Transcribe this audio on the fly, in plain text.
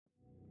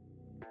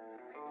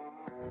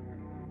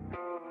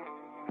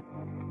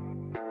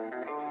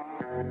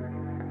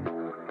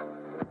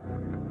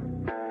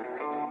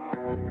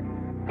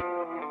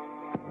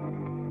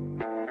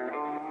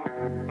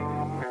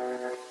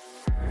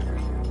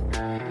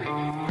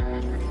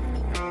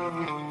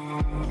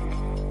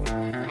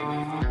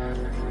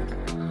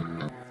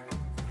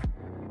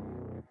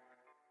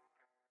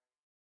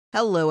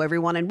Hello,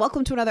 everyone, and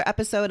welcome to another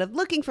episode of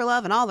Looking for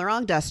Love in All the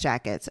Wrong Dust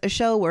Jackets, a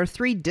show where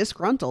three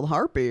disgruntled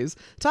harpies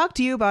talk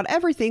to you about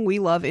everything we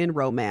love in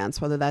romance,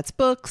 whether that's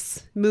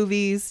books,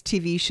 movies,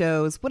 TV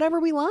shows, whatever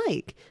we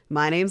like.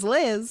 My name's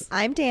Liz.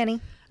 I'm Danny.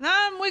 And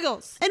I'm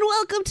Wiggles. And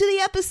welcome to the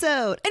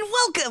episode, and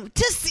welcome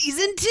to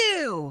Season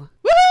 2.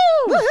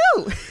 Woohoo!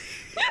 Woohoo!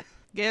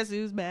 Guess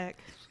who's back?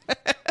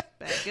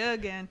 Back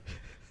again.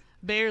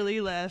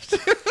 Barely left.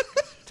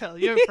 Tell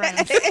your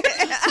friends.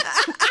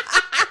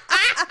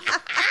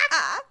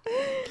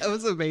 That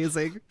was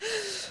amazing.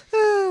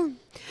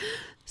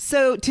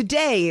 So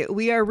today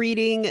we are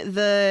reading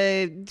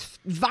the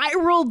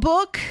viral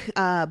book,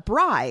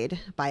 Bride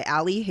by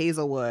Ali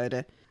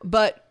Hazelwood.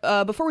 But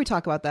before we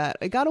talk about that,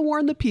 I gotta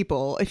warn the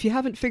people, if you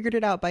haven't figured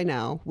it out by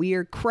now, we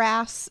are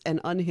crass and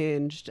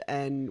unhinged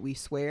and we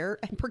swear,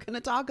 and we're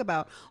gonna talk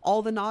about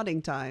all the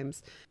nodding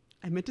times.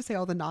 I meant to say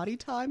all the naughty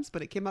times,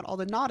 but it came out all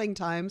the nodding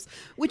times,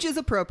 which is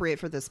appropriate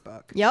for this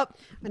book. Yep.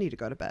 I need to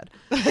go to bed.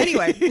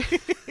 Anyway.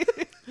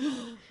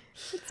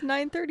 It's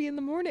 9:30 in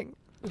the morning.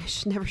 I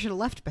never should have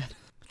left bed.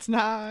 It's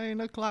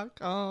 9 o'clock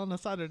on a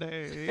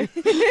Saturday.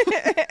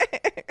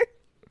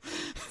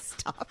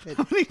 Stop it.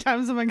 How many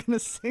times am I going to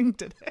sing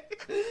today?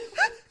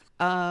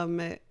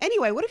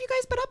 Anyway, what have you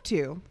guys been up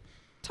to?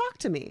 Talk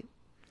to me.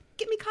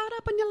 Get me caught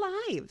up on your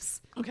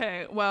lives.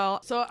 Okay,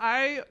 well, so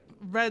I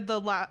read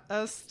the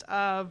last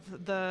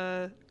of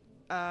the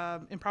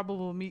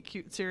Improbable Meet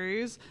Cute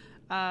series,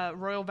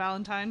 Royal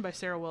Valentine by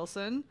Sarah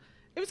Wilson.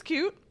 It was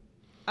cute.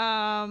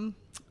 Yeah,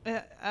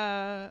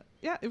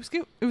 it was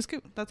cute. It was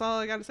cute. That's all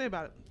I got to say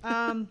about it.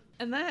 And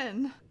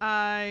then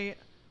I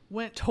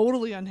went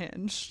totally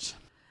unhinged.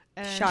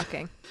 And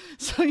Shocking.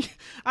 So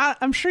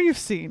I'm sure you've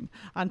seen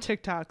on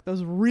TikTok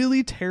those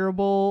really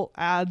terrible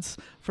ads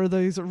for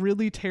those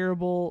really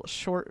terrible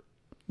short,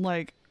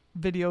 like,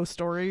 video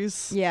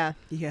stories. Yeah.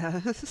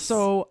 Yes.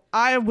 So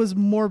I was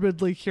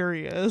morbidly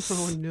curious.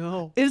 Oh,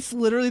 no. It's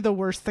literally the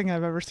worst thing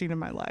I've ever seen in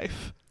my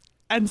life.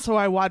 And so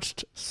I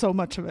watched so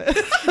much of it.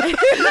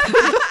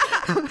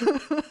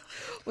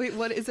 Wait,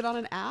 what? Is it on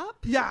an app?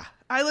 Yeah.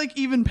 I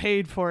even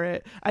paid for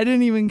it. I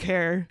didn't even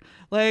care.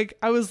 I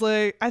was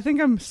like, I think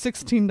I'm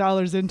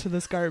 $16 into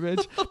this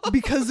garbage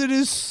because it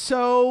is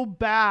so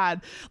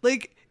bad.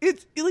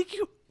 It's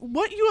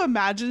what you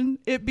imagine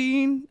it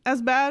being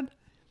as bad,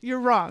 you're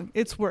wrong.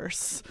 It's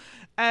worse.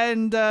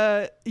 And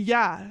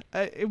yeah.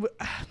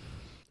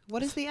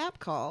 What is the app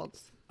called?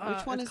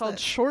 Which one it's is called it?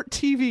 Short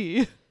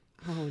TV.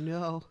 Oh,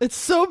 no. It's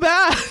so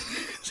bad.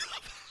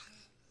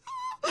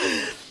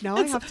 Now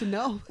I have to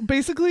know.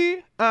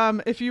 Basically,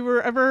 if you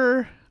were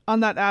ever on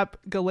that app,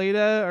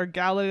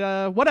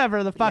 Galata,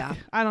 whatever the fuck, Yeah.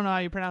 I don't know how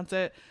you pronounce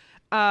it.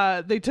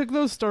 They took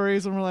those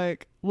stories and were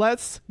like,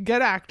 let's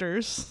get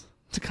actors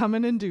to come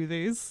in and do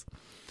these.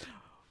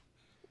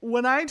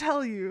 When I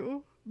tell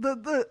you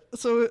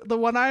so the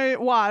one I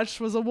watched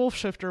was a wolf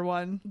shifter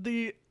one.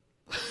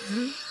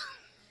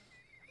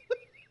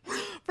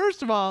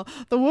 First of all,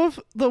 the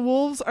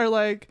wolves are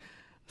like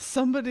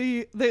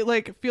somebody, they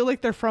feel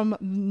like they're from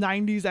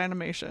 90s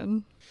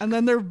animation, and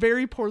then they're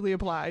very poorly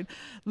applied.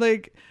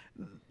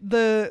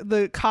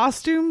 The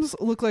costumes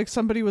look like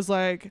somebody was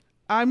like,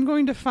 I'm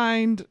going to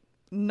find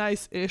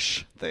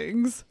nice-ish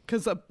things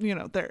because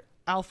they're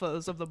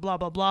alphas of the blah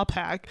blah blah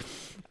pack,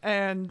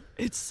 and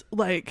it's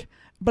like,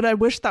 but I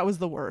wish that was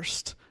the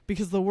worst,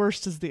 because the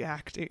worst is the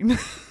acting.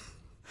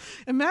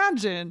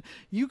 Imagine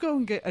you go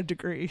and get a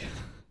degree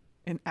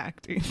in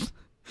acting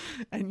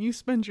and you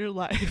spend your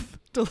life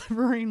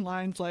delivering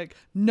lines like,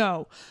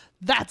 no,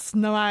 that's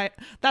my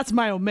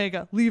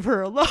Omega, leave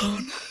her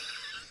alone.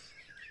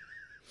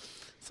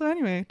 So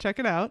anyway, check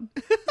it out.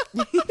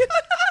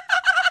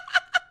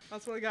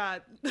 That's what I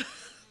got.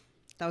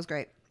 That was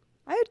great.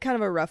 I had kind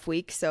of a rough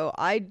week, so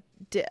I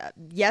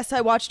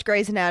watched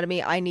Grey's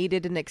Anatomy. I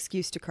needed an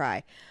excuse to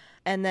cry.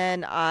 And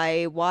then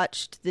I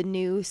watched the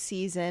new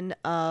season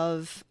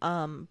of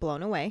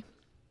Blown Away.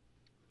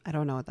 I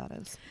don't know what that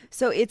is.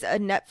 So it's a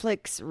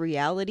Netflix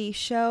reality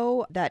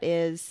show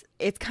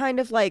it's kind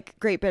of like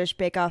Great British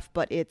Bake Off,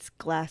 but it's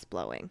glass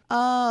blowing.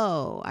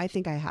 Oh, I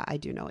think I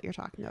do know what you're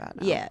talking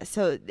about now. Yeah,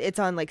 so it's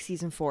on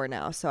season 4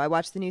 now. So I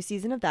watched the new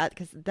season of that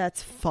because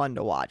that's fun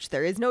to watch.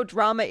 There is no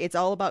drama. It's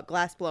all about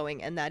glass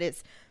blowing, and that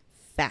is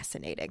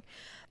fascinating.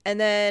 And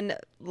then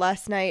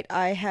last night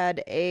I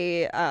had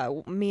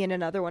me and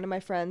another one of my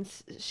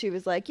friends, she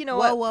was like, you know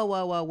what?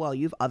 Whoa.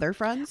 You have other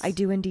friends? I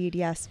do indeed,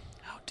 yes.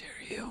 How dare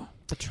you?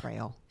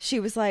 Betrayal. She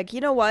was like,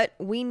 you know what?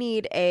 We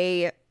need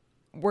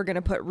we're going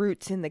to put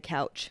roots in the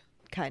couch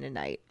kind of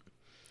night.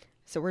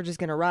 So we're just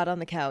going to rot on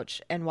the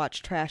couch and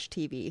watch trash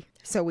TV.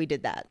 So we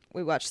did that.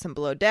 We watched some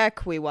Below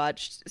Deck. We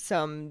watched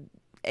some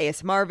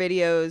ASMR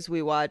videos.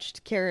 We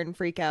watched Karen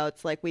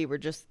freakouts.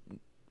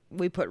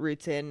 We put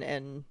roots in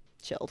and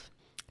chilled.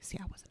 See,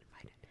 I wasn't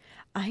invited.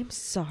 I'm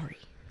sorry.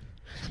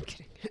 I'm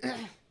kidding.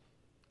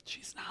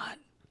 She's not.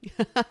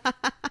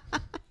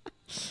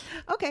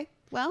 Okay,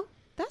 well,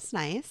 that's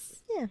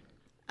nice. Yeah.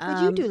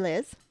 What'd you do,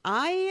 Liz?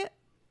 I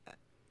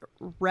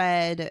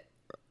read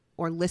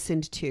or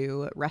listened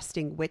to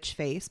Resting Witch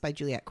Face by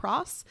Juliet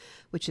Cross,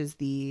 which is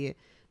the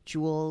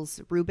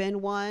Jules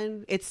Rubin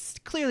one. It's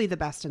clearly the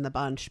best in the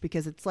bunch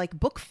because it's like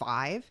book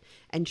 5,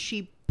 and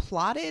she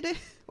plotted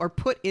or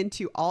put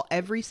into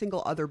every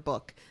single other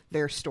book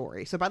their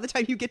story. So by the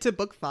time you get to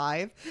book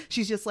 5,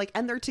 she's just like,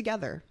 and they're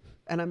together.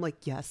 And I'm like,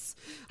 yes,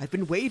 I've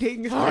been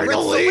waiting.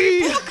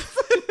 Finally!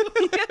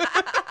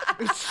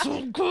 It's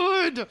so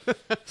good.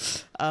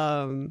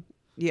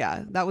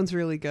 Yeah, that one's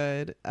really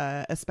good,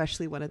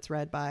 especially when it's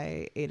read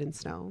by Aiden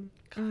Snow.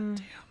 God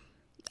damn.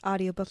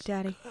 Audiobook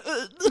daddy.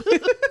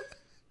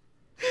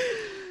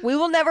 We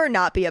will never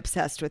not be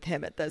obsessed with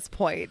him at this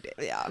point.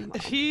 Yeah.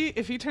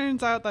 If he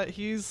turns out that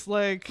he's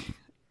like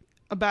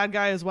a bad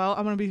guy as well,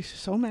 I'm gonna be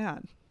so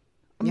mad.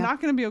 I'm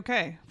not gonna be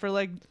okay for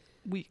like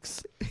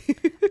weeks.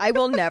 I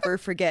will never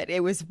forget. It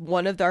was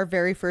one of our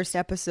very first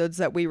episodes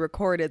that we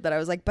recorded that I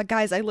was like, but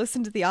guys, I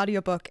listened to the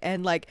audiobook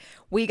and like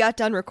we got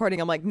done recording.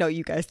 I'm like, no,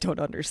 you guys don't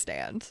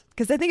understand.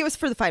 Because I think it was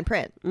for the fine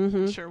print.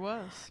 Mm-hmm. Sure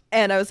was.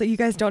 And I was like, you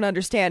guys don't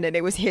understand. And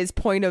it was his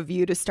point of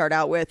view to start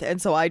out with. And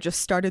so I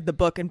just started the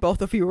book and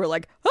both of you were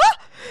like, ah!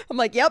 I'm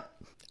like, yep,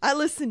 I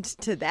listened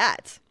to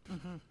that.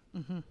 Mm-hmm.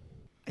 Mm-hmm.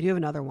 I do have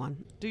another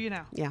one. Do you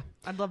now? Yeah.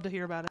 I'd love to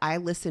hear about it. I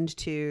listened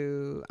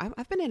to,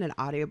 I've been in an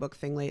audiobook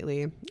thing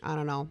lately. I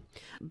don't know.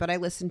 But I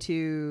listened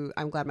to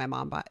I'm Glad My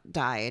Mom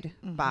Died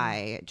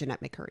by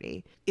Jeanette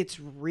McCurdy. It's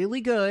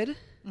really good,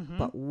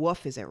 but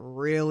woof, is it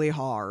really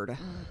hard.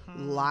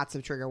 Lots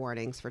of trigger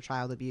warnings for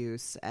child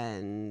abuse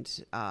and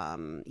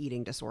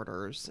eating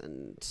disorders.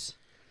 And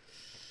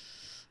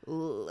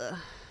The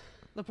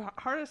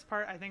hardest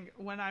part, I think,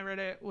 when I read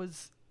it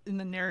was in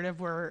the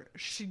narrative where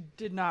she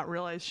did not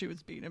realize she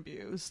was being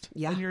abused.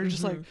 Yeah. And you're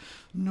just like,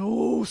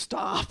 no,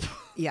 stop.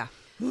 Yeah.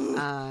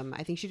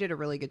 I think she did a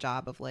really good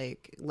job of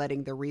like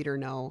letting the reader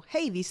know,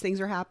 hey, these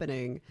things are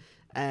happening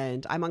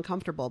and I'm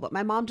uncomfortable, but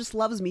my mom just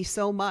loves me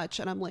so much.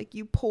 And I'm like,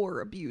 you poor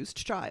abused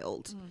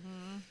child.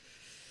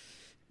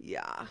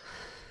 Yeah.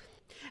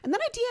 And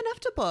then I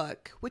DNF'd a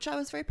book, which I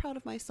was very proud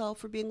of myself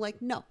for being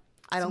like, no,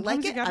 I don't Sometimes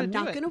like you it. gotta I'm do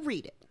not it. going to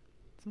read it.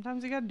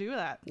 Sometimes you got to do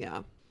that.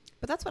 Yeah.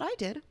 But that's what I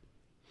did.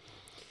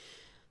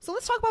 So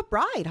let's talk about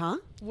Bride, huh?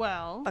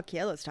 Well, Fuck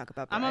yeah, let's talk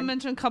about I'm going to Bride.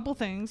 mention a couple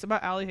things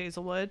about Ali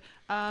Hazelwood.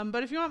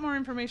 But if you want more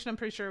information, I'm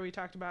pretty sure we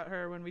talked about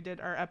her when we did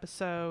our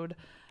episode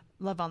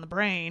Love on the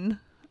Brain.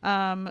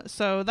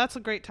 So that's a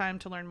great time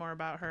to learn more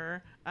about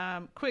her.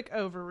 Quick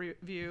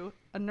overview.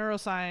 A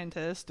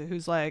neuroscientist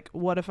who's like,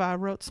 what if I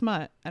wrote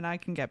smut? And I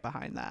can get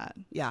behind that.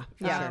 Yeah.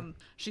 For sure.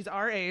 She's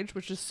our age,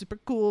 which is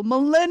super cool.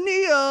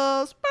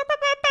 Millennials. Bow, bow,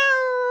 bow,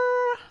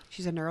 bow.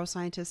 She's a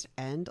neuroscientist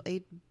and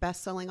a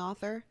best-selling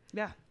author.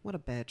 Yeah, What a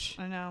bitch.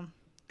 I know.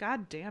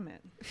 God damn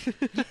it.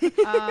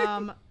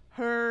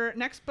 Her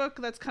next book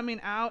that's coming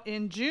out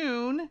in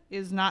June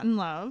is Not in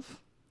Love.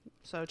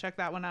 So check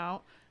that one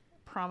out.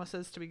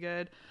 Promises to be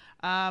good.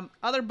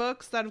 Other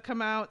books that have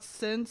come out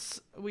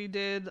since we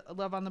did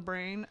Love on the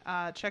Brain,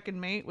 Check and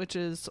Mate, which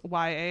is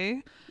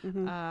YA,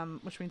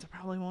 which means I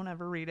probably won't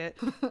ever read it.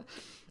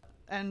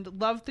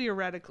 And Love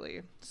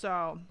Theoretically.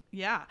 So,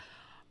 yeah.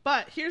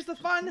 But here's the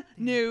fun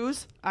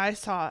news. I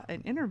saw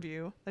an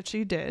interview that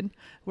she did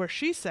where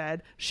she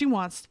said she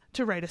wants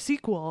to write a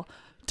sequel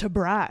to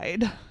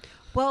Bride.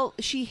 Well,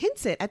 she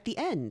hints it at the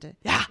end.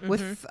 Yeah.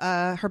 With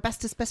her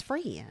bestest best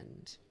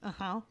friend.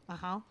 Well,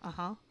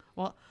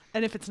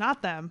 and if it's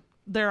not them,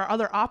 there are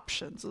other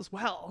options as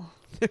well.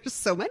 There's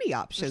so many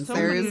options. so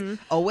There's many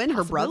Owen,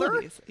 her brother.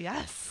 Possibilities.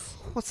 Yes.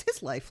 What's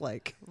his life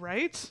like?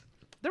 Right?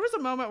 There was a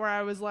moment where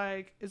I was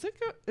like, is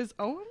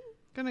Owen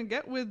gonna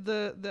get with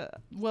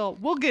well,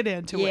 we'll get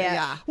into it.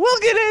 Yeah. We'll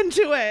get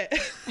into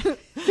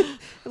it.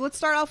 Let's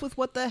start off with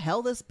what the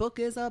hell this book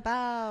is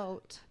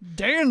about.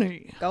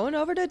 Danny. Going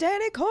over to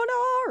Danny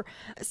Corner.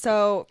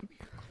 So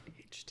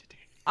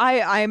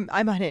I'm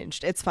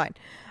unhinged. It's fine.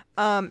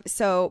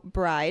 So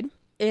Bride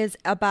is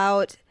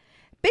about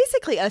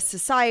basically a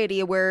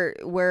society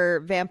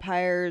where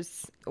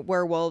vampires,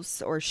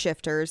 werewolves, or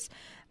shifters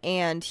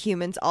and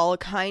humans all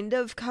kind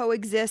of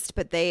coexist,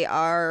 but they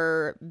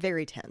are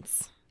very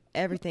tense.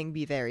 Everything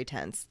be very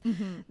tense.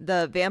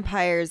 The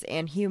vampires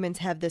and humans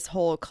have this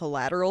whole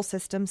collateral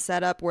system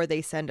set up where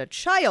they send a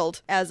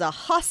child as a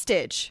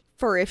hostage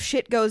for if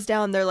shit goes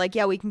down. They're like,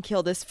 yeah, we can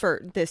kill this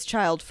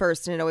child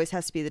first, and it always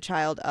has to be the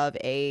child of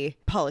a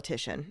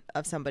politician,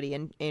 of somebody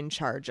in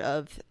charge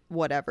of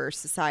whatever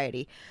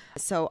society.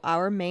 So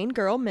our main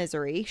girl,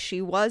 Misery,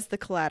 she was the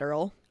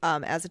collateral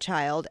as a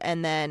child,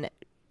 and then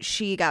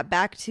she got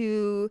back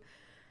to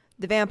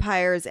the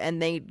vampires,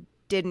 and they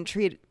didn't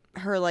treat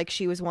her like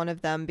she was one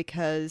of them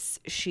because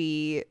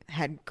she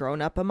had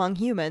grown up among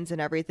humans and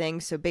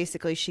everything. So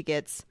basically she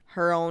gets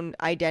her own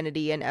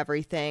identity and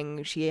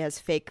everything. She has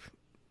fake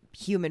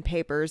human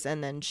papers,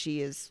 and then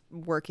she is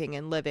working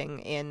and living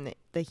in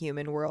the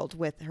human world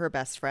with her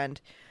best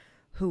friend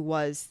who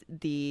was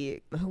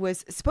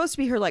supposed to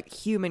be her like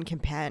human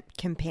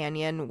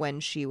companion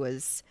when she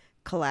was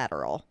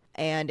collateral.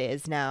 and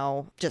is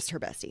now just her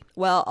bestie.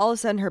 Well, all of a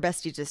sudden her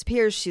bestie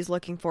disappears. She's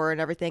looking for her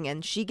and everything,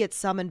 and she gets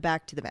summoned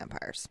back to the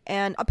vampires.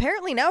 And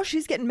apparently now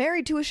she's getting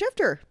married to a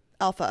shifter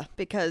alpha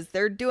because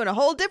they're doing a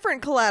whole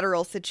different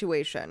collateral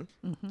situation.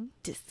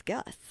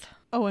 Discuss.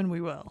 Oh, and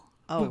we will.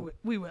 Oh.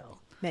 We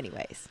will. Many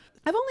ways.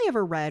 I've only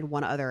ever read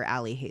one other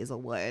Ali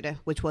Hazelwood,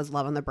 which was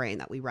Love on the Brain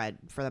that we read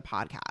for the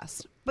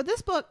podcast. But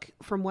this book,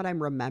 from what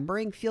I'm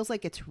remembering, feels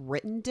like it's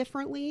written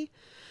differently.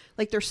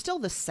 Like there's still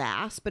the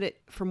sass, but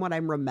from what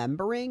I'm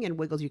remembering, and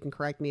Wiggles, you can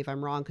correct me if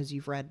I'm wrong because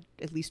you've read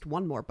at least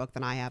one more book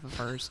than I have of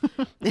hers.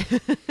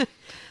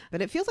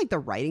 But it feels like the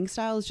writing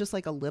style is just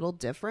like a little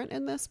different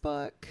in this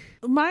book.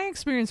 My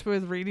experience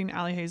with reading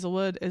Ali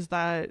Hazelwood is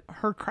that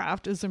her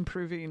craft is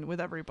improving with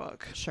every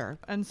book. Sure.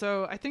 And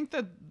so I think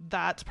that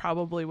that's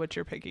probably what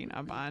you're picking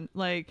up on.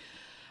 Like,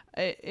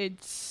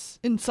 it's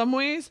in some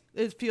ways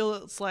it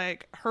feels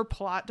like her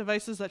plot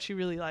devices that she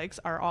really likes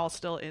are all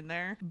still in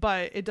there,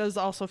 but it does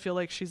also feel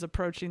like she's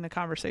approaching the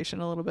conversation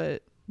a little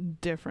bit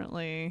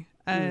differently.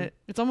 And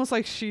it's almost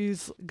like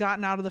she's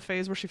gotten out of the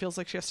phase where she feels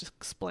like she has to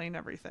explain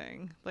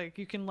everything. Like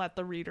you can let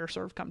the reader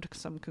sort of come to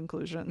some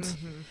conclusions.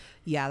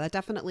 Yeah, that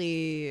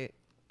definitely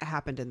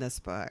happened in this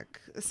book.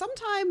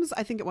 Sometimes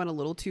I think it went a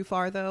little too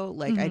far though.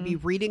 Like I'd be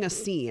reading a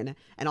scene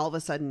and all of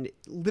a sudden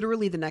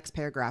literally the next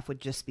paragraph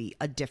would just be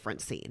a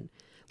different scene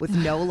with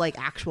no like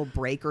actual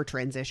break or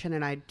transition,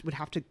 and I would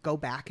have to go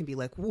back and be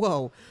like,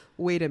 whoa,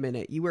 wait a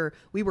minute,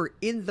 we were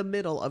in the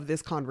middle of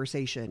this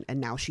conversation and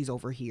now she's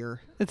over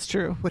here. It's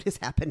true. What is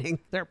happening?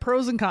 There are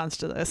pros and cons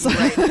to this.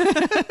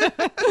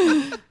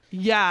 Right.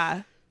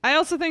 Yeah. I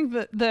also think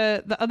that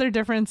the other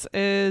difference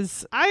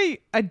is I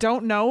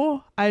don't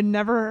know. I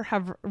never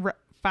have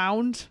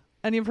found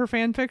any of her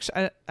fanfics.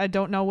 I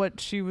don't know what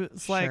she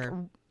was like,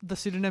 the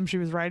pseudonym she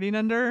was writing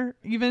under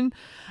even,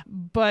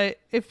 but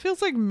it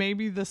feels like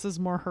maybe this is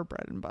more her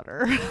bread and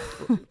butter.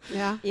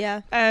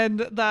 Yeah. And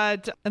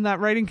that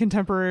writing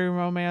contemporary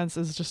romance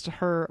is just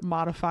her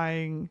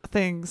modifying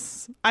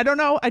things. I don't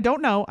know. I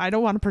don't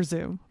want to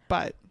presume,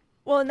 but.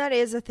 Well, and that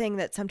is a thing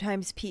that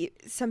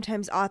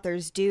sometimes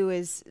authors do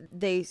is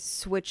they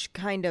switch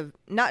kind of,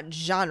 not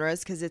genres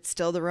because it's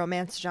still the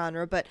romance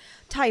genre, but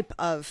type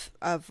of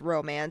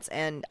romance.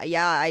 And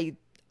yeah,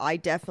 I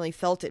definitely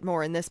felt it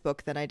more in this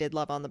book than I did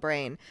Love on the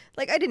Brain.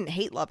 Like I didn't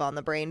hate Love on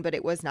the Brain, but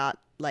it was not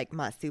like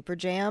my super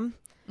jam.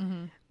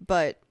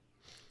 But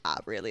I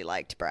really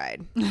liked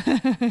Bride.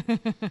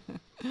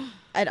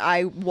 And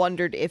I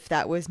wondered if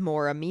that was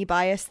more a me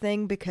bias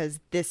thing because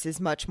this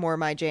is much more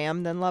my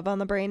jam than Love on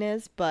the Brain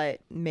is, but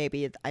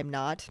maybe I'm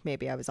not.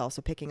 Maybe I was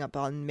also picking up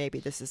on maybe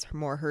this is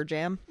more her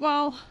jam.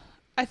 Well,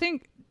 I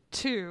think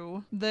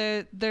too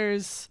that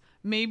there's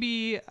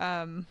maybe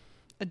a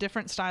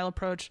different style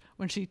approach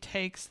when she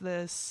takes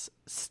this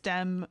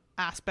STEM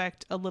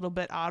aspect a little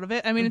bit out of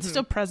it. I mean, it's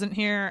still present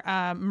here.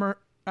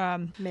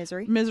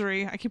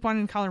 Misery. I keep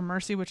wanting to call her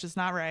Mercy, which is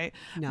not right.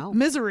 No.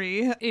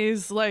 Misery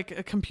is like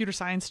a computer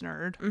science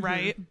nerd,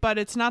 right? But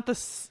it's not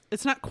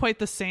quite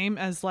the same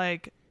as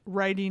like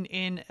writing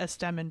in a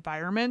STEM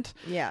environment.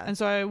 Yeah. And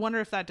so I wonder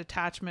if that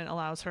detachment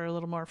allows her a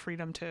little more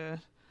freedom to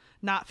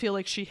not feel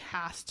like she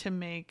has to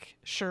make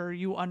sure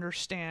you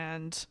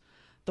understand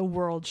the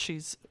world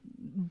she's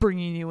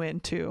bringing you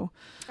into.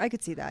 I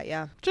could see that,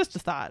 yeah. Just a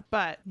thought.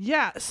 But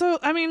yeah, so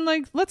I mean,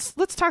 like let's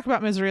talk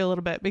about Misery a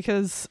little bit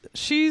because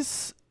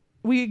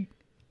we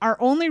are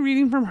only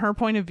reading from her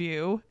point of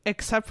view,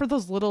 except for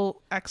those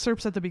little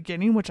excerpts at the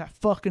beginning, which I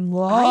fucking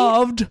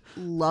loved.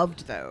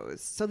 Loved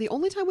those. So the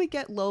only time we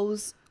get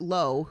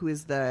Lo, who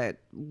is the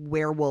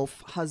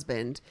werewolf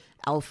husband,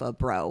 alpha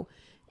bro,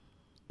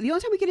 the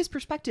only time we get his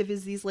perspective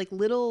is these like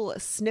little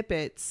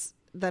snippets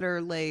that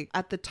are like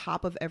at the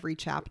top of every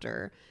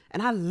chapter,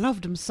 and I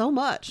loved them so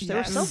much. They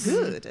were so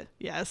good.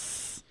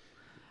 Yes.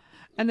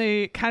 And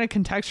they kind of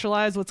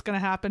contextualize what's going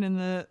to happen in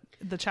the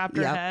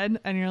chapter ahead,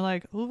 and you're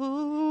like,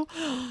 ooh,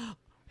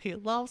 he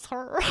loves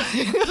her.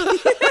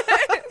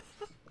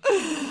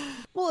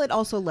 Well, it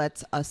also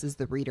lets us as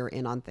the reader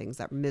in on things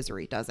that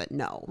Misery doesn't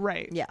know.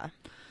 Right.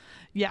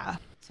 Yeah.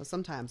 So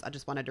sometimes I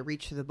just wanted to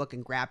reach through the book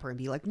and grab her and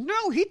be like,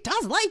 no, he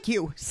does like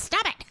you.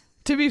 Stop it.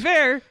 To be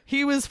fair,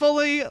 he was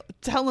fully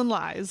telling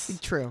lies.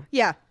 True.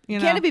 Yeah. You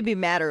Can't know? be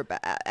mad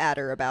at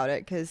her about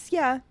it because,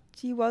 yeah,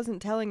 she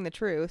wasn't telling the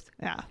truth.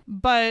 Yeah.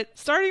 But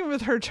starting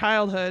with her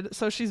childhood,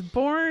 so she's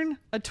born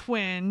a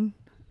twin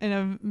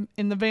in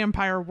the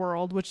vampire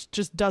world, which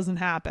just doesn't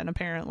happen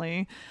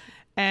apparently.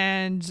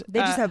 And they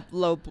just have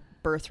low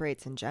birth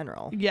rates in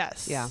general.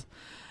 Yes. Yeah.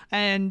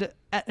 And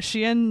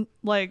between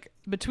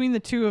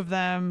the two of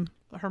them,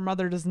 her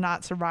mother does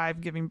not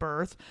survive giving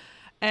birth.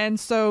 And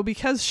so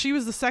because she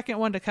was the second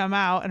one to come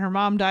out and her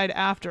mom died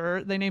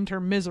after, they named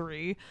her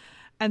Misery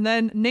and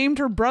then named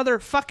her brother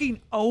fucking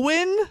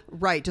Owen.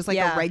 Right. Just like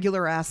a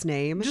regular ass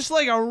name. Just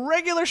like a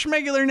regular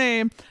schmegular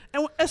name.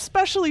 And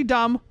especially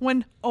dumb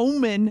when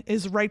Omen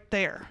is right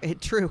there.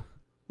 True.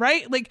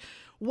 Right? Like,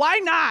 why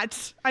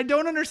not? I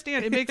don't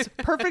understand. It makes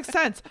perfect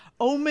sense.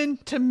 Omen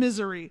to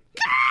Misery.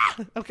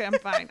 Okay, I'm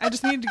fine. I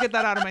just needed to get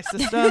that out of my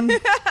system.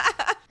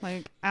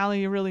 Like,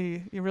 Allie, you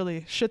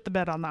really shit the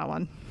bed on that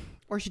one.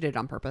 Or she did it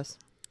on purpose.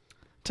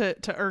 To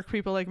irk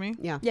people like me?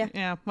 Yeah.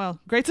 Yeah, well,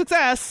 great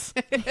success.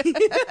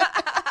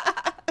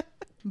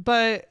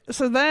 But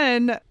so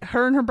then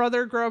her and her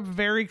brother grow up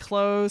very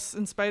close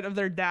in spite of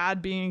their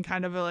dad being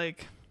kind of a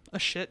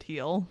shit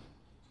heel.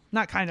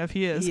 Not kind of,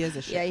 he is. He is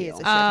a shit he heel.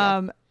 is a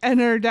shit heel. And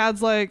her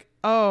dad's like,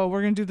 oh,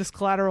 we're going to do this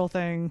collateral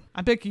thing.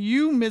 I pick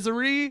you,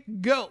 Misery,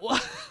 go.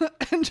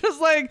 And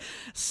just like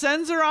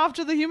sends her off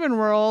to the human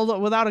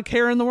world without a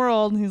care in the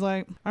world. And he's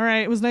like, all right,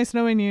 it was nice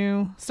knowing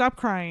you. Stop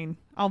crying.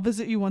 I'll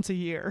visit you once a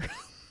year.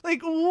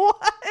 Like,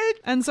 what?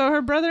 And so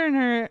her brother and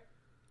her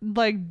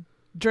like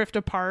drift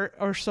apart,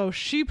 or so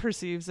she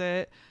perceives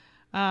it.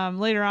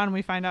 Later on,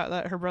 we find out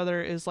that her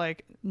brother is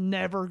like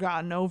never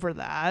gotten over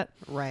that.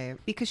 Right.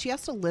 Because she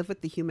has to live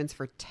with the humans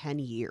for 10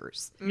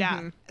 years.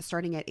 Yeah.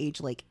 Starting at age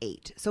like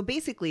 8. So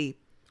basically,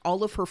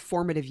 all of her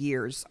formative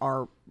years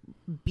are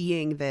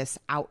being this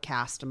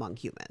outcast among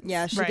humans.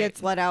 Yeah, she Right.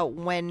 gets let out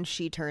when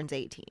she turns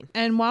 18.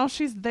 And while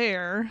she's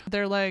there,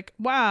 they're like,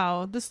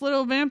 wow, this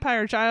little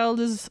vampire child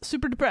is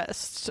super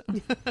depressed.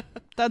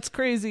 That's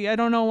crazy. I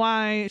don't know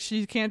why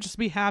she can't just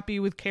be happy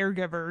with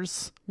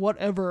caregivers,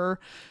 whatever.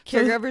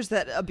 Caregivers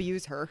that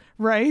abuse her.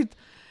 Right?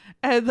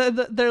 And then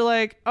they're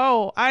like,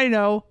 oh, I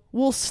know.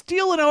 We'll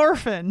steal an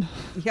orphan.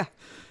 Yeah.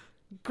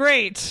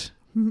 Great.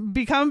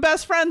 Become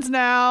best friends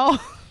now.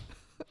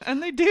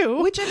 And they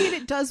do. Which, I mean,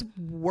 it does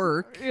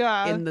work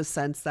Yeah. in the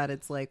sense that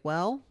it's like,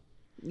 well,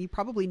 you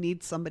probably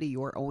need somebody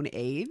your own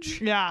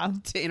age Yeah.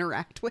 to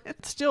interact with.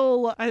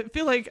 Still, I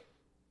feel like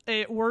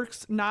it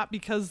works not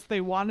because they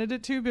wanted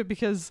it to, but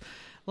because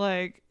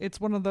like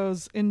it's one of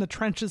those in the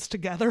trenches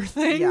together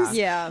things.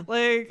 Yeah. Yeah.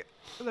 Like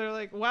they're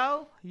like,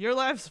 well, your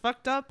life's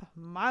fucked up,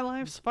 my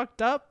life's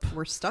fucked up.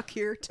 We're stuck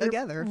here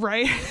together.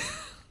 Right?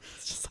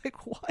 It's just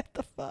like, what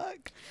the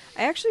fuck?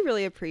 I actually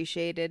really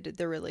appreciated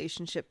the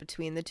relationship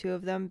between the two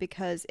of them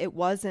because it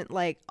wasn't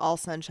like all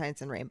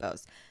sunshines and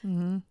rainbows.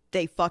 Mm-hmm.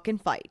 They fucking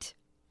fight.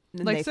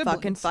 And Like they siblings.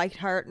 fucking fight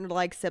hard and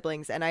like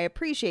siblings. And I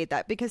appreciate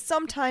that because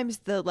sometimes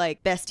the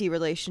like bestie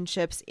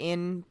relationships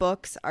in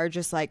books are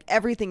just like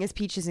everything is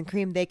peaches and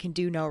cream. They can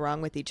do no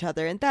wrong with each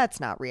other. And that's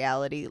not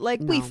reality. Like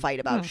we No. fight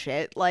about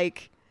shit.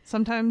 Like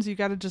Sometimes you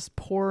got to just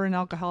pour an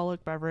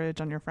alcoholic beverage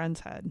on your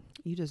friend's head.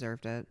 You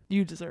deserved it.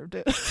 You deserved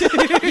it.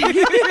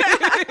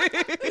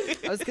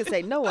 I was going to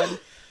say, no one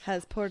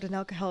has poured an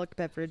alcoholic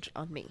beverage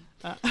on me.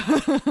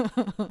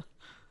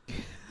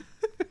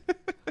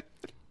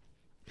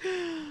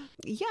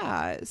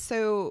 Yeah.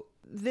 So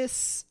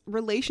this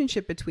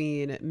relationship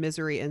between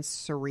Misery and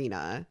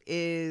Serena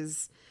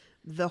is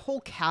the whole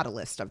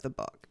catalyst of the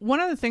book. One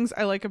of the things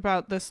I like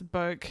about this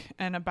book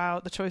and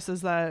about the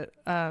choices that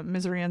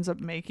Misery ends up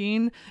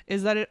making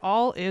is that it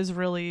all is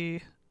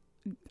really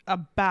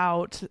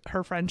about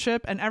her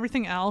friendship, and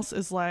everything else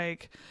is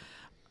like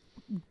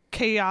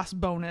chaos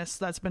bonus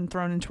that's been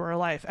thrown into her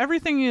life.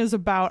 Everything is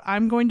about,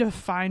 I'm going to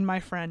find my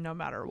friend no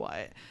matter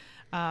what.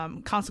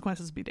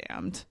 Consequences be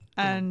damned.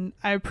 And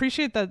I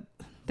appreciate that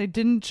they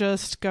didn't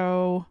just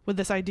go with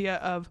this idea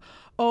of,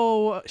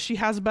 oh, she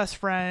has a best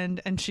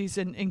friend and she's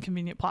an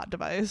inconvenient plot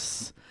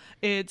device.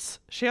 It's,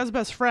 she has a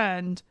best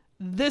friend.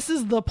 This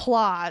is the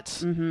plot.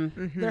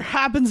 There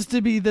happens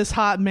to be this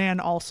hot man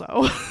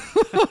also.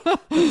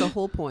 But the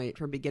whole point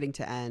from beginning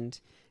to end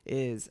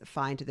is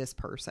find this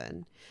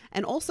person.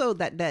 And also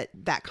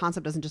that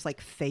concept doesn't just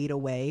like fade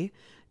away,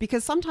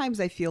 because sometimes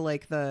I feel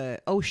like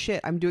oh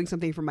shit, I'm doing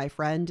something for my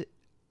friend.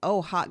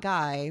 Oh, hot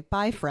guy,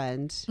 bye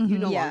friend. You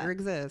no Yeah. longer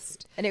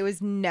exist. And it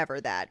was never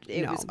that.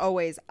 It No. was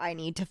always, I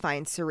need to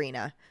find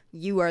Serena.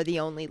 You are the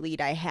only lead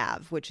I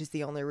have, which is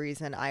the only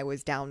reason I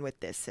was down with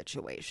this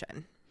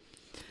situation.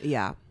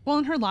 Yeah. Well,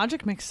 and her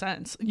logic makes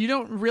sense. You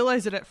don't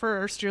realize it at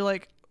first. You're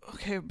like,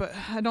 okay, but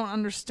I don't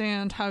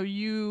understand how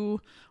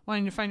you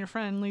wanting to find your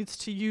friend leads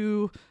to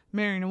you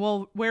marrying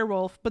a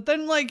werewolf. But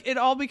then, like, it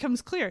all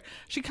becomes clear.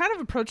 She kind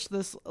of approached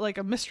this like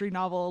a mystery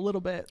novel a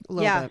little bit, A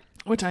little Yeah. bit.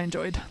 which I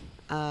enjoyed.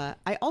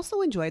 I also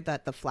enjoyed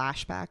that the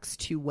flashbacks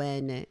to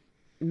when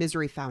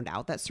Misery found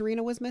out that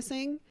Serena was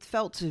missing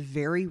felt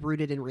very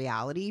rooted in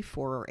reality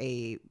for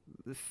a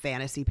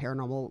fantasy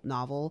paranormal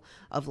novel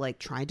of like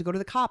trying to go to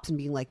the cops and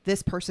being like,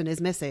 this person is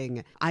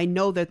missing. I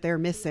know that they're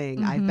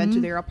missing. I've been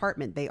to their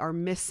apartment. They are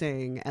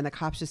missing. And the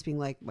cops just being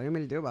like, what are you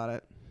going to do about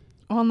it?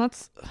 Well, and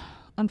that's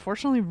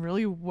unfortunately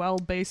really well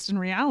based in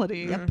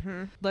reality.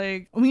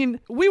 Like, I mean,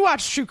 we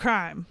watch true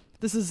crime.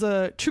 This is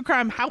a true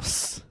crime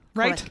house,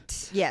 right?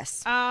 Correct.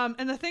 Yes.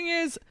 And the thing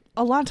is,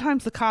 a lot of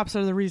times the cops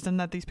are the reason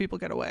that these people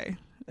get away.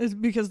 Is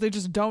because they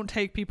just don't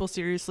take people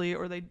seriously,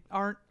 or they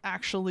aren't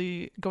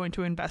actually going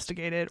to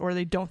investigate it, or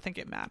they don't think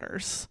it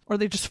matters, or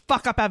they just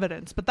fuck up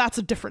evidence. But that's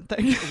a different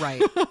thing.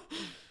 Right.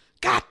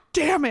 God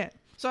damn it.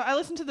 So I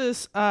listened to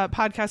this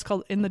podcast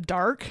called In the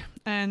Dark,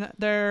 and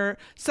their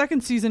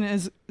second season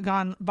has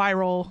gone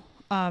viral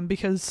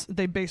because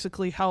they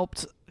basically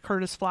helped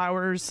Curtis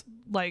Flowers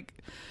like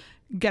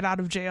get out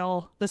of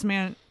jail. This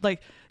man,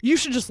 like, you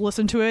should just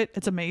listen to it.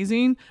 It's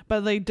amazing.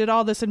 But they did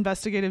all this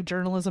investigative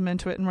journalism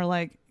into it and were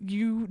like,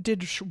 you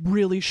did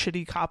really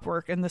shitty cop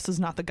work and this is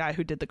not the guy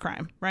who did the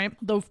crime, right?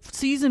 The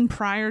season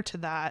prior to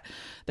that,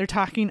 they're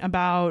talking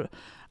about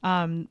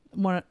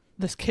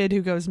this kid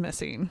who goes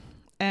missing,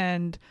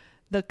 and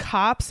the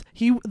cops,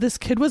 this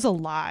kid was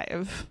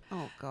alive.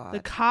 Oh God. The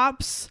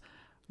cops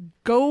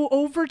go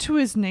over to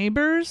his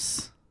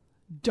neighbors,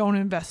 don't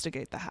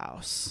investigate the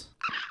house.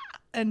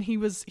 And he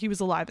was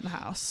alive in the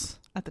house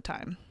at the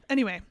time.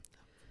 Anyway,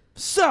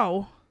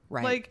 so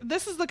Right. like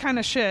this is the kind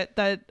of shit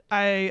that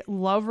I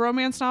love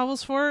romance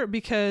novels for,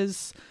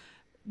 because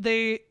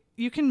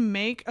you can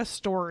make a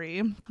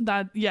story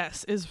that,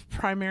 yes, is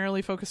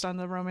primarily focused on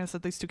the romance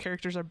that these two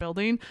characters are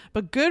building,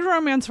 but good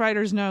romance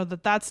writers know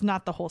that that's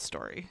not the whole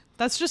story.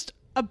 That's just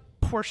a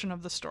portion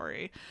of the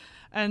story.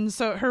 And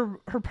so her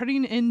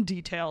putting in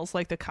details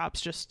like the cops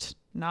just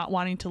not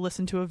wanting to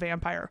listen to a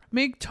vampire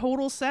make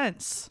total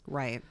sense.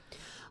 Right.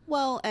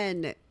 Well,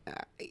 and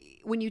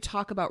when you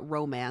talk about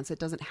romance, it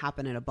doesn't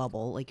happen in a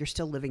bubble. Like, you're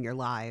still living your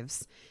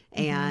lives.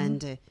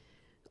 And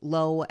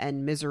Lo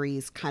and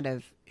Misery's kind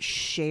of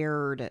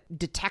shared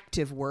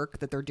detective work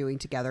that they're doing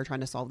together,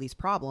 trying to solve these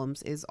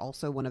problems, is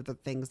also one of the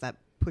things that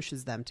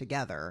pushes them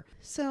together.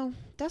 So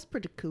that's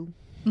pretty cool.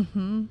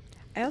 Mm-hmm.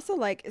 I also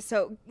like,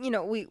 so, you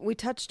know, we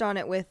touched on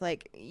it with,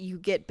 like, you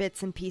get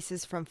bits and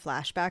pieces from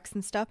flashbacks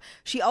and stuff.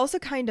 She also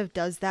kind of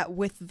does that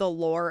with the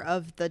lore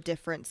of the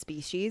different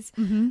species,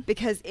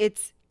 because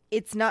it's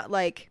not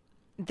like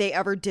they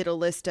ever did a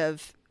list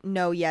of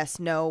no, yes,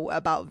 no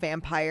about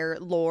vampire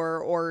lore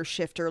or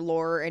shifter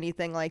lore or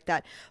anything like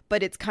that.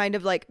 But it's kind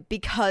of like,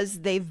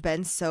 because they've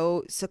been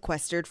so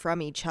sequestered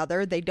from each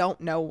other, they don't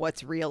know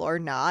what's real or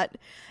not.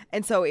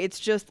 And so it's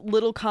just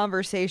little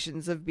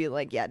conversations of being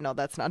like, yeah, no,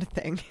 that's not a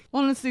thing.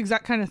 Well, and it's the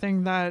exact kind of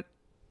thing that,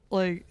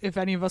 like, if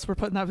any of us were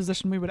put in that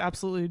position, we would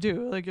absolutely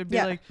do. Like, it'd be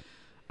like,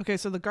 okay,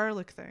 so the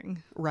garlic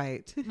thing.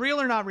 Right. Real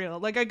or not real?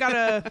 Like,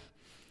 I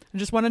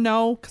just want to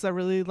know because I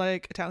really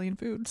like Italian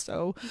food.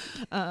 So,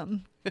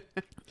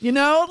 you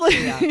know,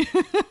 like,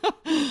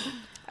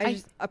 I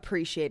just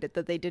appreciate it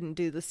that they didn't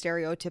do the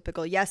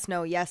stereotypical yes,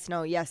 no, yes,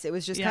 no, yes. It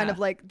was just kind of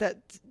like that.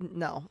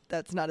 No,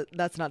 that's not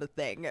a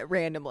thing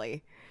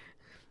randomly.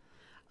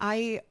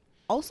 I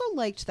also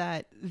liked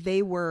that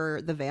the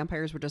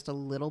vampires were just a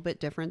little bit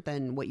different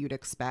than what you'd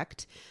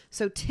expect.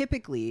 So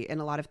typically in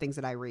a lot of things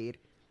that I read,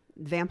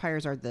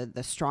 vampires are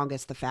the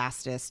strongest, the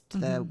fastest,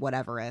 the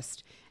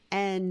whateverest.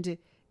 And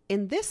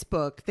in this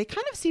book, they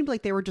kind of seemed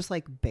like they were just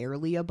like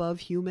barely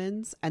above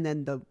humans. And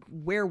then the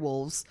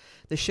werewolves,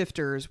 the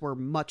shifters, were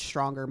much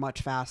stronger,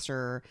 much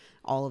faster,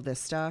 all of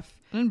this stuff.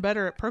 and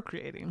better at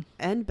procreating.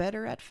 And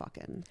better at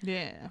fucking.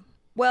 Yeah.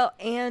 Well,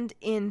 and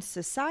in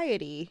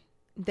society,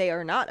 they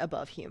are not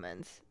above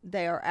humans.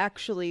 They are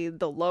actually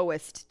the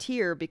lowest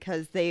tier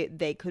because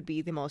they could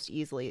be the most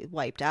easily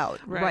wiped out.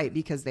 Right,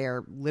 because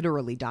they're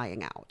literally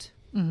dying out.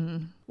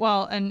 Mm-hmm.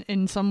 Well, and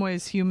in some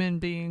ways, human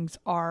beings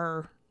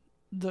are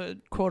the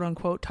quote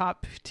unquote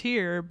top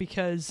tier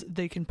because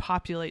they can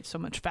populate so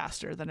much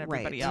faster than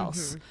everybody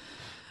else.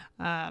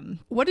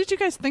 What did you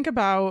guys think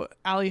about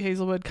Ali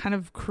Hazelwood kind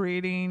of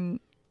creating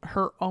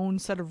her own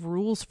set of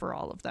rules for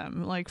all of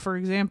them? Like, for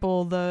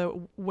example, the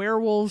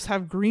werewolves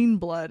have green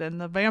blood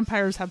and the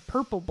vampires have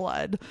purple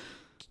blood.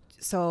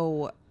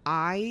 So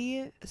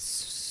I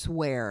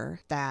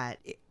swear that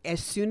as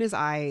soon as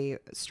I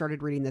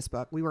started reading this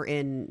book, we were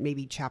in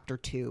maybe chapter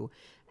 2,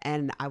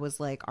 and I was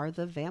like, are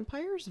the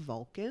vampires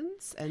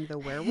Vulcans and the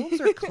werewolves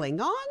are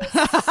Klingons?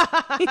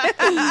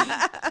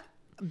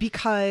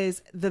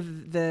 Because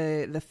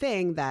the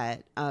thing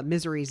that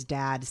Misery's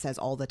dad says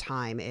all the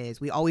time is,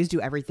 we always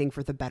do everything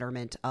for the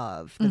betterment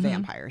of the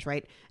vampires,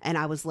 right? And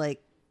I was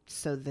like,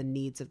 so the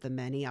needs of the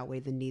many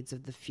outweigh the needs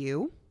of the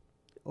few,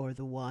 or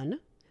the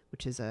one,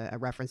 which is a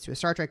reference to a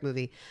Star Trek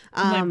movie.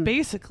 Like,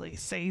 basically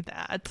say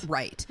that.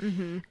 Right.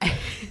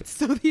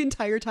 So the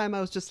entire time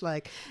I was just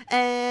like,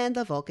 and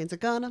the Vulcans are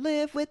gonna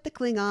live with the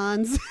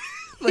Klingons.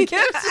 Like,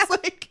 it's just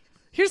like...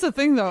 Here's the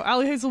thing, though.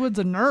 Ali Hazelwood's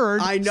a nerd.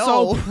 I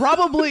know. So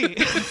probably.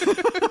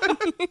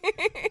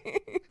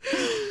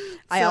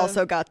 I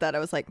also got that. I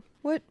was like,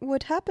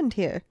 what happened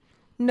here?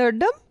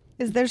 Nerddom?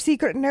 Is there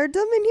secret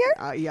nerddom in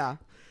here? Yeah.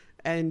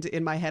 And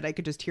in my head, I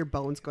could just hear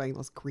Bones going,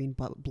 those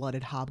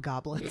green-blooded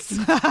hobgoblins.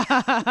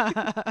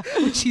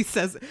 Which he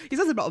says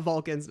about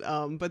Vulcans,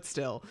 but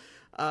still.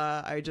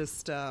 I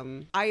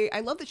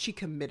love that she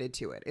committed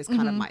to it, is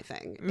kind of my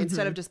thing.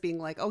 Instead of just being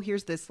like, oh,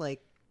 here's this,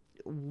 like,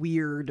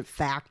 weird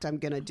fact I'm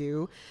gonna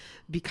do,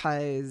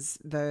 because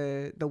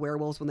the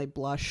werewolves, when they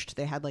blushed,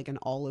 they had like an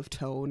olive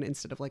tone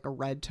instead of like a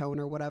red tone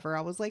or whatever.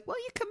 I was like, well,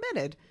 you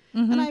committed,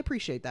 and I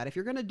appreciate that. If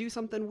you're gonna do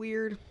something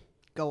weird,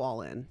 go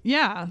all in.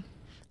 Yeah.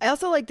 I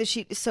also like that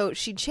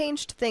she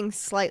changed things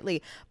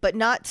slightly, but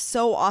not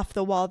so off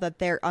the wall that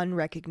they're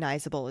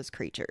unrecognizable as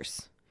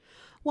creatures.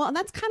 Well, and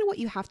that's kind of what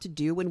you have to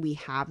do when we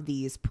have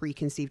these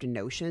preconceived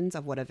notions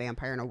of what a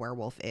vampire and a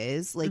werewolf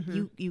is. Like,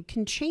 you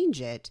can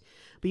change it,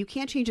 but you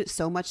can't change it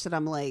so much that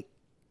I'm like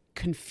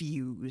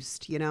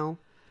confused, you know?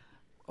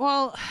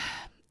 Well,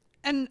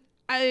 and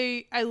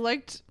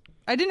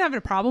I didn't have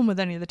a problem with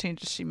any of the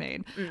changes she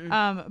made.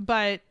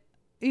 But,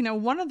 you know,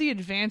 one of the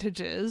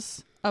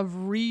advantages of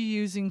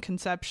reusing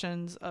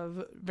conceptions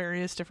of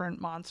various different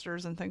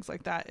monsters and things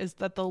like that is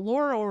that the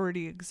lore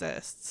already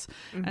exists.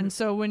 And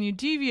so when you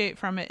deviate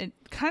from it, it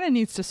kind of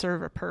needs to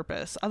serve a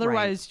purpose.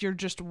 Otherwise, you're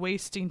just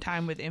wasting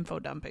time with info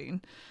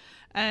dumping.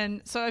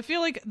 And so I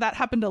feel like that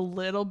happened a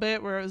little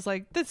bit where it was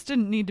like, this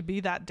didn't need to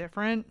be that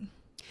different.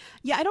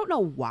 Yeah, I don't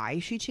know why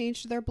she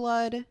changed their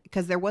blood,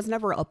 because there was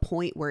never a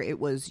point where it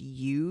was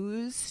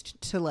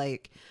used to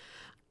like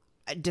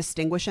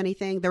distinguish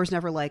anything. There was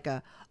never like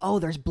oh,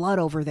 there's blood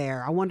over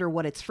there, I wonder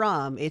what it's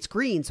from, it's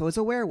green, so it's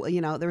a werewolf.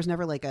 You know, there was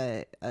never like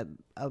a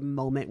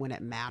moment when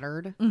it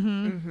mattered.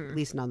 At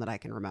least none that I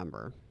can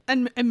remember.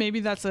 And maybe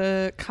that's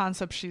a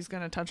concept she's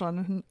going to touch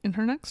on in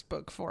her next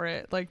book for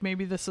it. Like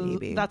maybe that's a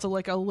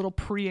little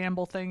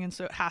preamble thing, and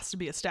so it has to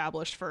be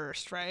established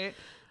first, right?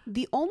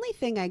 The only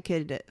thing I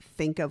could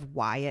think of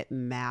why it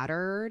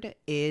mattered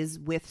is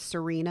with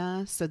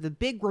Serena. So the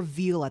big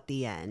reveal at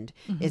the end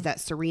is that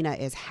Serena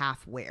is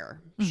half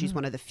were. She's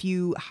one of the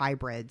few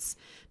hybrids,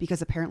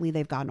 because apparently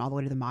they've gotten all the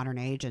way to the modern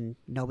age and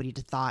nobody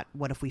thought,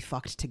 what if we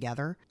fucked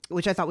together?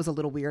 Which I thought was a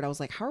little weird. I was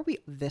like, how are we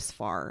this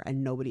far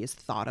and nobody has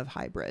thought of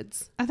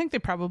hybrids? I think they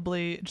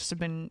probably just have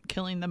been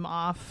killing them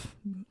off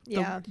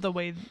the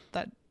way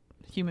that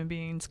human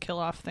beings kill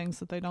off things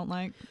that they don't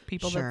like,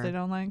 people that they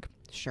don't like.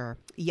 Sure.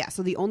 Yeah.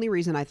 So the only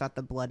reason I thought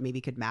the blood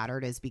maybe could matter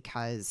is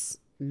because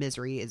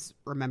Misery is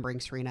remembering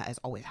Serena as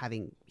always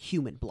having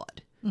human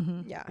blood.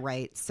 Yeah.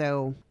 Right.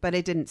 So, but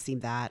it didn't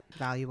seem that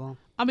valuable.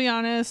 I'll be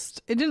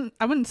honest,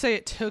 I wouldn't say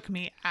it took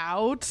me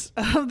out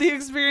of the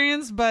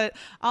experience, but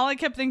all I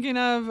kept thinking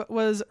of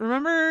was,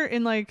 remember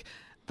in like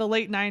the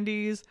late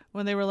 90s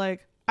when they were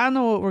like, I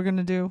know what we're going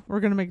to do. We're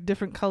going to make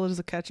different colors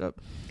of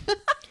ketchup.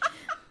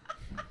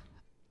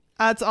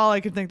 That's all I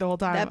could think the whole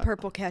time. That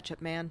purple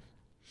ketchup, man.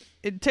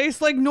 It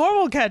tastes like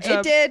normal ketchup.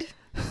 It did.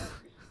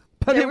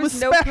 But there it was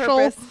no special.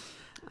 purpose.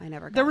 I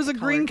never got There was a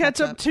green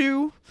ketchup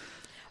too.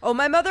 Oh,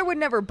 my mother would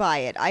never buy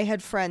it. I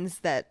had friends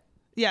that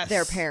Yes.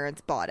 their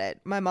parents bought it.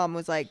 My mom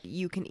was like,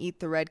 you can eat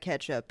the red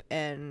ketchup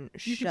and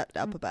shut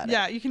up about it.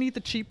 Yeah, you can eat the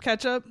cheap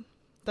ketchup.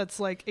 That's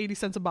like 80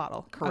 cents a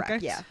bottle. Correct.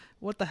 Okay? Yeah.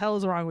 What the hell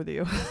is wrong with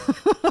you?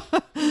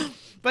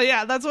 But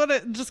yeah, that's what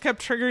it just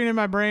kept triggering in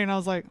my brain. I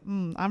was like,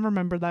 I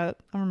remember that.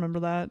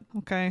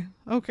 Okay.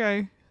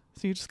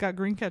 So you just got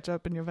green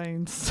ketchup in your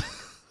veins.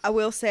 I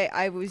will say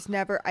I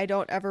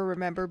don't ever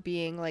remember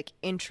being like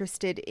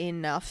interested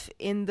enough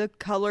in the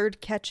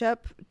colored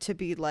ketchup to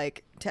be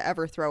like, to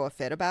ever throw a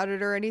fit about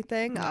it or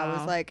anything. No. I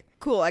was like,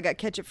 cool, I got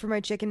ketchup for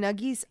my chicken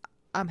nuggies.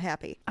 I'm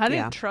happy. I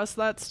didn't trust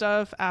that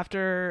stuff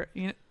after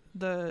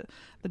the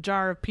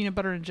jar of peanut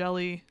butter and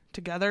jelly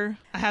together.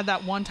 I had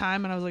that one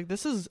time and I was like,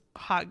 this is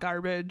hot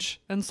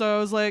garbage. And so I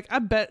was like, I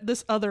bet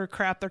this other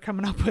crap they're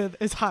coming up with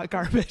is hot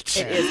garbage.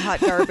 It is hot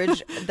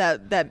garbage.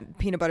 that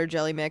peanut butter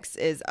jelly mix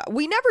is,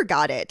 we never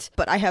got it,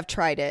 but I have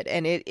tried it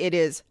and it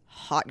is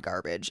hot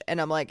garbage.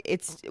 And I'm like,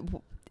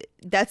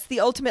 that's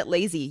the ultimate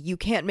lazy. You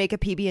can't make a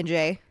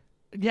PB&J.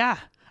 Yeah.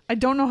 I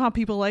don't know how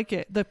people like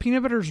it. The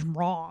peanut butter's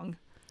wrong.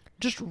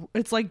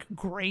 It's like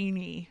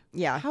grainy.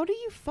 Yeah. How do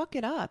you fuck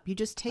it up? You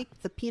just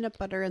take the peanut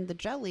butter and the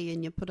jelly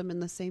and you put them in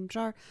the same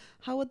jar.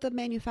 How would the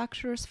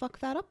manufacturers fuck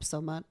that up so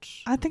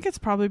much? I think it's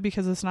probably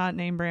because it's not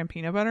name brand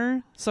peanut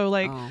butter. So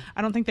like,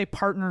 I don't think they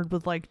partnered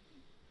with like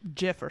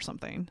Jif or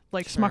something.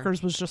 Like Sure.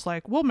 Smucker's was just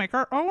like, we'll make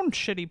our own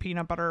shitty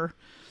peanut butter.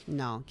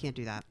 No, can't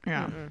do that.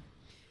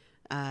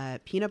 Yeah.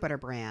 Peanut butter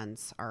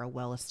brands are a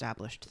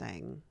well-established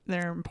thing.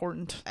 They're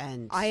important.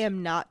 And I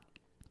am not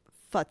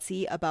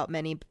futzy about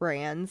many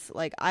brands.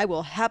 Like, I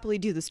will happily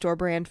do the store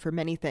brand for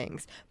many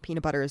things.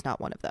 Peanut butter is not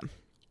one of them.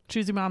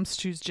 Choosy moms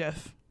choose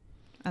Jif.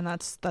 And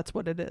that's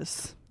what it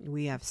is.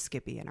 we have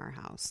Skippy in our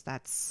house.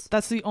 That's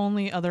the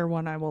only other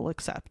one I will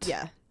accept.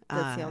 Yeah.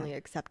 That's the only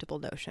acceptable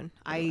notion.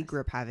 I grew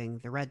up having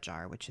the red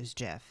jar, which is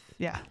Jif.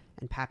 Yeah.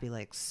 And Pappy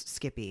likes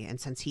Skippy. And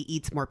since he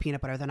eats more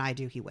peanut butter than I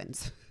do, he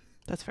wins.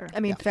 That's fair.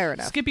 I mean, fair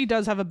enough. Skippy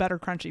does have a better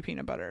crunchy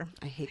peanut butter.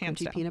 I hate hands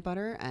crunchy down. peanut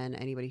butter, and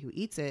anybody who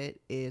eats it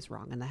is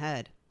wrong in the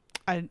head.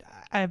 I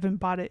haven't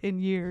bought it in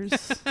years,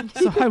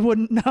 so I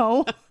wouldn't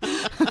know.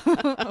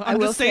 I'm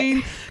will just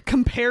saying,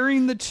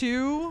 comparing the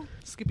two,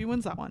 Skippy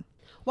wins that one.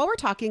 While we're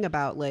talking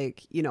about,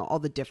 like, you know, all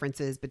the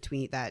differences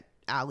between that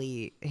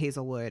Ali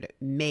Hazelwood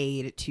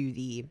made to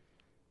the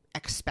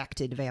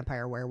expected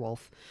vampire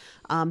werewolf,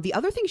 the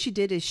other thing she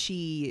did is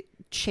she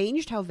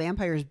changed how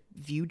vampires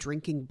view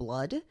drinking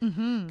blood,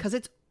 because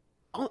it's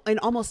in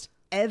almost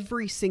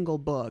every single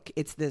book,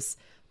 it's this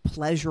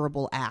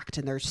pleasurable act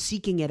and they're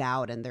seeking it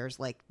out, and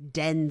there's like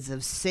dens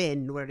of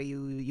sin where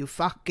you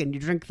fuck and you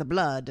drink the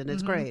blood and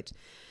it's great.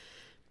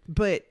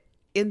 But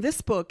in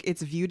this book,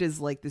 it's viewed as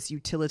like this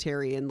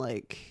utilitarian,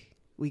 like,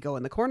 we go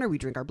in the corner, we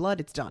drink our blood,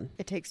 it's done.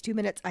 It takes 2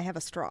 minutes. I have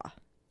a straw.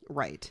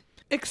 Right.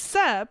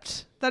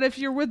 Except that if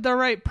you're with the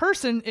right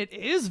person, it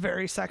is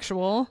very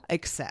sexual.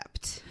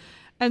 Except.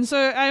 And so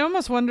I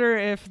almost wonder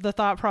if the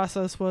thought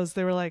process was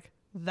they were like,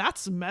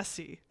 that's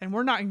messy, and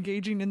we're not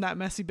engaging in that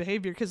messy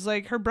behavior, because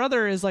like her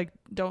brother is like,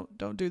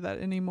 don't do that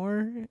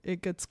anymore,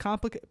 it gets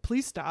complicated,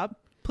 please stop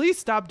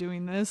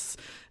doing this.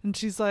 And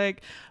she's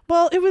like,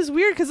 well, it was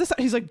weird because this,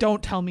 he's like,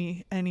 don't tell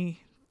me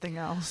anything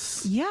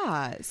else.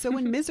 Yeah. So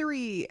when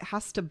Misery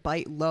has to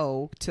bite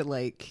low to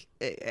like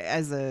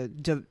as a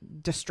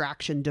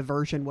distraction,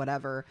 diversion,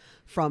 whatever,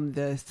 from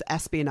this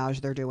espionage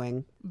they're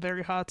doing.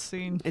 Very hot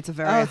scene. It's a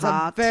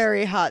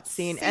very hot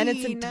scene. And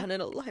it's done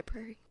in a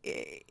library.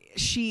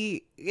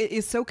 She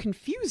is so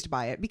confused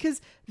by it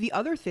because the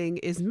other thing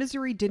is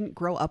Misery didn't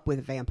grow up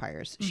with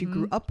vampires. She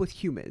grew up with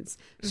humans.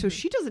 So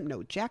she doesn't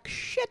know jack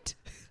shit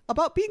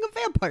about being a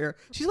vampire.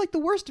 She's like the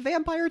worst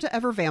vampire to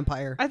ever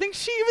vampire. I think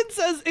she even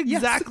says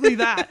exactly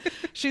that.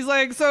 She's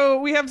like, so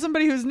we have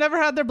somebody who's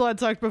never had their blood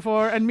sucked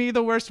before, and me,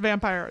 the worst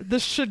vampire.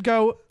 This should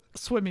go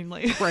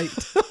swimmingly. Right.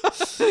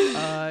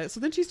 So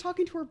then she's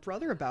talking to her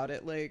brother about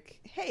it, like,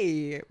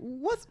 hey,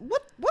 what's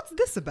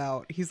this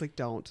about? He's like,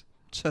 don't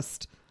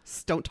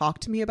talk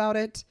to me about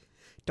it.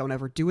 Don't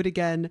ever do it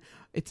again.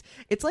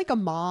 It's like a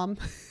mom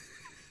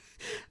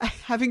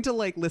having to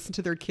like listen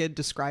to their kid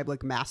describe like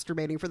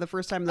masturbating for the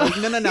first time. They're like,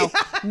 no, nope,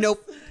 no.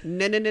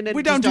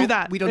 We don't do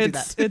that. We don't do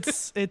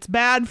that. It's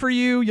bad for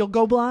you. You'll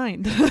go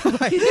blind.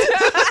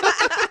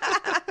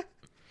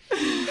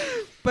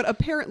 But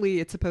apparently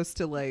it's supposed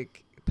to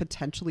like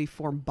potentially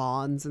form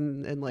bonds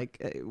and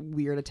like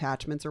weird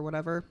attachments or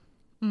whatever.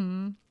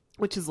 Mm.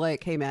 Which is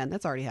like, hey man,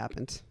 that's already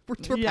happened. We're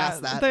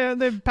past that.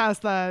 They've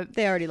passed that.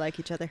 They already like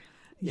each other.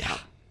 Yeah.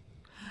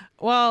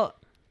 Well,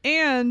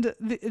 and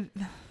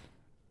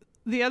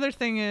the other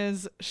thing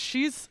is,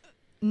 she's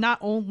not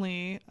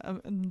only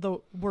the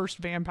worst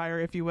vampire,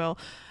 if you will,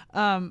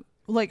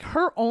 like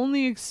her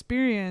only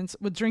experience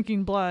with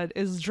drinking blood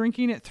is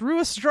drinking it through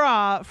a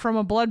straw from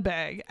a blood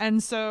bag.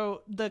 And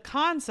so the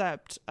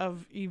concept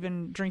of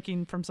even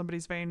drinking from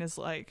somebody's vein is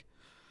like,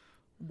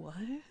 what?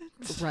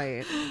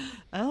 Right.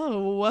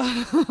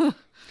 Oh.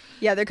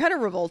 Yeah, they're kind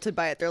of revolted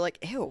by it. They're like,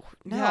 ew,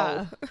 no.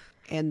 Yeah.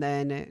 And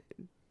then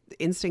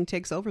instinct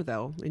takes over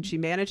though, and she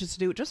manages to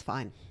do it just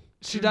fine.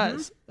 She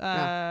does.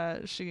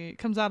 She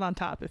comes out on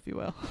top, if you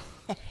will.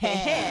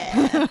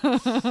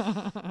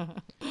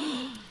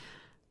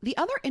 The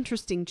other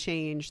interesting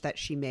change that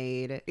she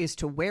made is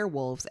to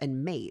werewolves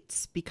and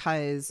mates,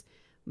 because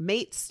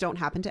mates don't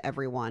happen to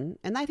everyone.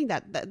 And I think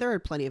that there are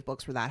plenty of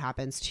books where that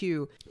happens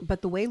too.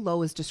 But the way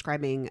Lo is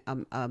describing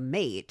a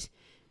mate,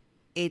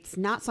 it's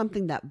not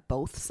something that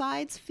both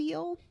sides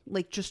feel.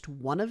 Like just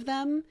one of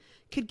them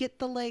could get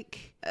the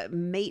like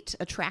mate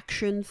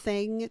attraction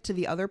thing to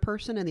the other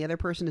person, and the other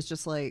person is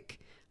just like,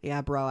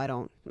 yeah, bro, I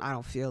don't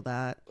feel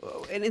that.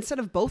 And instead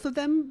of both of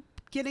them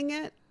getting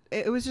it,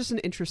 it was just an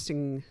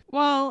interesting.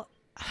 Well,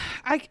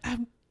 I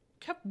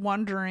kept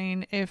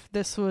wondering if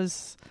this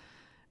was,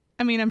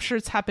 I mean, I'm sure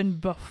it's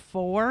happened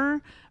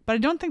before, but I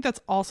don't think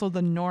that's also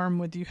the norm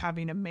with you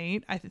having a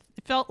mate. It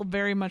felt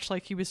very much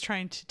like he was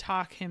trying to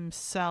talk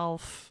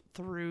himself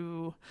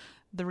through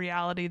the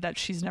reality that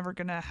she's never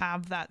going to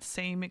have that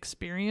same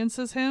experience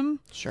as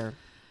him. Sure.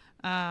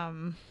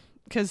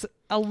 Because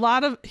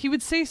he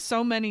would say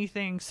so many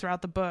things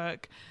throughout the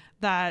book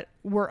that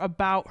were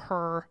about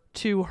her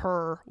to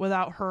her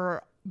without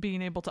her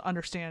being able to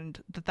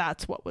understand that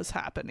that's what was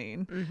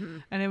happening. Mm-hmm.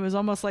 And it was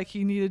almost like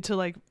he needed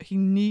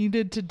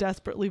to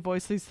desperately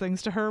voice these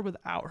things to her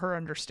without her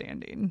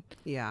understanding.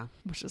 Yeah.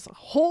 Which is a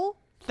whole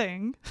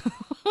thing.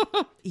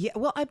 Yeah.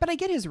 Well, but I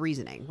get his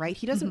reasoning, right?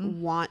 He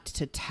doesn't want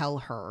to tell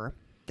her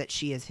that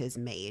she is his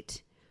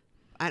mate.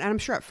 And I'm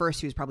sure at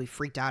first he was probably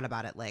freaked out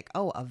about it. Like,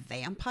 oh, a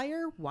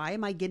vampire? Why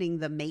am I getting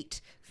the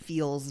mate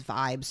feels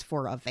vibes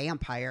for a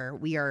vampire?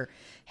 We are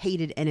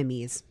hated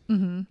enemies.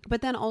 Mm-hmm.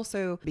 But then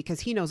also because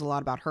he knows a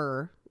lot about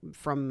her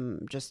from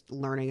just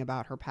learning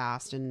about her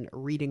past and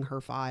reading her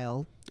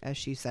file, as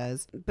she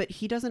says. But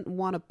he doesn't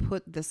want to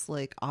put this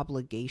like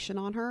obligation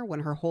on her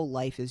when her whole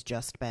life has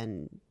just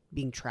been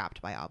being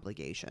trapped by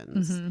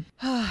obligations.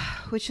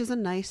 Mm-hmm. Which is a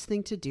nice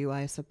thing to do,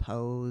 I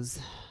suppose.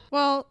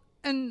 Well,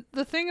 and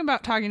the thing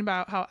about talking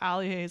about how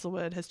Ali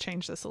Hazelwood has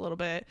changed this a little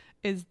bit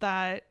is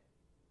that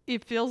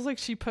it feels like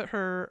she put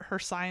her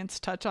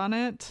science touch on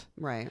it.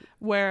 Right.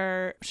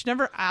 Where she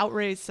never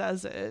outright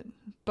says it,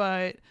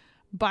 but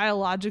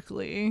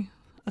biologically,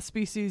 a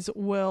species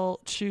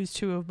will choose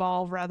to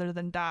evolve rather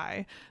than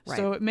die. Right.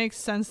 So it makes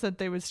sense that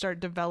they would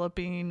start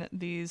developing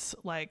these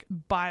like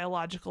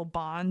biological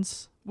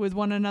bonds with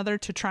one another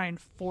to try and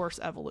force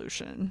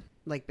evolution.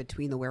 Like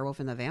between the werewolf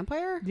and the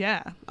vampire?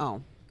 Yeah.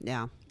 Oh,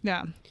 yeah.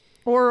 Yeah.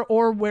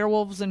 Or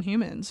werewolves and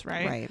humans,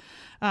 right?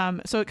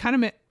 Right. So it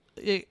kind of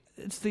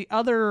it's the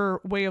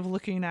other way of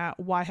looking at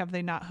why have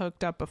they not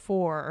hooked up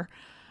before.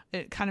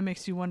 It kind of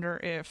makes you wonder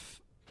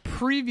if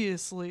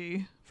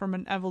previously, from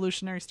an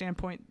evolutionary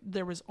standpoint,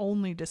 there was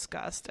only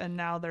disgust, and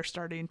now they're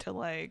starting to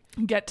like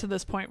get to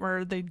this point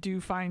where they do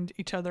find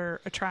each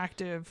other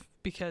attractive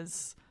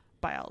because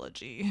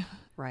biology.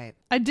 Right.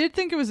 I did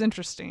think it was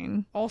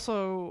interesting.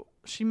 Also,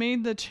 she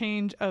made the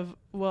change of,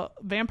 well,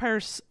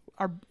 vampires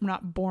are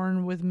not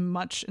born with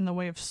much in the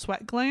way of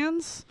sweat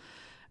glands.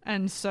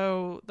 And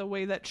so the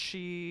way that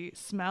she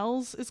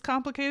smells is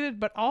complicated,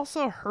 but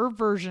also her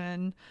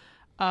version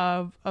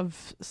of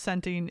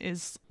scenting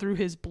is through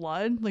his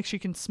blood. Like she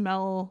can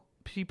smell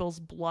people's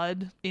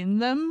blood in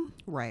them.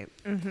 Right.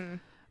 And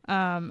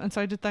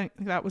so I did think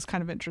that was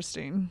kind of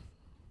interesting.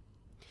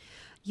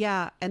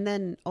 Yeah, and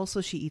then also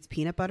she eats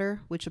peanut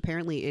butter, which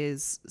apparently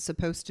is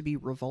supposed to be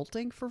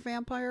revolting for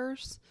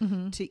vampires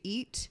to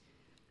eat,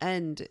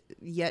 and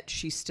yet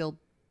she still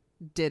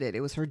did it.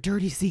 It was her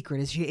dirty secret,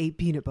 is she ate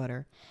peanut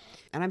butter.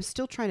 And I'm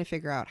still trying to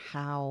figure out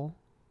how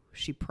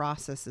she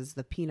processes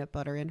the peanut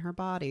butter in her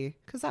body,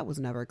 because that was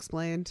never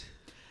explained.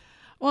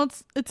 Well,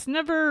 it's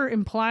never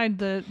implied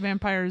that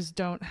vampires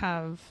don't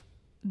have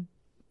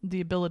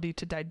the ability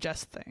to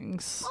digest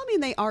things. Well, I mean,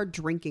 they are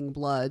drinking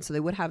blood, so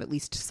they would have at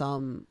least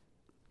some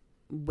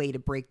way to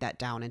break that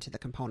down into the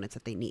components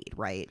that they need,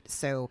 right?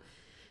 So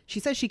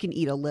she says she can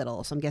eat a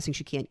little, so I'm guessing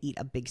she can't eat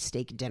a big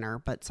steak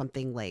dinner, but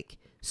something like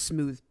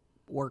smooth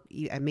or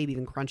maybe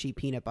even crunchy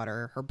peanut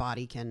butter, her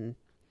body can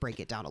break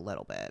it down a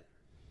little bit.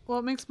 Well,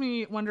 it makes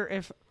me wonder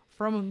if,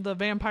 from the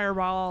vampire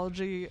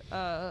biology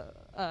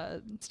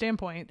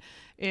standpoint,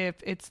 if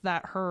it's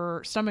that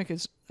her stomach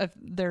is, if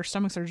their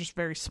stomachs are just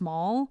very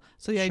small.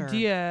 So the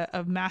idea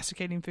of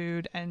masticating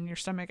food and your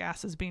stomach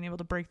acids being able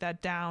to break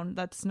that down,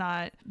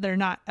 they're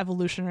not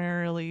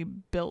evolutionarily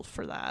built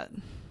for that.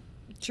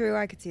 True,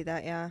 I could see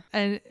that, yeah.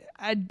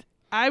 And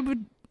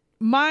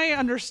my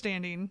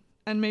understanding,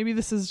 and maybe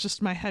this is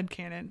just my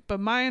headcanon, but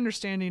my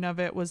understanding of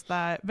it was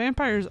that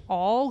vampires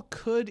all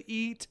could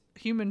eat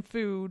human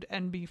food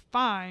and be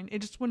fine. It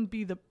just wouldn't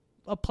be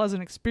a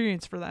pleasant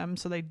experience for them,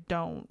 so they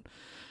don't.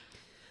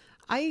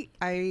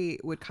 I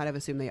would kind of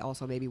assume they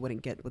also maybe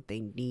wouldn't get what they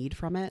need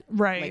from it,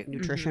 right? Like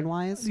nutrition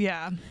wise.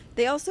 Yeah.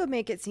 They also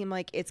make it seem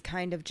like it's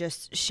kind of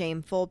just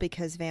shameful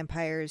because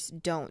vampires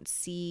don't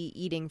see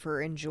eating for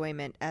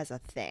enjoyment as a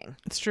thing.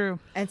 It's true.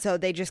 And so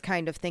they just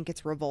kind of think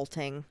it's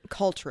revolting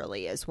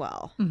culturally as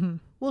well.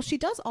 Well, she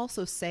does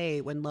also say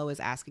when Lo is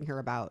asking her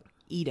about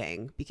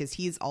eating, because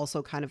he's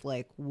also kind of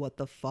like, what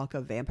the fuck,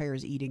 a vampire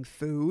is eating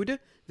food?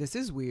 This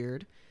is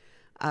weird.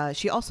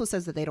 She also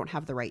says that they don't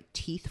have the right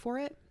teeth for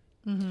it.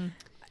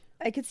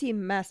 I could see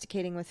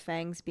masticating with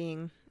fangs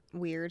being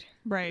weird.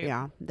 Right.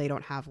 Yeah, they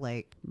don't have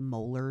like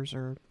molars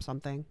or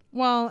something.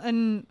 Well,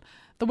 and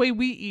the way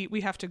we eat,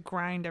 we have to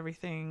grind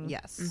everything.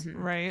 Yes.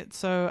 Right.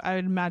 So I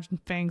would imagine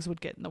fangs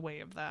would get in the way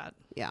of that.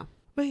 Yeah.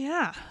 But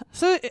yeah,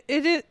 so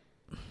it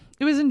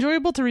was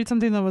enjoyable to read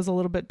something that was a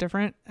little bit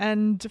different,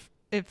 and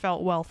it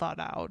felt well thought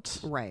out.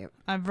 Right.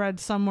 I've read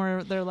some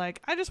where they're like,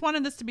 I just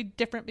wanted this to be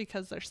different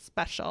because they're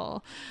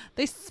special.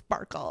 They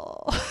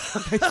sparkle.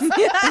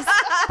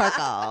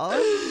 Sparkle.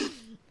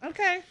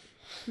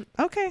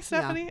 Okay,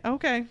 Stephanie. Yeah.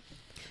 Okay.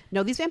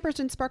 No, these vampires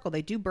didn't sparkle.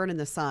 They do burn in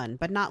the sun,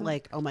 but not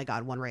like, oh my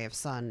God, one ray of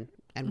sun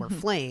and we're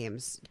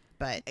flames,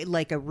 but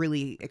like a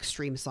really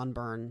extreme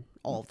sunburn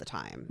all of the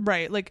time.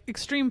 Right. Like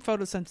extreme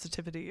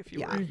photosensitivity if you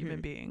were a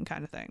human being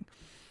kind of thing.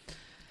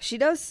 She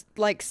does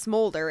like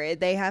smolder.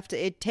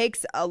 It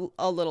takes a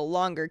little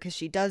longer because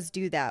she does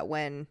do that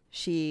when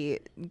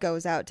she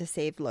goes out to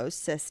save Lo's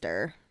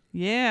sister.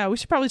 Yeah, we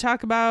should probably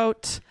talk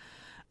about,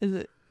 is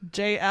it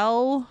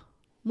J.L.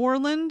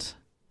 Moreland?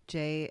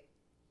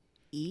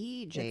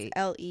 J.E.? It's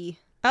L.E.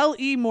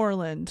 L.E.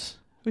 Moreland.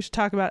 We should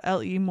talk about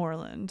L.E.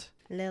 Moreland.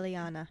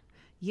 Liliana.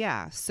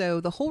 Yeah, so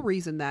the whole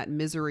reason that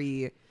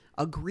Misery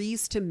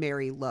agrees to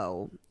marry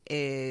Lo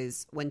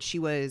is when she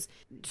was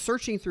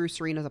searching through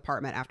Serena's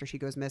apartment after she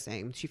goes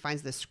missing, she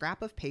finds this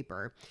scrap of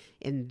paper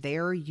in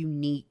their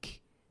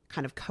unique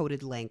kind of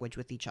coded language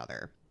with each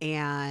other.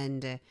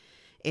 And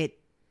it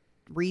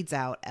reads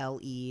out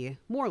L.E.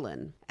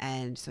 Moreland.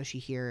 And so she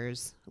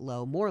hears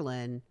Lo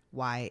Moreland,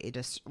 why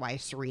is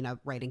Serena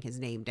writing his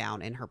name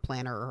down in her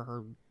planner or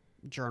her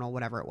journal,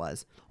 whatever it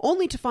was,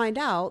 only to find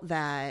out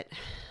that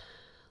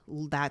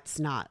that's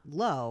not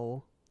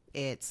Lo,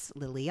 it's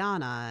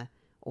Liliana,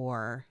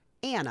 or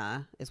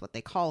Anna is what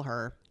they call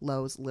her,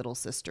 Lo's little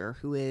sister,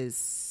 who is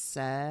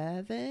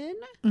 7.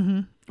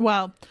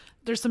 Well,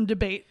 there's some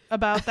debate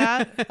about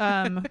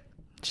that.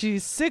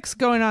 She's 6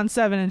 going on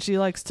 7, and she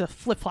likes to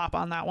flip-flop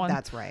on that one.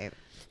 That's right.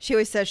 She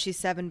always says she's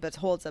 7 but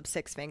holds up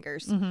 6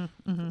 fingers.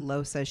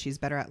 Lo says she's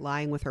better at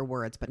lying with her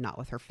words but not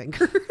with her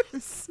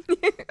fingers.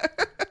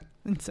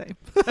 Insane.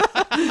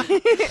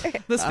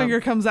 This finger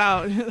comes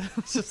out.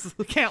 It's just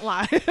can't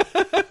lie.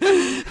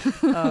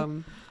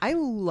 I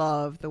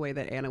love the way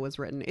that Anna was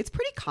written. It's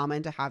pretty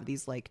common to have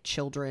these like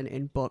children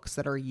in books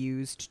that are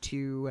used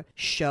to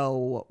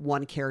show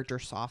one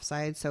character's soft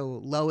side.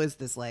 So Lo is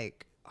this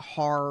like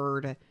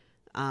hard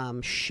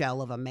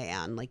shell of a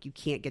man. Like you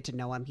can't get to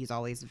know him. He's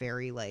always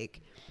very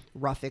like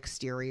rough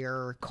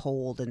exterior,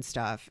 cold and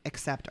stuff,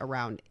 except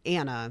around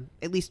Anna,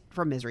 at least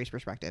from Misery's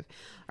perspective.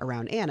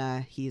 Around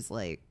Anna, he's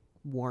like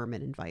warm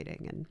and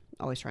inviting and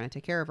always trying to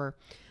take care of her.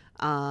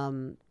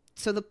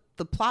 So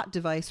the plot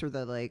device, or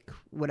the like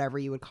whatever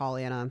you would call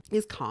Anna,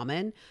 is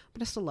common,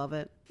 but I still love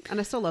it. And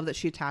I still love that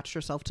she attached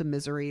herself to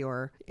Misery,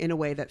 or in a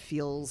way that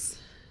feels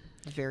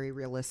very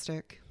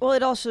realistic. Well,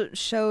 it also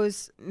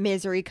shows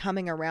Misery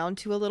coming around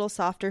to a little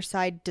softer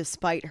side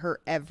despite her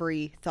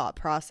every thought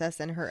process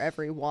and her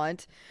every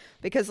want.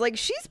 Because, like,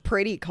 she's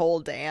pretty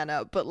cold to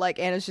Anna, but, like,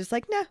 Anna's just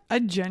like, nah. I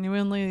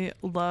genuinely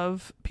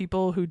love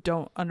people who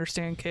don't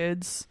understand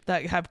kids,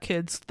 that have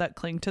kids that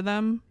cling to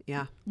them.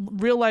 Yeah.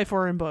 Real life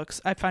or in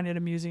books. I find it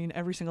amusing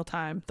every single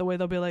time. The way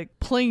they'll be like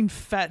playing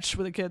fetch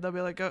with a kid. They'll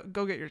be like,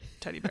 go get your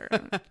teddy bear.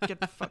 Get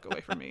the fuck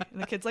away from me.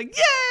 And the kid's like,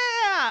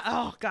 yeah!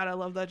 Oh, God, I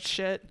love that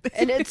shit.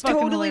 And it's fucking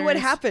totally what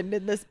hilarious. happened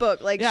in this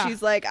book. Like, Yeah.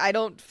 she's like, I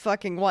don't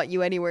fucking want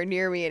you anywhere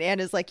near me. And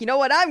Anna's like, you know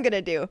what I'm going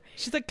to do?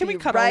 She's like, can we Be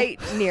cuddle? right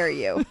near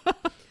you.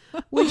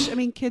 Which, I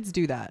mean, kids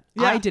do that.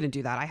 Yeah. I didn't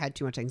do that. I had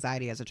too much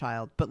anxiety as a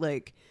child. But,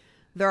 like,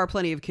 there are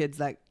plenty of kids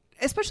that,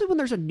 especially when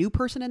there's a new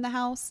person in the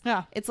house.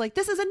 Yeah. It's like,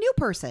 this is a new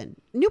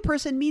person. New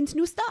person means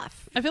new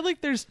stuff. I feel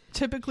like there's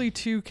typically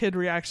two kid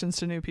reactions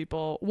to new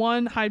people.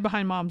 One, hide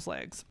behind mom's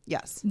legs.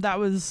 Yes. That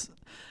was,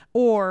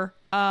 or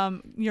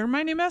you're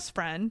my new best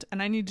friend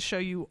and I need to show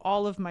you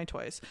all of my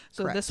toys.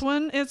 So Correct. this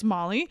one is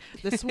Molly.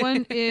 This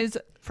one is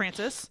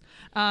Francis.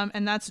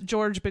 And that's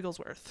George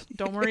Bigglesworth.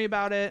 Don't worry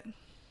about it.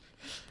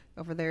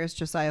 Over there is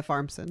Josiah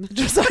Farmson.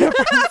 Josiah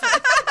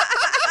Farmson.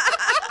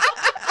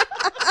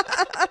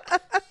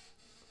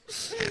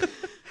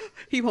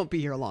 He won't be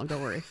here long.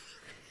 Don't worry.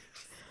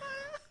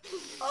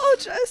 Oh,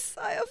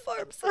 Josiah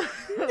Farmson.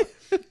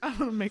 I'm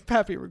going to make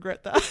Pappy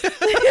regret that.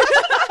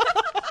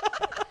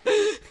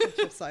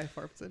 Josiah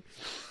Farmson.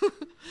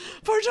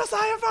 For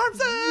Josiah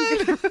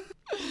Farmson!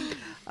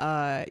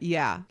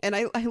 Yeah. And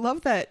I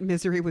love that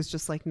Misery was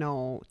just like,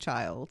 no,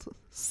 child,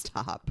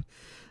 stop.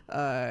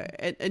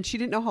 And she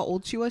didn't know how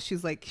old she was.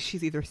 She's like,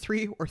 she's either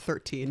 3 or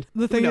 13.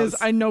 The Who thing knows?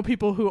 is, I know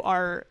people who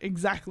are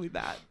exactly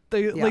that.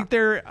 They Yeah. like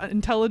their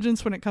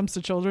intelligence when it comes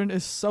to children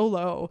is so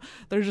low.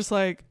 They're just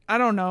like, I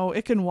don't know,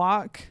 it can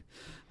walk.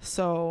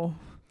 So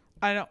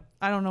I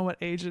don't know what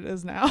age it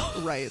is now.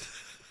 Right.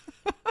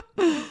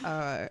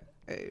 A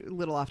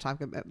little off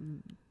topic.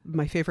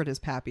 My favorite is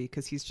Pappy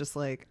because he's just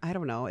like, I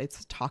don't know,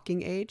 it's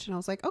talking age. And I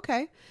was like,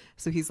 okay.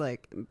 So he's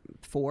like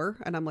 4.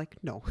 And I'm like,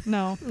 no.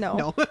 No.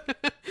 No.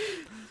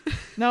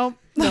 No.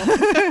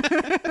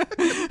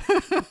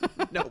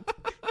 No.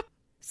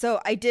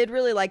 So I did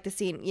really like the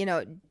scene, you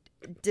know,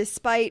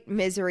 despite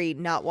Misery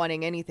not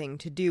wanting anything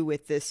to do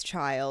with this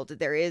child,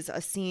 there is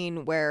a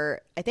scene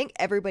where I think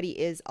everybody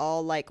is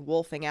all like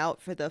wolfing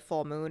out for the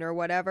full moon or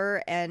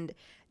whatever, and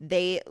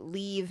they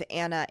leave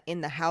Anna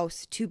in the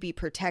house to be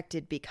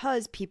protected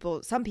because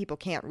some people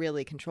can't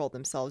really control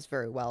themselves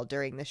very well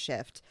during the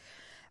shift.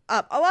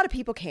 A lot of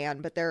people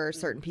can, but there are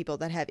certain people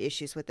that have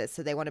issues with this,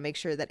 so they want to make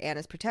sure that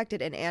Anna's protected,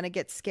 and Anna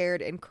gets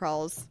scared and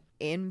crawls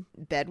in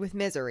bed with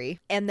Misery.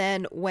 And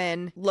then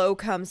when Lo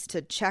comes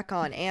to check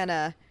on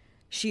Anna,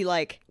 she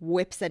like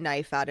whips a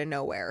knife out of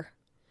nowhere.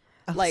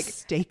 A Like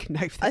steak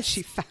knife that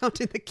she found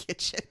in the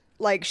kitchen.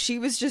 Like she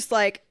was just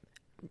like,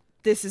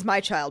 this is my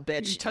child,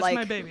 bitch. You touch like,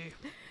 my baby.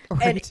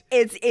 Right. And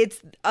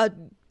it's a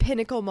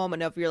pinnacle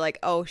moment of you're like,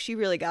 oh, she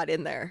really got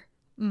in there.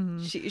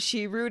 Mm-hmm.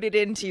 She rooted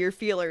into your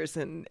feelers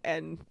and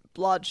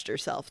blodged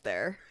herself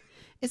there.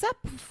 Is that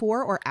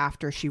before or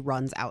after she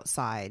runs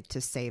outside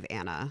to save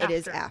Anna? It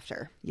is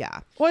after.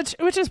 Yeah. Which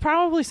is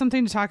probably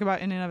something to talk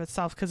about in and of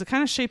itself because it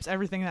kind of shapes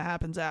everything that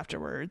happens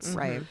afterwards.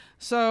 Right.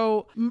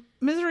 So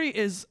Misery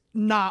is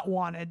not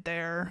wanted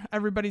there.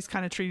 Everybody's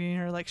kind of treating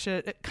her like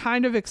shit,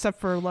 kind of except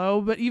for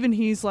Lo, but even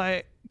he's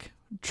like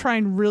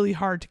trying really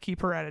hard to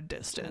keep her at a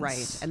distance.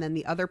 Right. And then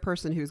the other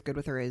person who's good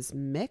with her is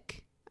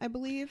Mick, I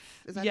believe.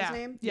 Is that his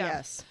name? Yeah.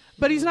 Yes.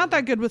 But he's not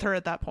that good with her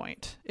at that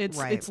point. It's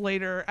Right. it's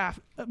later.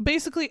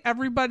 Basically,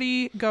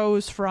 everybody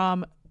goes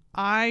from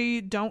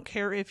I don't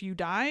care if you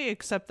die,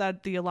 except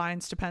that the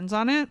alliance depends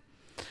on it.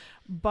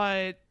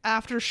 But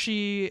after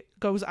she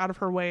goes out of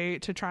her way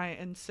to try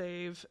and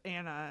save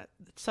Anna,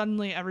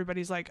 suddenly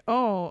everybody's like,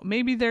 oh,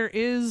 maybe there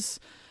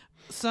is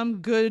some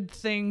good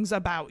things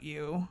about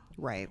you.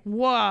 Right.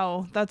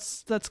 Whoa,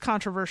 that's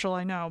controversial,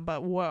 I know,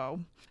 but whoa.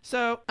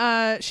 So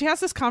she has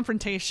this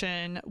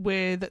confrontation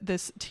with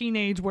this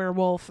teenage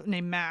werewolf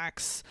named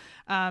Max,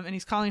 and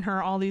he's calling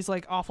her all these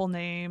like awful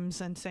names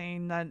and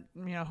saying that,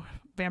 you know,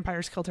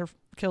 vampires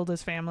killed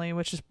his family,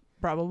 which is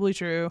probably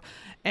true,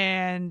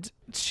 and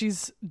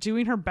she's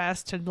doing her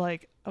best to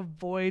like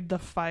avoid the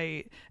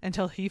fight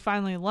until he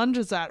finally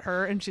lunges at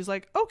her, and she's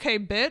like, okay,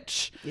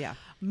 bitch, Yeah.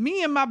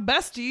 me and my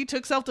bestie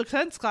took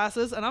self-defense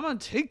classes and I'm gonna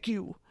take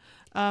you.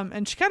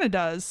 And she kind of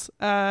does.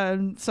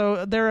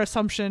 So their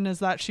assumption is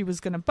that she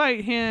was gonna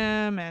bite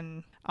him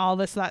and all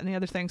this, that, and the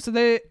other thing. So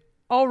they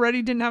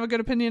already didn't have a good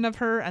opinion of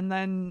her, and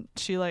then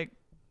she like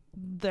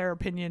their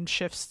opinion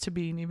shifts to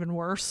being even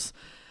worse.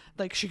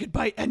 Like she could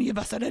bite any of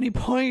us at any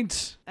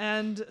point.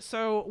 And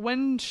so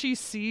when she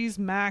sees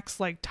Max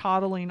like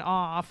toddling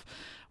off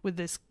with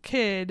this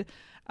kid,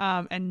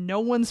 and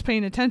no one's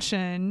paying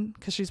attention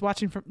because she's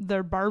watching from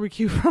their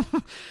barbecue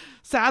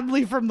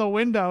sadly from the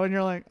window, and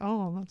you're like,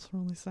 oh, that's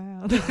really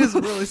sad. It's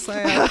really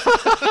sad.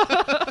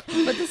 But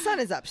the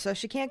sun is up, so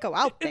she can't go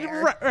out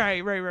there.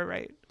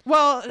 Right.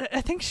 Well,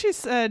 I think she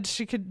said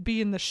she could be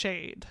in the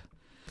shade.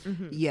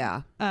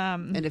 Yeah.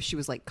 And if she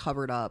was like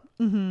covered up.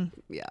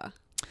 Yeah.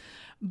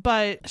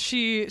 But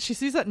she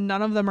sees that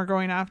none of them are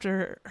going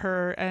after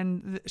her,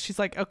 and she's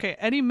like, okay,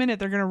 any minute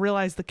they're going to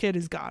realize the kid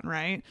is gone,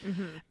 right?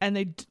 And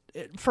they,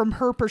 from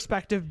her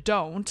perspective,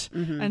 don't.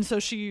 And so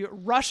she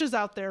rushes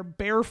out there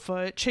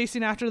barefoot,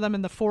 chasing after them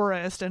in the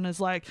forest, and is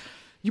like,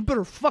 you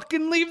better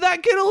fucking leave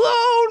that kid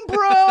alone,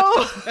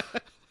 bro.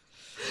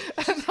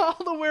 And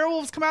all the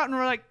werewolves come out and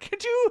were like,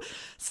 could you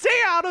stay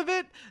out of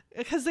it?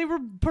 Because they were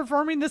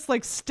performing this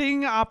like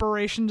sting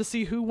operation to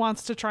see who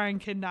wants to try and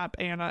kidnap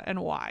Anna and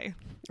why.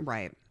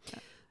 Right.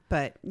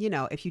 But, you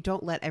know, if you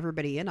don't let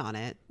everybody in on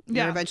it,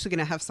 you're eventually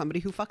going to have somebody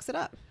who fucks it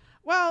up.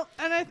 Well,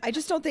 and I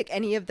just don't think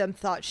any of them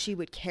thought she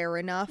would care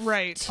enough.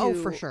 Right. Oh,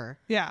 for sure.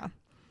 Yeah.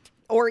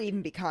 Or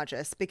even be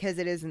conscious, because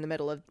it is in the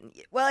middle of,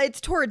 well, it's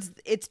towards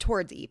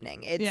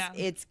evening.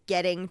 It's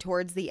getting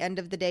towards the end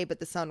of the day, but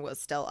the sun was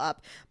still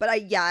up. But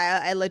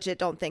I legit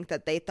don't think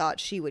that they thought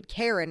she would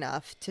care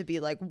enough to be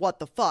like, what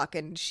the fuck?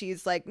 And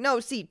she's like, no,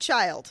 see,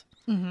 child.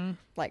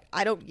 Like,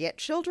 I don't get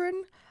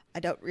children. I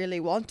don't really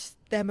want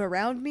them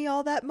around me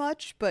all that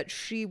much, but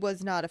she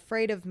was not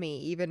afraid of me,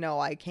 even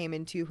though I came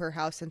into her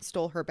house and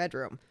stole her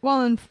bedroom.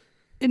 Well,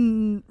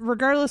 in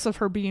regardless of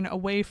her being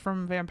away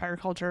from vampire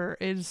culture,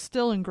 it is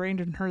still ingrained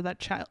in her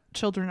that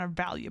children are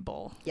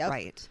valuable. Yep.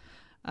 Right.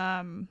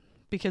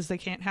 Because they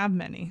can't have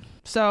many.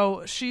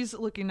 So she's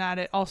looking at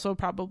it also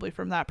probably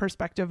from that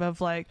perspective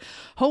of like,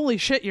 holy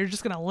shit, you're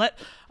just going to let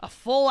a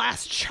full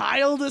ass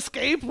child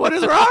escape? What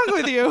is wrong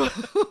with you?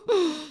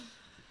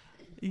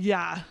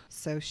 Yeah.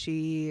 So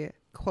she,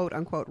 quote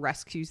unquote,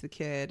 rescues the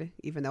kid,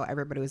 even though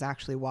everybody was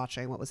actually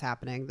watching what was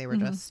happening. They were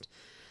just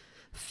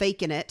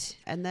faking it.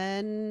 And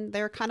then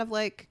they're kind of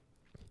like,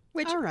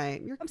 which all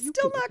right, I'm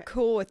still not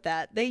cool with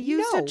that. They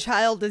used a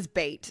child as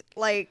bait.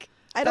 Like,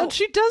 I don't. But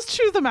she does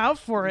chew them out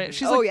for it.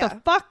 She's like,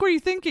 the fuck were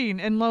you thinking?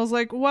 And Lo's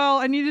like, well,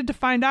 I needed to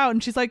find out.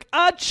 And she's like,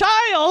 a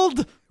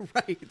child.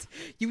 Right.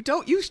 You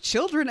don't use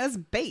children as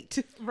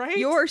bait. Right.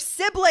 Your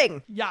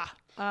sibling. Yeah.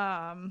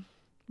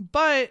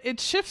 But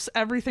it shifts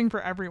everything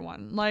for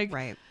everyone. Like,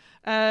 right.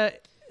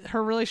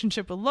 Her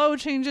relationship with Lo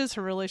changes.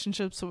 Her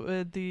relationships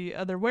with the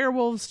other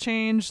werewolves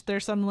change.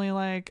 They're suddenly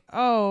like,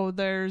 oh,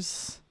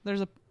 there's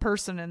a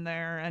person in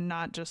there and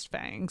not just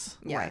fangs.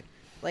 Yeah. Right.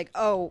 Like,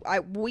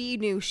 we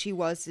knew she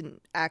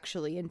wasn't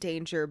actually in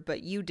danger,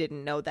 but you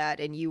didn't know that,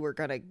 and you were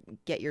gonna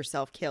get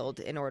yourself killed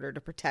in order to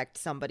protect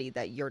somebody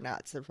that you're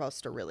not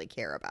supposed to really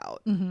care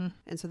about. And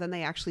so then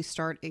they actually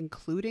start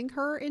including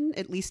her in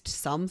at least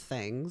some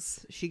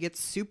things. She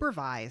gets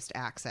supervised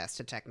access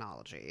to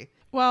technology.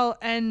 Well,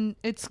 and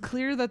it's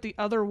clear that the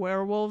other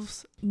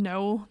werewolves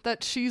know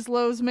that she's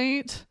Lo's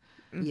mate.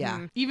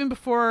 Yeah. Even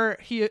before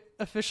he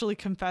officially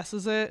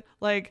confesses it.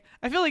 Like,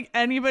 I feel like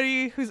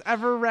anybody who's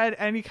ever read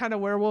any kind of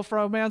werewolf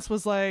romance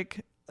was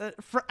like,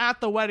 at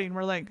the wedding,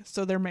 we're like,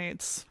 so they're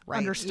mates. Right.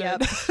 Understood.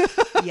 Yep.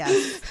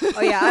 Yes. Oh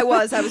yeah, I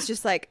was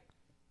just like,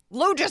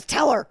 Lo, just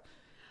tell her.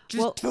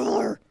 Tell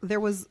her. There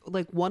was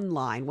like one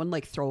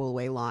like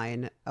throwaway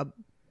line.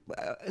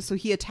 So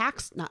he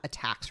not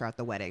attacks her at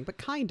the wedding, but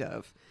kind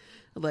of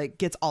like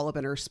gets all up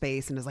in her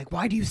space and is like,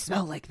 why do you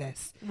smell like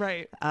this?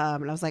 Right.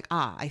 And I was like,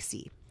 I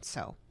see.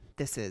 So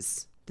this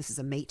is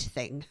a mate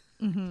thing.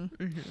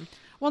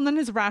 Well, and then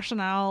his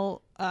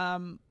rationale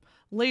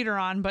later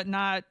on, but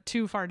not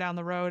too far down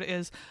the road,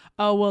 is,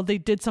 oh, well, they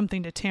did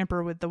something to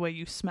tamper with the way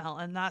you smell,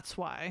 and that's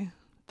why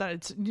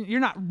you're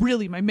not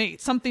really my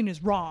mate. Something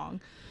is wrong.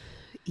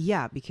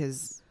 Yeah,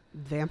 because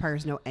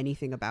vampires know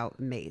anything about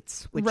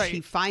mates, which he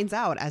finds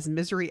out as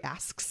Misery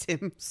asks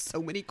him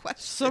so many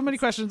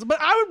questions. But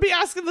I would be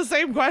asking the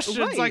same questions.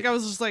 Right. Like, I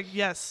was just like,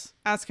 yes,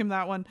 ask him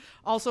that one.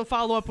 Also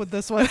follow up with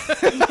this one.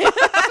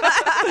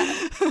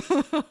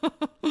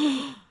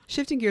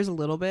 Shifting gears a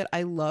little bit,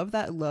 I love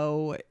that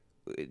Lo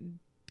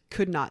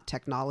could not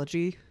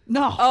technology.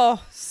 No.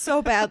 Oh,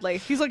 so badly.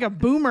 He's like a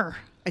boomer.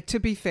 To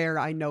be fair,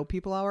 I know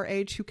people our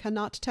age who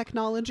cannot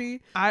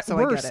technology. I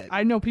get it.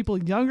 I know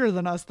people younger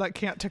than us that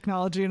can't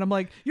technology, and I'm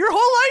like, your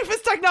whole life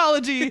is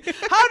technology.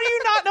 How do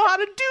you not know how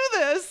to do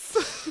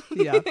this?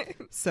 Yeah.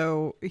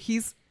 So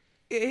he's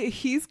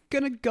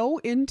gonna go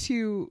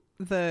into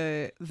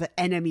the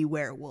enemy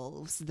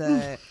werewolves,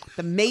 the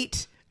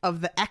mate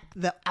of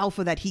the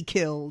alpha that he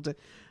killed,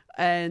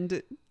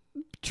 and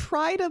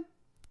try to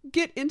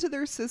get into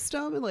their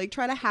system and like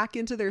try to hack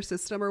into their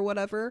system or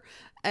whatever.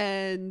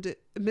 And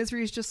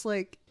Misery's just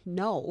like,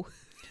 no,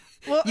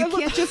 well, you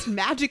can't just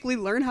magically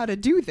learn how to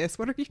do this.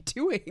 What are you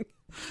doing?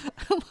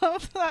 I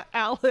love that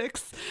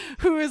Alex,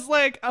 who is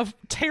like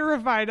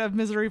terrified of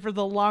Misery for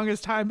the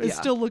longest time, is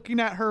still looking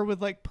at her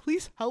with like,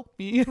 please help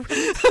me.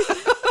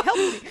 Help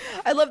me.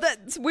 I love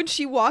that when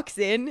she walks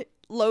in,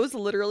 Lo's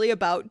literally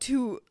about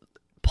to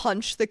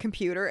punch the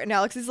computer, and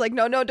Alex is like,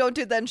 no, don't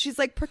do that. And she's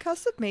like,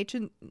 percussive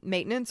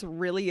maintenance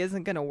really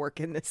isn't going to work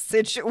in this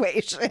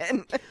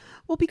situation.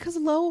 Well, because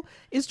Lo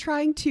is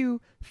trying to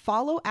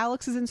follow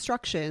Alex's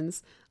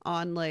instructions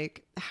on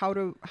like how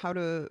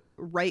to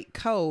write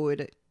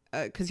code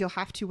because you'll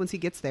have to, once he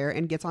gets there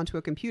and gets onto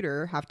a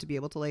computer, have to be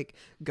able to like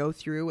go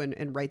through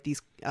and write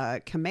these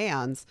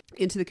commands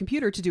into the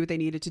computer to do what they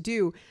needed to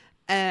do.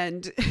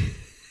 And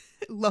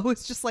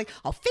Lois just like,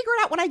 I'll figure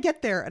it out when I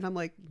get there. And I'm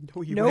like,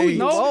 no, you ain't.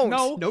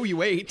 No,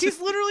 you ain't. He's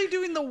literally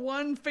doing the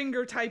one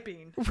finger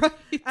typing. Right.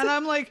 And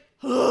I'm like,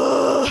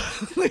 ugh,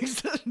 like,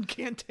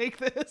 can't take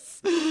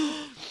this.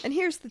 And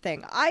here's the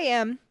thing. I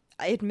am,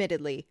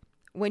 admittedly,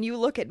 when you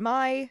look at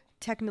my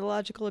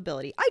technological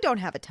ability, I don't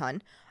have a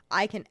ton.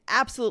 I can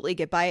absolutely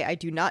get by. I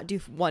do not do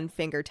one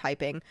finger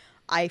typing.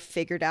 I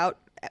figured out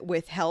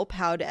with help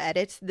how to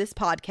edit this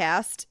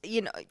podcast.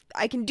 You know,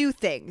 I can do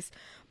things,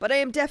 but I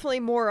am definitely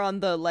more on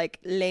the like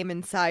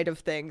layman side of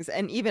things.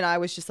 And even I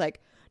was just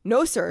like,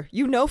 no, sir,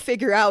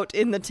 figure out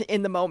in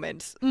the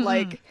moment. Mm-hmm.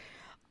 Like,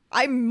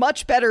 I'm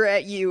much better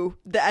at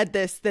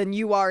this than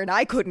you are, and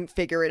I couldn't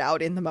figure it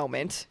out in the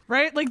moment.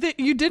 Right? Like,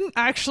 you didn't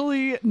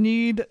actually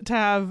need to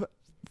have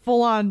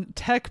full-on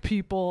tech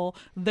people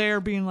there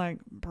being like,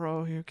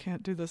 bro, you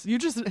can't do this. You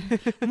just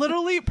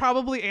literally,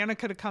 probably Anna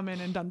could have come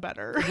in and done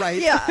better.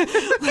 Right. Yeah.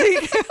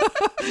 Like,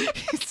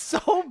 it's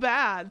so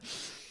bad.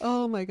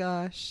 Oh my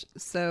gosh.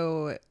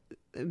 So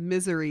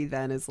Misery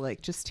then is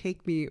like, just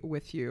take me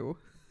with you.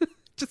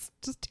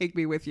 just take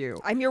me with you.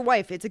 I'm your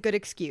wife. It's a good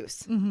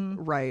excuse. Mm-hmm.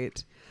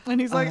 Right.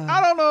 And he's like,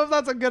 I don't know if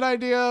that's a good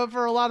idea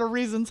for a lot of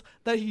reasons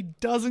that he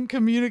doesn't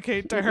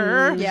communicate to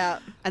her. Yeah.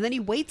 And then he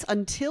waits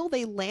until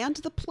they land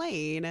the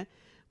plane,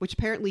 which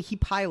apparently he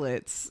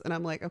pilots. And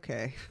I'm like,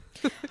 okay.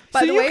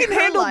 By so the you way, can her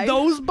handle line-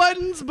 those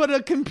buttons, but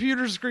a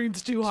computer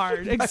screen's too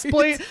hard.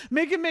 Explain,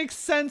 make it make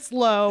sense,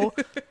 Lo.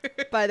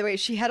 By the way,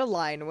 she had a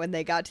line when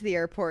they got to the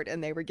airport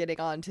and they were getting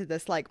onto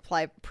this like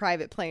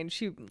private plane.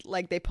 She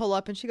like, they pull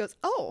up and she goes,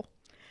 "Oh,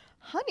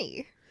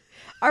 honey,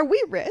 are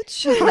we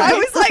rich?" And I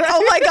was like,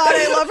 oh my God,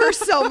 I love her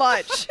so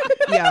much.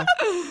 Yeah.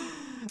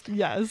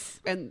 Yes.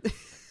 And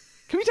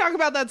can we talk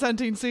about that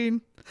scenting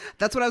scene?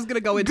 that's what I was going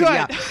to go into. Good.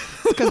 Yeah.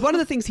 Because one of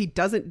the things he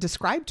doesn't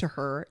describe to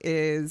her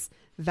is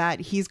that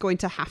he's going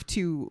to have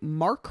to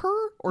mark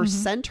her or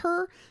scent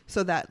her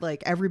so that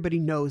like everybody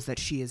knows that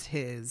she is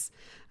his,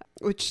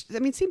 which I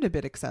mean seemed a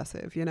bit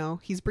excessive. You know,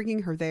 he's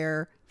bringing her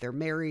there. They're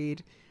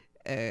married.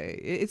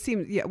 It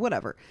seemed, yeah,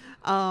 whatever.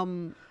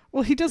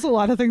 Well, he does a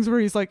lot of things where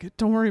he's like,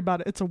 don't worry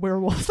about it. It's a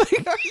werewolf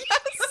thing.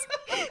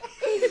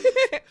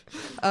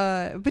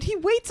 But he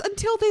waits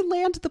until they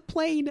land the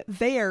plane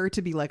there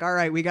to be like, all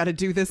right, we got to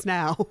do this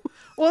now.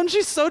 Well, and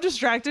she's so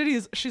distracted.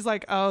 She's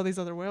like, oh, these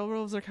other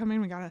werewolves are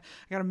coming. I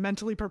gotta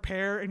mentally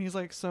prepare. And he's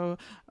like, so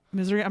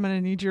Misery, I'm gonna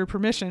need your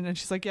permission. And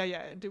she's like,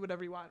 yeah, do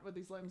whatever you want with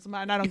these limbs of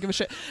mine. I don't give a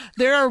shit.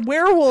 There are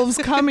werewolves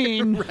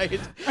coming. Right.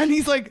 And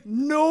he's like,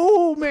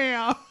 no,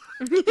 ma'am.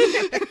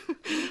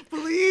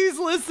 Please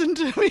listen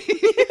to me.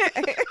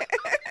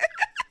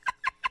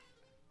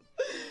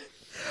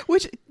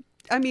 Which,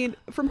 I mean,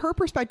 from her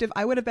perspective,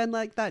 I would have been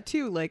like that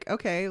too. Like,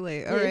 okay,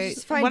 like, all right,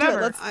 Just fine,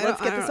 whatever. Let's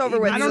get this I over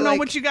with. I don't know like,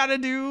 what you gotta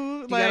do.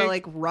 You gotta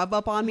like rub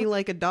up on me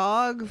like a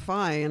dog.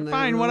 Fine,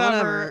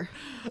 Whatever.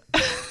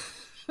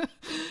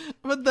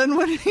 But then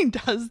when he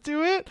does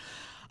do it,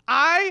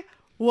 I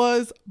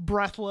was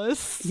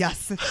breathless.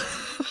 Yes.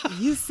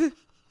 Yes.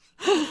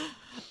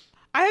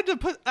 I had to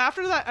put,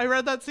 after that, I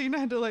read that scene, I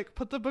had to like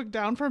put the book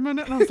down for a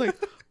minute and I was like,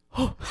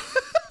 oh.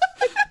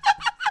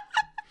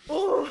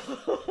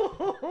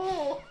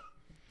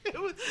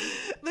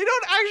 They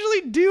don't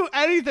actually do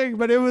anything,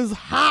 but it was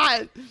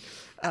hot.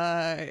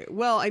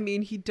 Well, I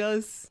mean, he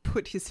does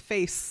put his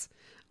face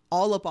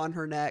all up on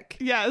her neck.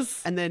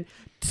 Yes. And then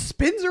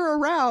spins her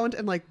around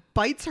and like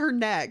bites her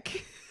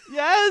neck.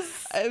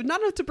 Yes.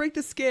 Not enough to break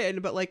the skin,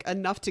 but like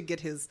enough to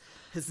get his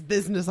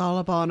business all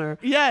up on her.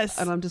 Yes.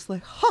 And I'm just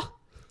like, huh.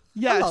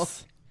 Yes. Hello.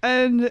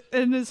 And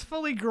is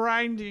fully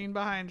grinding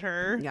behind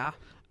her. Yeah.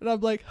 And I'm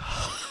like,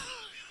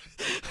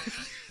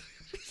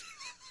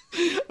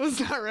 I was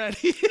not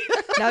ready.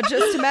 Now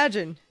just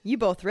imagine, you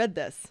both read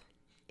this.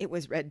 It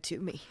was read to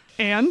me.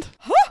 And?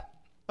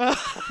 Because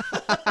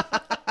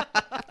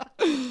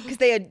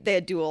they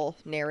had dual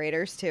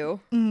narrators too.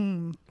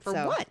 For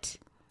what?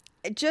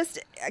 Just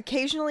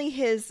occasionally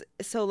his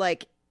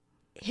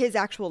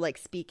actual like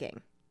speaking.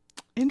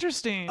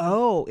 Interesting.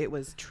 Oh, it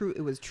was true.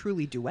 It was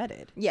truly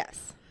duetted.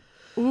 Yes.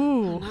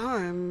 Ooh. Now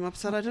I'm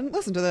upset I didn't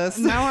listen to this.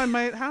 Now I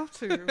might have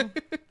to.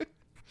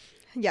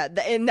 Yeah.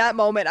 In that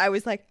moment, I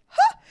was like,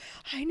 huh,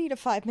 I need a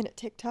 5-minute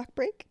TikTok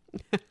break.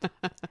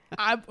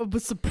 I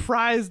was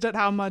surprised at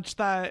how much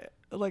that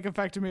like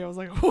affected me. I was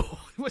like, oh,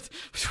 what?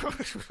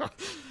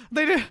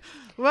 They did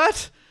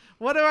what?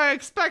 What do I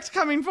expect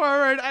coming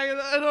forward? I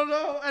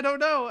don't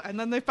know. And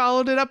then they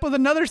followed it up with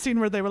another scene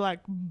where they were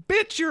like,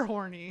 bitch, you're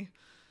horny.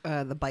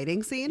 The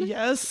biting scene?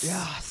 Yes.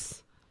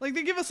 Yes. Like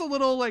they give us a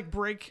little like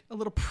break, a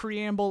little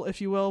preamble,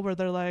 if you will, where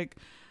they're like,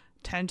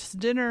 tense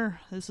dinner.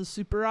 This is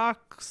Super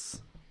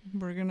Ox.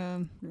 you're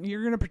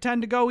gonna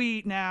pretend to go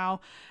eat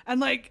now, and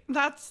like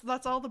that's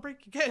all the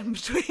break you get in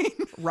between.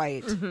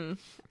 Right.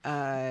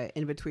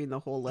 In between the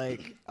whole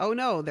like, oh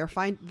no,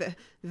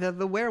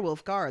 the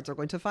werewolf guards are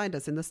going to find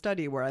us in the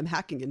study where I'm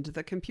hacking into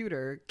the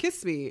computer.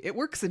 Kiss me. It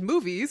works in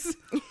movies.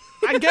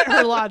 I get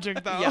her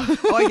logic though. Yeah.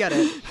 Oh, I get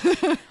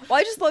it. Well,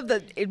 I just love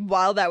that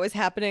while that was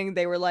happening,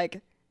 they were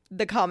like,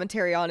 the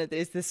commentary on it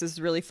is, this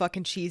is really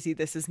fucking cheesy.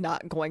 This is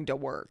not going to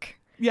work.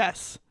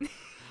 Yes.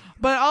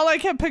 But all I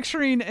kept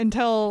picturing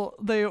until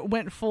they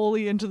went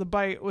fully into the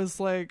bite was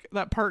like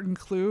that part in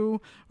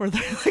Clue where they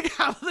like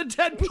have the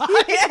dead body.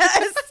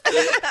 Yes.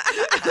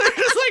 They're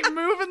just like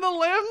moving the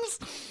limbs.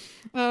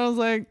 And I was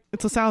like,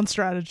 it's a sound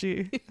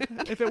strategy.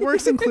 If it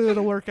works in Clue,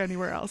 it'll work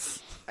anywhere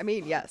else. I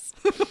mean, yes.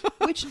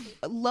 Which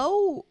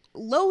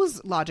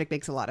Lowe's logic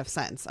makes a lot of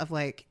sense of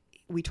like,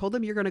 we told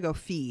them you're going to go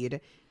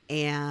feed,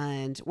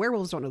 and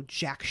werewolves don't know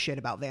jack shit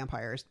about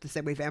vampires the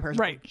same way vampires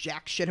don't know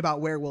jack shit about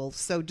werewolves.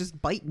 So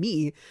just bite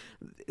me.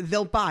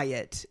 They'll buy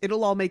it.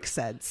 It'll all make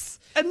sense.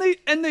 And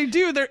they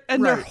do. They're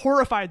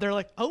horrified. They're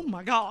like, oh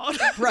my God.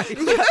 Right.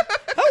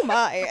 Oh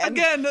my. And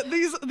Again,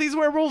 these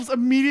werewolves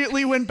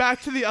immediately went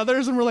back to the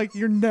others and were like,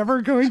 you're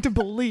never going to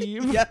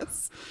believe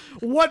Yes.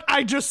 what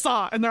I just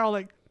saw. And they're all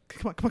like,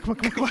 come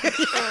on.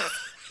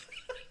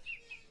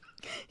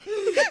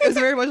 It's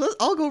very much,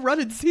 I'll go run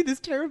and see this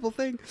terrible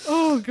thing.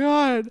 Oh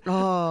God.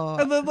 Oh.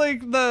 And then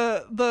like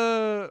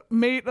the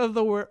mate of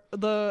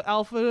the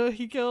alpha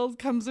he killed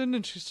comes in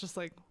and she's just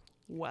like,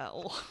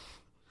 well.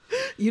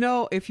 You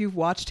know, if you've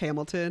watched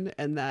Hamilton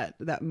and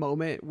that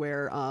moment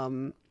where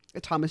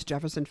Thomas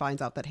Jefferson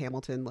finds out that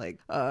Hamilton like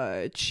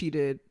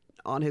cheated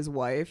on his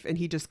wife, and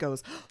he just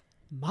goes,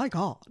 my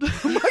God.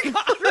 Oh my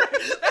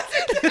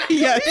God.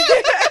 Yes.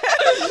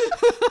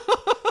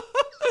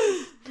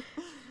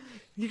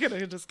 You could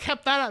have just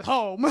kept that at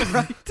home.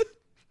 Right.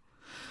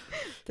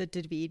 the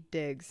David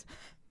Diggs.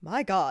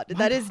 My God.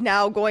 That is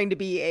now going to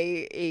be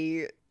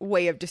a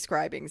way of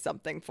describing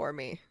something for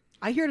me.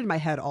 I hear it in my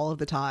head all of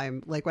the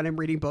time, like when I'm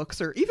reading books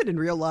or even in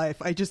real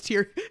life. I just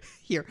hear,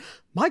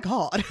 my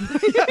God.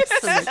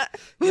 Yes, like, yes,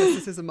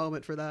 this is a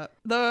moment for that.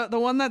 The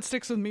one that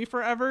sticks with me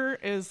forever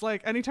is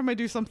like anytime I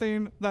do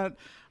something that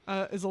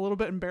is a little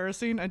bit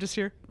embarrassing, I just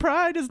hear,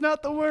 pride is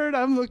not the word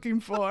I'm looking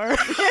for.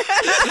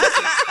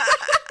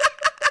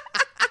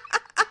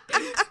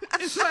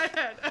 In my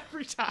head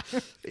every time.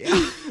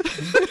 Yeah.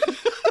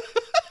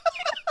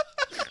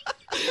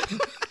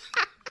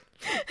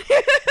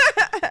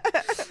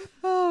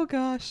 Oh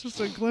gosh. Just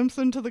a glimpse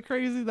into the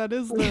crazy that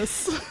is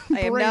this.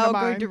 I am brain now of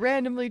going mine. to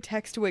randomly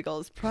text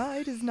Wiggles.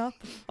 Pride is not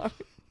the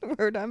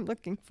word I'm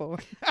looking for.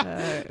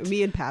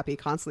 Me and Pappy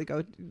constantly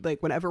go,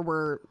 like, whenever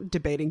we're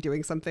debating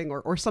doing something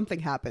or something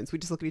happens, we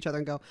just look at each other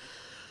and go,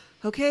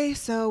 okay,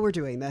 so we're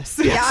doing this.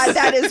 Yeah,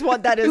 that is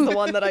the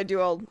one that I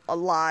do a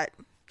lot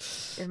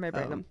in my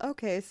brain.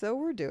 Okay, so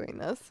we're doing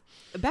this.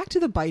 Back to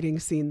the biting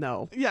scene,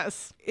 though.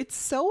 Yes. It's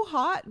so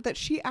hot that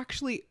she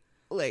actually,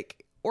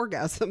 like,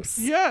 orgasms.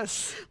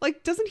 Yes.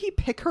 Like, doesn't he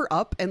pick her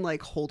up and,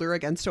 like, hold her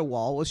against a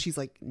wall while she's,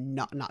 like,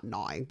 not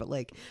gnawing, but,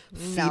 like,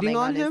 feeding Nomming on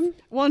on his- him?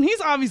 Well, and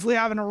he's obviously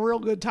having a real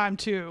good time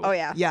too. Oh,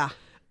 yeah. Yeah.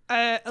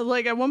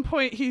 Like at one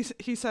point he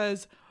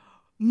says,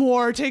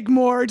 more, take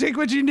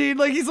what you need.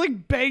 Like he's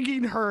like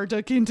begging her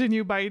to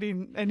continue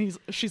biting, and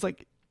she's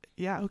like,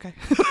 yeah, okay.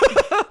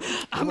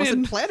 I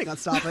wasn't planning on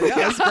stopping.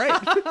 Yeah, that's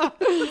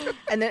great.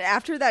 And then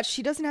after that,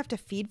 she doesn't have to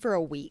feed for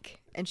a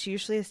week, and she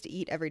usually has to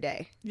eat every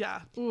day.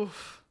 Yeah.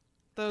 Oof.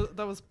 That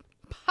was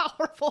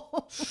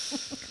powerful.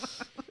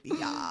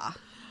 Yeah.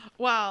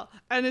 Wow.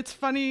 And it's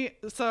funny.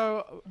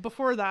 So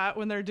before that,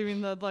 when they're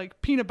doing the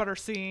like peanut butter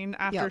scene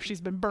after Yep.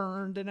 she's been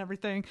burned and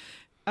everything,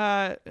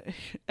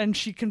 and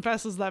she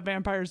confesses that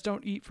vampires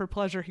don't eat for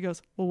pleasure. He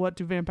goes, well, what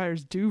do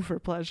vampires do for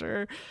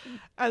pleasure?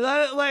 And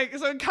then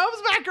so it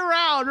comes back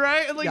around,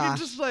 right? And like, Yeah. you're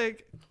just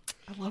like,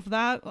 I love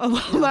that. I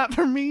love that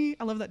for me.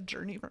 I love that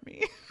journey for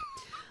me.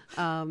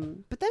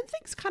 But then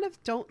things kind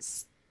of don't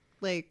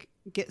like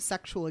get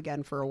sexual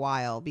again for a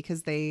while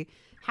because they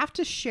have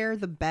to share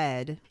the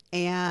bed,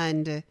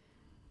 and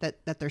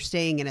that they're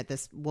staying in at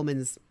this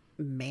woman's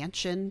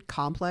mansion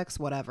complex,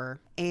 whatever.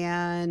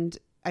 And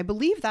I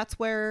believe that's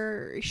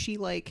where she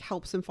like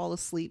helps him fall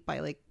asleep by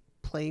like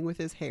playing with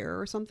his hair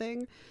or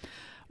something.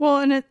 Well,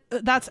 and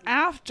that's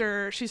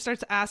after she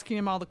starts asking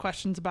him all the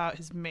questions about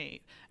his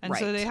mate. And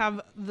so Right. they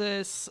have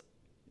this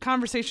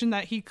conversation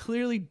that he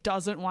clearly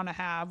doesn't want to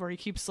have, where he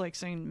keeps like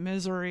saying,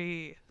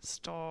 misery,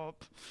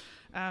 stop.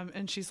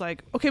 And she's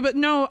like, okay, but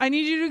no, I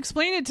need you to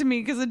explain it to me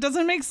because it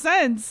doesn't make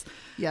sense.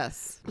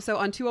 Yes. So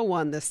on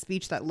 201, the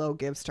speech that Lo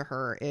gives to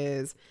her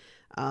is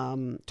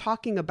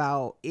talking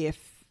about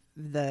if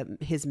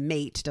his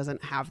mate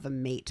doesn't have the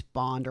mate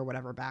bond or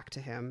whatever back to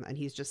him. And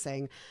he's just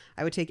saying,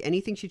 I would take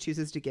anything she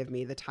chooses to give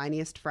me, the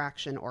tiniest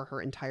fraction or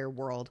her entire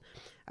world.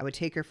 I would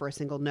take her for a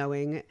single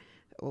knowing.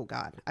 Oh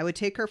God, I would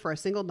take her for a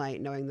single night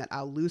knowing that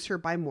I'll lose her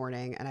by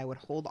morning, and I would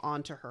hold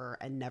on to her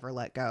and never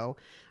let go.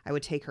 I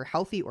would take her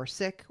healthy or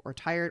sick or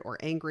tired or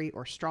angry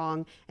or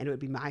strong, and it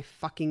would be my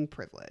fucking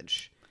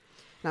privilege.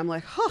 And I'm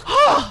like,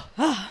 huh.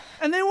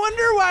 And they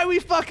wonder why we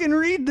fucking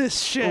read this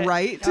shit.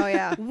 Right? Oh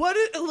yeah.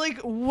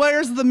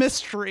 Where's the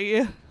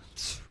mystery?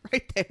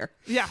 Right there.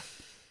 Yeah.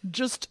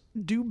 Just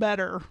do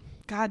better.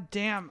 God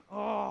damn.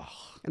 Oh.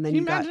 And then Can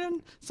you you got-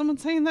 imagine someone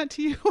saying that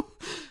to you?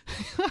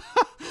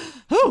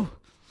 Who?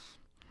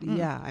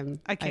 Yeah,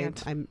 I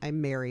can't. I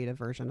married a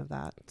version of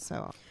that.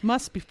 So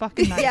Must be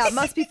fucking nice. Yeah, it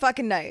must be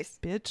fucking nice.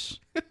 Bitch.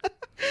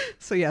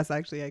 so yes,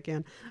 actually I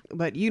can.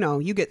 But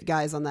you get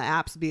guys on the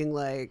apps being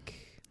like,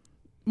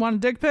 Want a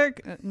dick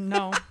pic?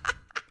 No,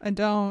 I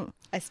don't.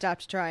 I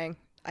stopped trying.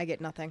 I get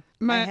nothing.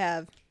 I My-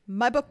 have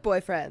my book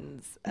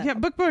boyfriends. Yeah,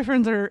 book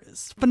boyfriends are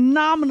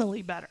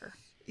phenomenally better.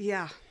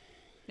 yeah.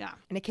 Yeah.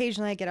 And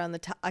occasionally I get on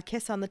a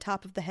kiss on the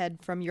top of the head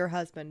from your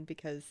husband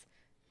because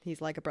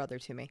he's like a brother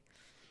to me.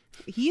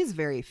 He is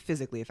very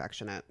physically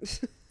affectionate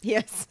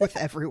Yes. with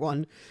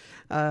everyone.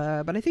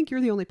 But I think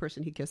you're the only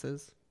person he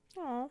kisses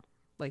Aw.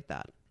 like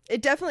that.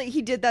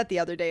 He did that the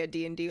other day at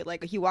D&D.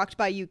 Like he walked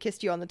by you,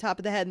 kissed you on the top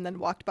of the head, and then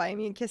walked by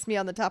me and kissed me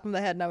on the top of the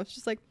head. And I was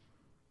just like,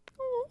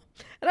 oh.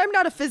 And I'm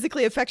not a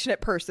physically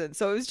affectionate person.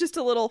 So it was just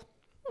a little,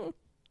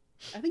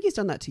 I think he's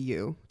done that to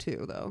you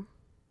too, though.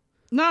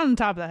 Not on the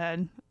top of the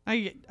head.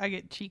 I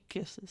get cheek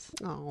kisses.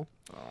 Oh.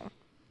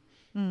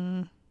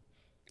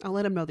 I'll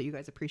let him know that you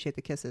guys appreciate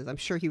the kisses. I'm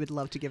sure he would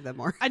love to give them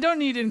more. I don't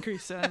need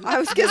increase in. I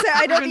was going to say,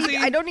 I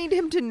Frequency. don't need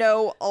him to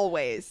know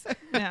always.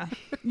 Yeah.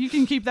 You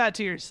can keep that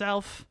to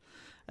yourself.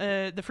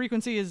 The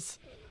frequency is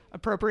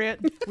appropriate.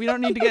 We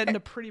don't need to get into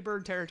pretty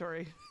bird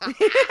territory.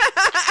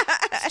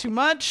 It's too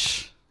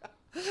much.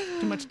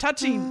 Too much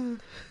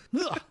touching.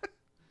 Ugh.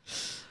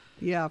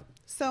 Yeah.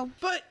 So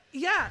But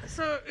yeah,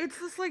 so it's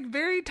this like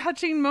very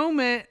touching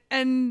moment,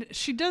 and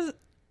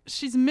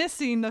she's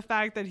missing the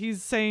fact that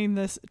he's saying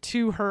this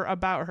to her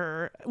about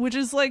her, which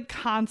is like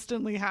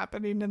constantly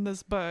happening in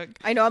this book.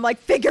 I know. I'm like,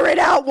 figure it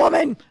out,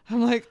 woman.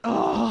 I'm like,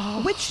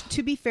 oh. which,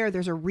 to be fair,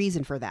 there's a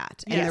reason for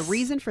that. And Yes. the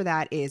reason for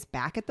that is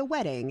back at the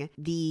wedding,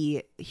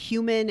 the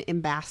human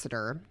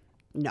ambassador,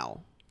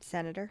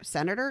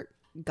 senator,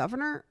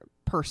 governor,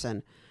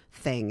 person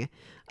thing,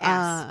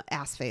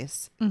 ass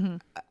face,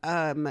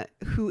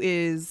 who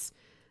is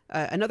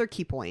another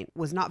key point,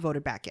 was not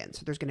voted back in.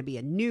 So there's going to be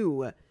a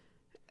new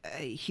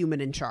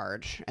human in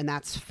charge, and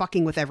that's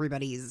fucking with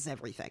everybody's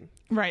everything.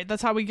 Right.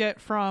 That's how we get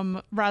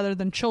from, rather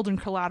than children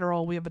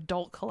collateral, we have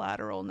adult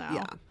collateral now.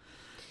 Yeah.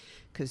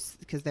 Because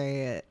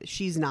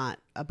she's not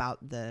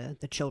about the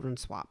children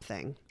swap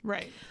thing.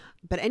 Right.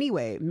 But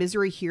anyway,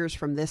 Misery hears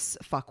from this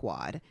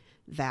fuckwad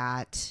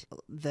that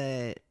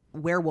the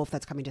werewolf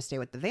that's coming to stay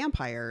with the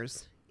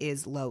vampires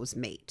is Lo's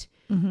mate,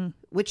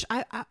 which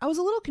I was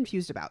a little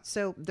confused about.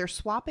 So they're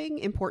swapping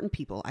important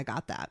people. I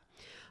got that.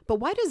 But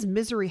why does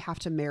Misery have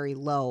to marry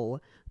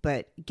Lo,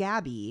 but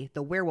Gabby,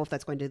 the werewolf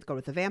that's going to go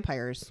with the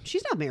vampires,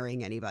 she's not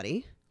marrying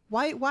anybody?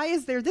 Why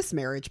is there this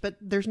marriage, but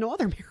there's no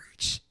other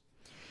marriage?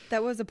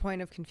 That was a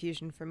point of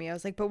confusion for me. I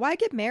was like, but why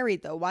get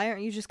married though? Why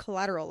aren't you just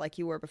collateral like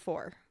you were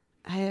before?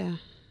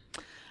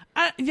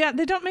 Yeah,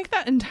 they don't make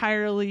that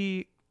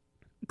entirely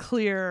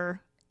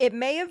clear. It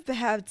may have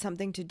had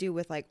something to do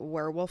with like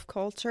werewolf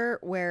culture,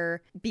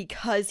 where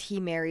because he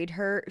married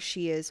her,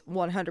 she is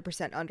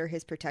 100% under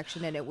his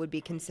protection, and it would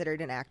be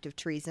considered an act of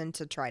treason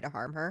to try to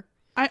harm her.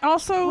 I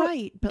also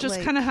Right, but just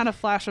like- kind of had a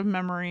flash of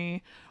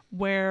memory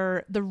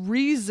where the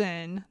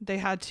reason they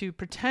had to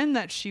pretend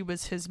that she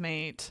was his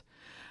mate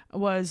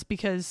was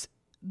because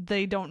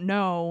they don't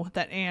know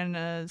that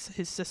Anna's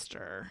his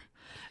sister.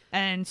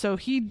 And so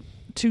he,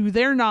 to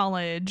their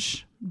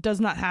knowledge,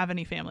 does not have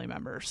any family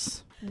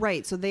members.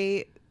 Right. So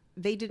they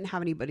didn't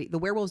have anybody. The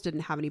werewolves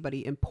didn't have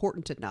anybody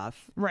important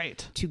enough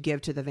Right. to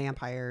give to the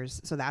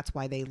vampires. So that's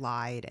why they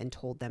lied and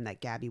told them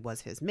that Gabby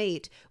was his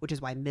mate, which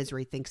is why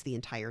Misery thinks the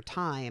entire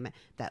time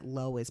that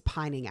Lo is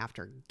pining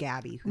after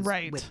Gabby, who's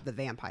Right. with the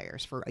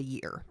vampires for a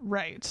year.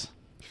 Right.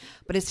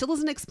 But it still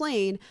doesn't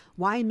explain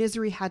why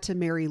Misery had to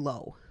marry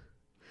Lo.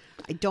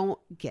 I don't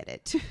get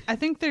it. I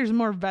think there's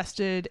more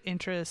vested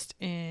interest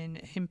in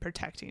him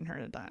protecting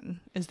her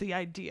then, is the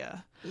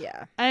idea.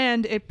 Yeah.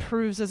 And it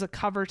proves as a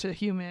cover to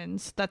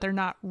humans that they're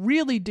not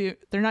really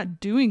they're not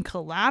doing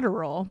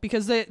collateral,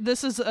 because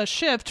this is a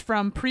shift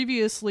from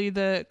previously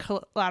the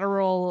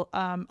collateral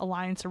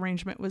alliance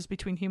arrangement was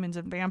between humans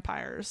and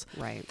vampires.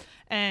 Right.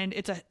 And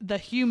it's the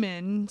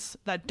humans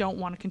that don't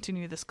want to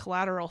continue this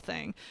collateral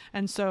thing.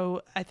 And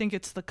so I think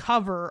it's the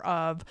cover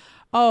of,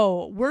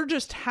 oh, we're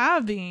just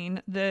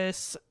having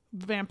this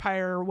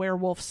vampire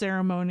werewolf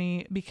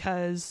ceremony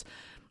because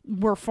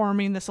we're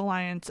forming this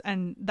alliance,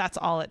 and that's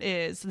all it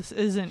is. This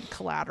isn't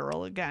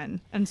collateral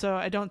again. And so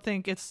I don't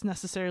think it's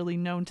necessarily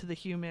known to the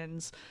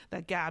humans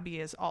that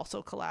Gabby is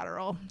also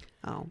collateral.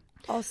 Oh.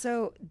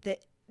 Also,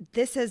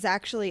 this is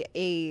actually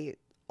a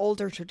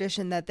older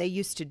tradition that they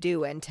used to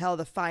do until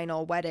the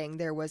final wedding.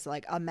 There was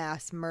like a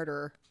mass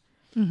murder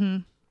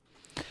in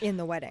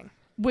the wedding.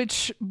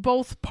 Which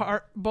both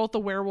the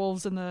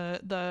werewolves and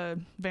the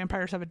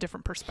vampires have a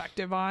different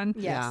perspective on.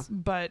 Yes.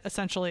 But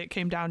essentially it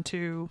came down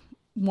to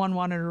one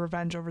wanted a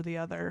revenge over the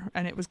other,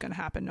 and it was going to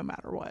happen no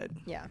matter what.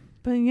 Yeah.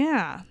 But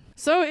yeah.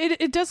 So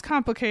it does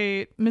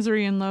complicate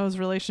Misery and Lowe's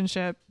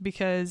relationship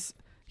because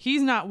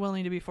he's not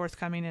willing to be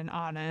forthcoming and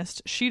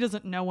honest. She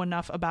doesn't know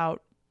enough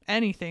about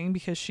anything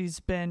because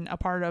she's been a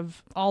part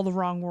of all the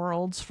wrong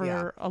worlds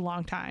for a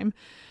long time.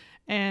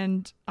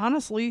 And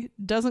honestly,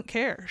 doesn't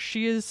care.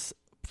 She is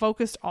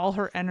focused all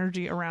her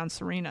energy around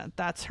Serena.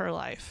 That's her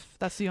life.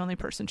 That's the only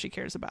person she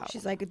cares about.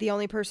 She's like, the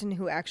only person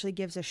who actually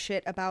gives a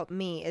shit about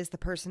me is the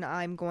person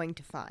I'm going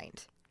to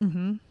find.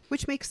 Mm-hmm.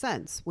 Which makes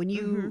sense. When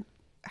you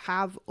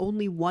have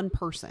only one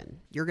person,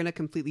 you're going to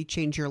completely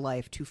change your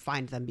life to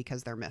find them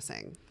because they're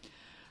missing.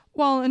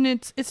 Well, and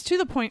it's to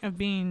the point of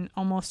being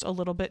almost a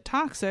little bit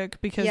toxic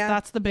because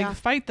that's the big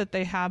fight that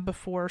they have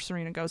before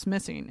Serena goes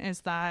missing,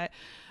 is that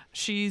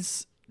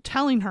she's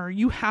telling her,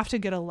 you have to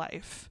get a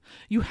life.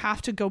 You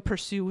have to go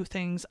pursue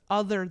things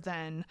other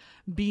than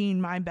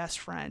being my best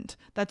friend.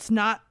 That's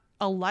not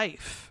a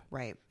life.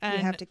 Right. And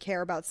you have to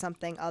care about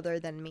something other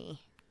than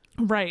me.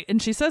 Right. And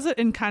she says it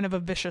in kind of a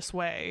vicious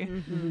way,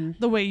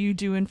 the way you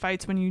do in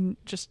fights when you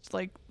just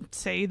like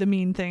say the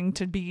mean thing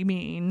to be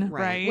mean.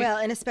 Right. Well,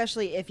 and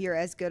especially if you're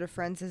as good of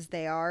friends as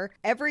they are,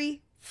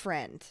 every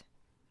friend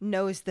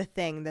knows the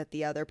thing that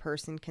the other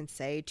person can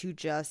say to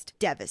just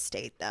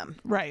devastate them.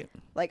 Right.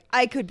 Like,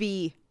 I could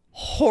be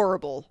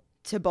horrible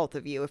to both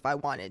of you if I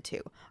wanted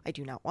to. I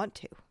do not want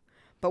to.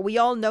 But we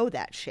all know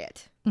that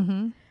shit.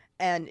 Mm-hmm.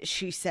 And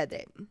she said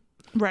it.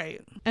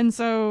 Right. And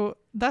so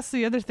that's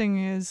the other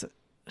thing is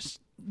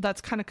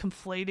that's kind of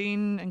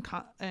conflating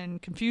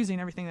and confusing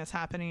everything that's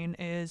happening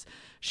is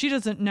she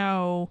doesn't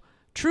know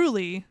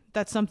truly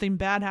that something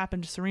bad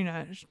happened to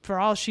Serena. For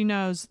all she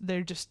knows,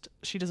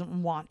 she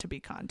doesn't want to be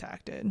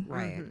contacted.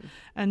 Right. Mm-hmm.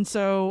 And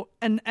so,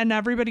 and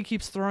everybody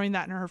keeps throwing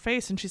that in her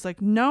face. And she's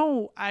like,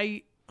 no,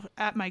 I,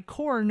 at my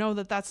core, know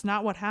that that's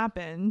not what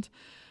happened.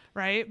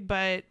 Right.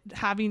 But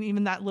having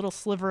even that little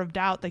sliver of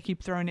doubt, they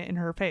keep throwing it in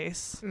her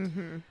face.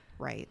 Mm-hmm.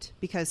 Right.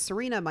 Because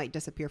Serena might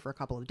disappear for a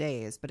couple of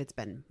days, but it's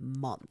been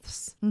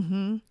months.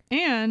 Mm-hmm.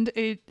 And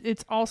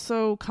it's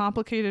also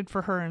complicated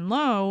for her and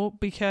Lo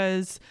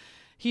because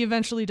he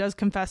eventually does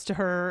confess to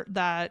her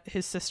that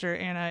his sister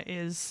Anna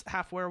is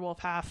half werewolf,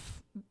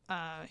 half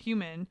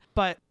human.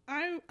 But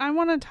I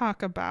want to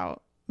talk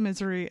about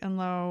Misery and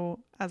Lo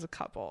as a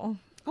couple.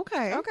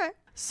 Okay.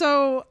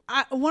 So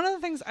one of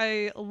the things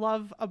I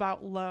love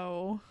about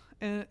Lo,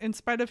 in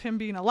spite of him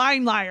being a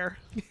lying liar,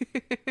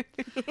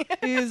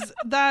 is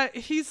that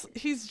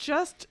he's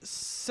just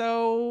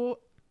so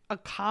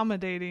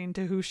accommodating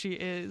to who she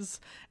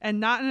is, and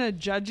not in a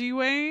judgy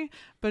way,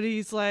 but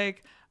he's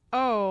like,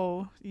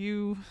 oh,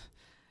 you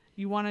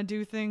want to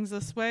do things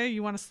this way?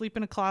 You want to sleep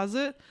in a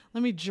closet?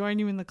 Let me join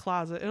you in the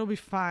closet. It'll be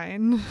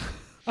fine.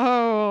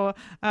 Oh,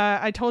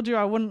 I told you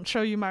I wouldn't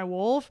show you my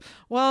wolf.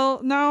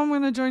 Well, now I'm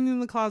going to join you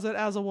in the closet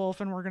as a wolf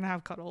and we're going to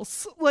have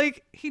cuddles.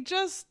 Like,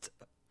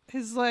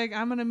 he's like,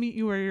 I'm going to meet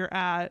you where you're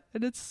at.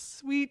 And it's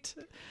sweet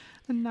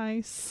and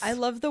nice. I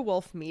love the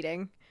wolf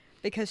meeting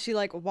because she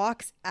like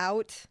walks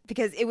out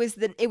because it was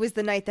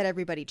the night that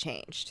everybody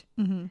changed.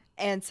 Mm-hmm.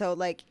 And so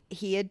like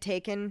he had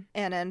taken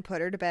Anna and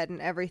put her to bed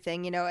and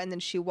everything, and then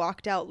she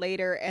walked out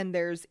later and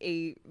there's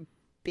a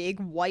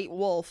big white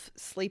wolf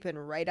sleeping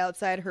right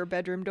outside her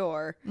bedroom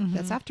door. Mm-hmm.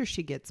 That's after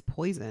she gets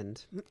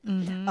poisoned.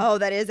 Mm-hmm. Oh,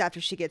 that is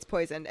after she gets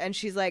poisoned. And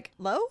she's like,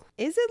 Lo?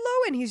 Is it Lo?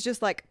 And he's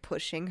just like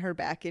pushing her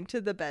back into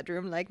the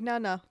bedroom like,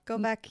 no, go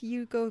back.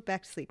 You go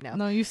back to sleep now.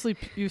 No, you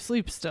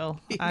sleep still.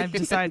 I've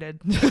decided.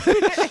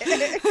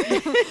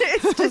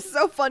 It's just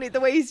so funny the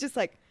way he's just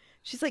like,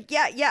 she's like,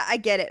 yeah, I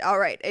get it. All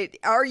right.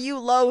 Are you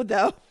Lo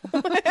though?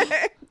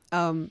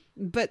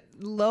 But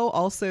Lo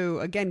also,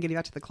 again, getting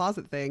back to the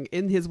closet thing,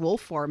 in his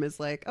wolf form is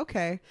like,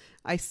 okay,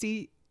 I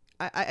see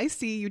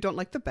you don't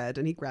like the bed,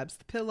 and he grabs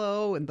the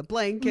pillow and the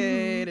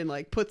blanket and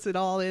like puts it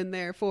all in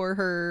there for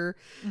her,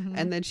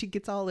 and then she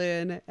gets all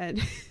in,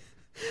 and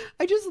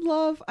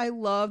I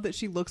love that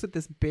she looks at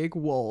this big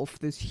wolf,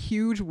 this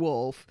huge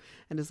wolf,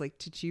 and is like,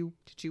 did you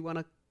want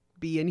to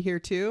be in here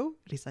too?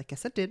 And he's like,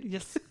 yes, I did.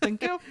 Yes,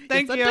 thank you.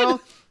 Yes, I you. did.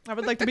 I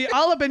would like to be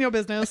all up in your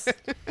business.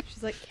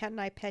 She's like, can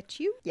I pet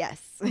you?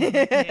 Yes.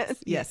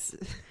 Yes.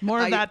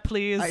 More of that,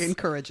 please. I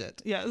encourage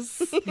it.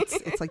 Yes.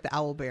 It's like the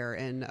owl bear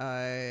in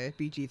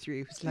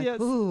BG3 who's like, Yes.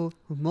 ooh,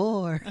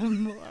 more.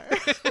 More.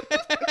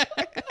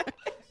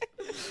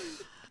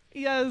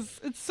 Yes,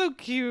 it's so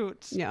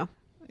cute. Yeah.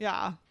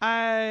 Yeah.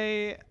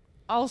 I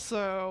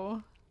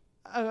also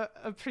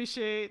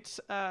appreciate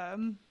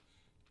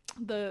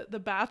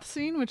the bath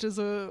scene, which is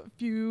a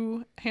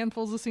few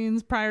handfuls of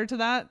scenes prior to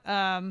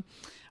that,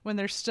 when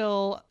they're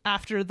still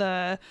after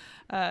the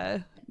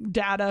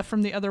data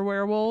from the other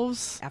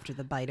werewolves. After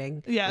the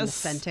biting. Yes. And the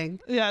scenting.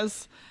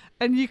 Yes.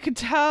 And you could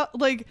tell,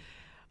 like,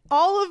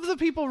 all of the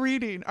people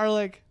reading are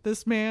like,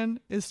 this man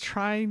is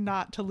trying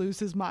not to lose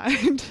his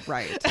mind.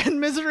 Right. And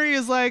Misery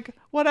is like,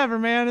 whatever,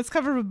 man. It's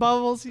covered with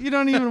bubbles. You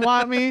don't even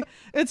want me.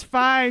 It's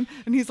fine.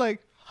 And he's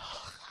like,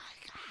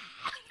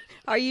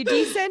 Are you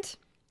decent?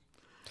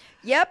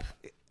 Yep.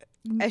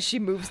 As she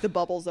moves the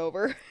bubbles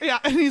over. yeah.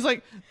 And he's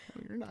like,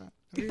 no, you're not.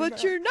 No,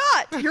 But you're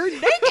not. You're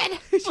naked.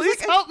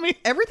 Please help me.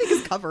 Everything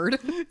is covered.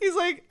 He's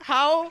like,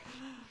 how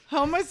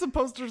How am I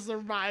supposed to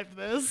survive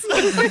this?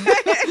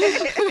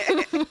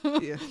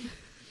 Yeah.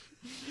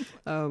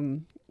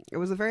 It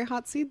was a very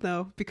hot scene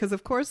though, because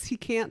of course he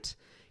can't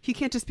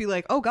just be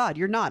like, oh God,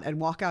 you're not, and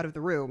walk out of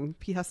the room.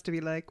 He has to be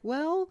like,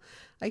 well,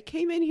 I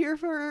came in here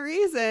for a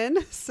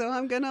reason, so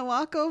I'm gonna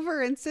walk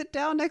over and sit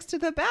down next to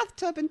the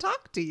bathtub and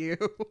talk to you.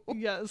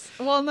 Yes.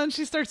 Well, and then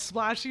she starts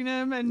splashing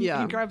him, and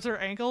Yeah. he grabs her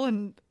ankle,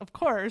 and of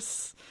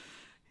course,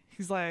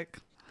 he's like,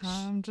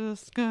 I'm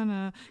just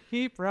gonna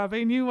keep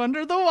rubbing you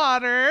under the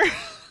water.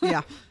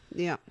 Yeah.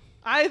 Yeah.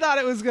 I thought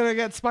it was gonna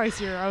get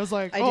spicier. I was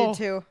like, I oh. did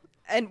too.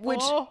 And which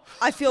Oh.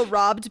 I feel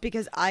robbed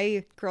because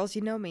girls,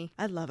 you know me.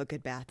 I love a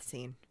good bath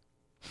scene.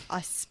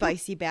 A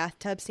spicy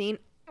bathtub scene.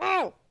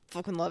 Oh,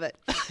 fucking love it.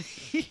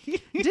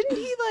 Didn't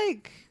he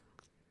like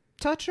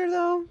touch her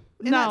though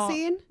in No, that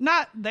scene?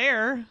 not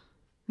there.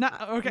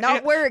 Not okay.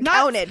 Not where it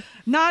counted.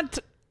 Not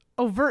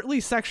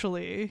overtly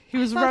sexually. He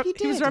was thought he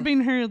he was did.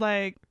 rubbing her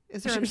like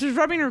Is there she was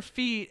rubbing her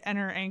feet and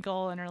her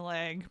ankle and her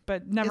leg,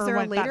 but never Is there a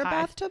went later that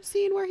high. bathtub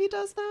scene where he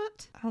does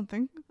that? I don't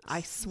think.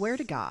 I swear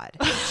to God,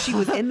 she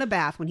was in the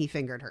bath when he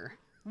fingered her.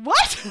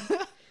 What?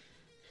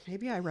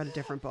 Maybe I read a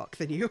different book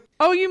than you.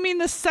 Oh, you mean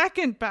the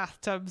second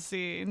bathtub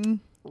scene?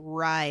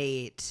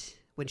 Right.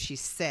 When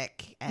she's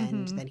sick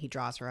and Mm-hmm. then he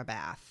draws her a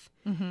bath.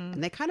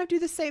 And they kind of do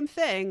the same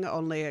thing,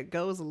 only it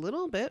goes a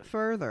little bit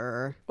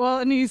further. Well,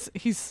 and he's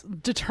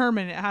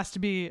determined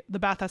the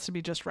bath has to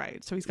be just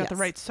right. So he's got the Yes.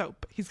 right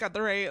soap. He's got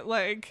the right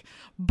like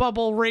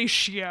bubble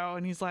ratio,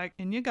 and he's like,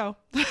 in you go.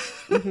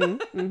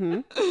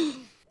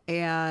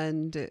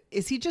 And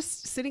is he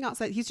just sitting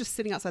outside? He's just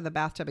sitting outside the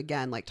bathtub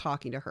again, like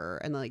talking to her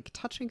and like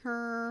touching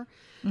her,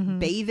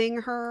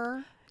 bathing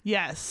her.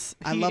 Yes,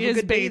 I he love a is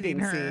good bathing bathing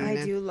her. scene.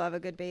 I do love a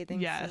good bathing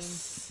scene.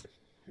 Yes,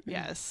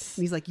 yes.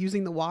 And he's like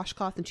using the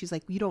washcloth, and she's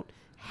like, "You don't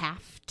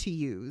have to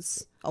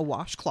use a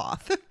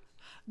washcloth."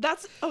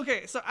 That's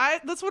okay. So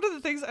that's one of the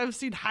things I've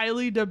seen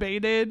highly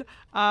debated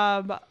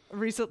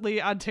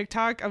recently on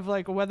TikTok of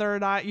like whether or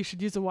not you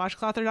should use a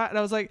washcloth or not. And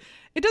I was like,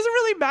 it doesn't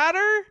really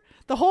matter.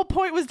 The whole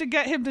point was to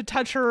get him to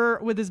touch her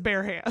with his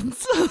bare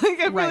hands. Like I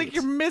feel Right. like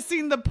you're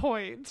missing the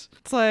point.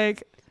 It's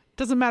like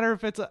doesn't matter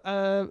if it's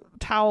a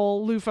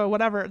towel, loofah,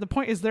 whatever. The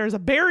point is there's a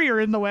barrier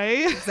in the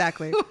way.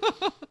 Exactly.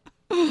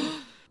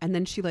 And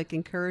then she like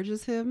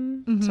encourages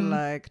him to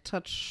like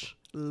touch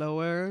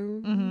lower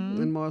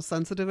and more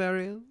sensitive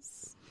areas.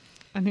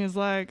 And he's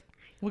like,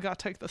 we gotta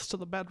take this to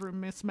the bedroom,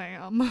 Miss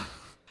Ma'am.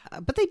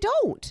 But they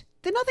don't.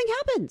 Then nothing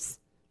happens.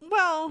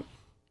 Well,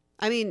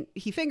 I mean,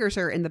 he fingers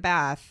her in the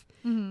bath,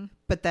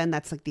 but then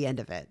that's like the end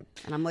of it.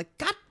 And I'm like,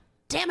 God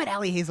damn it,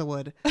 Ali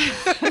Hazelwood.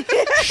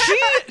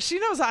 she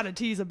knows how to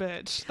tease a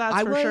bitch. That's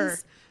I for was sure.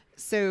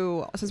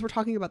 So since we're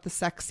talking about the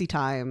sexy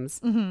times,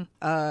 one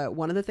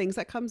of the things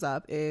that comes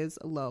up is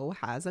Lo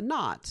has a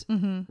knot,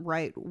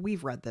 right?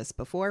 We've read this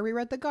before. We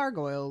read the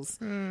Gargoyles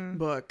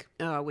book,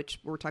 which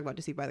we're talking about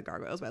Deceived by the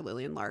Gargoyles by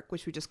Lillian Lark,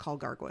 which we just call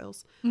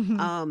Gargoyles.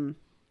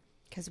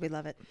 Because we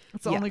love it.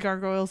 It's the Yeah. only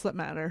gargoyles that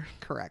matter.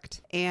 Correct.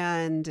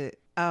 And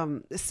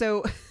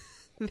so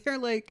they're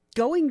like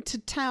going to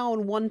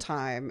town one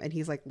time, and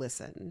he's like,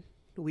 listen,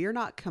 we are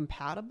not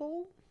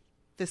compatible.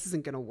 This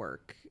isn't going to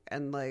work.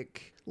 And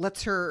like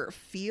lets her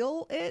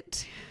feel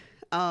it.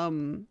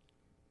 And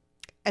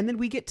then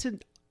we get to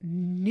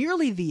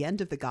nearly the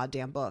end of the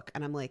goddamn book.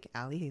 And I'm like,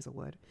 Ali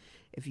Hazelwood,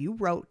 if you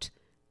wrote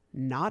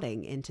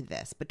nodding into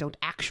this, but don't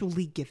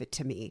actually give it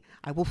to me,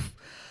 I will...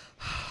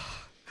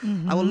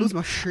 I will lose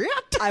my shit.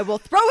 I will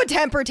throw a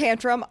temper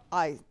tantrum.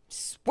 I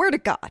swear to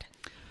God.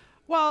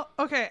 Well,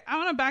 okay, I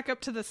want to back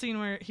up to the scene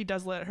where he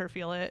does let her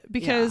feel it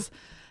because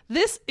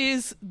this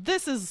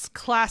is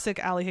classic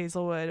Ali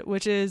Hazelwood,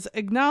 which is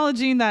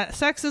acknowledging that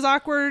sex is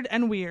awkward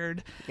and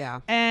weird.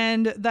 Yeah.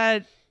 And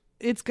that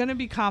it's going to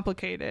be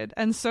complicated.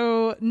 And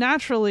so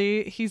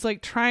naturally, he's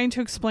like trying to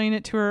explain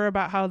it to her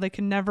about how they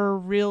can never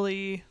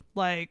really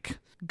like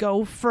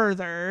go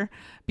further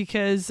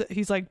because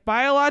he's like,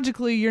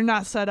 biologically, you're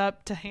not set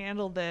up to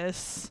handle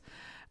this.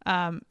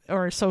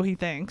 Or so he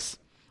thinks.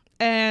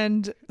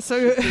 And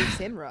so Proves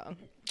him wrong.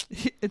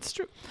 it's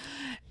true.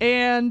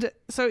 And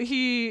so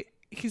he's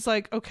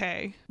like,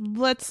 okay,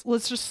 let's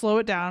just slow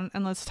it down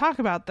and let's talk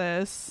about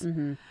this.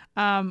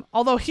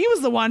 Although he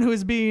was the one who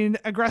was being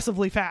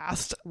aggressively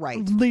fast, Right.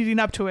 leading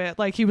up to it.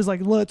 Like he was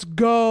like, let's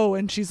go.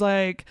 And she's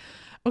like,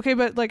 okay,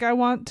 but like, I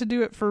want to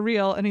do it for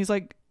real. And he's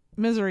like,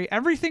 Misery,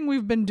 everything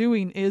we've been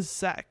doing is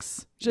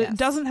sex. Yes. It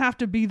doesn't have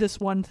to be this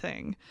one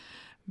thing.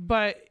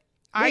 But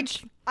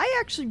Which I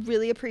actually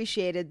really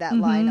appreciated that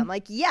line. I'm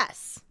like,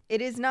 yes,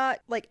 it is not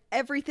like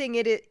everything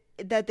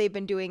that they've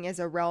been doing is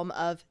a realm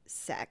of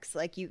sex.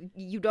 Like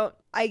you don't,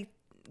 I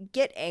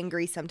get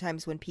angry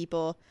sometimes when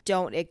people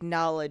don't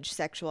acknowledge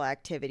sexual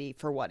activity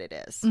for what it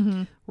is.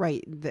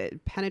 Right. The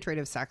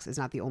penetrative sex is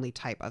not the only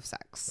type of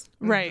sex.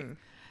 Right.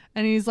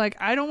 And he's like,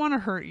 I don't want to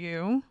hurt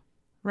you.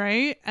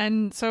 Right.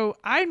 And so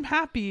I'm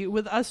happy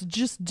with us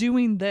just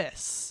doing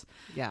this.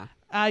 Yeah.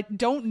 I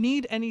don't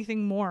need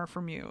anything more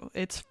from you.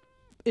 It's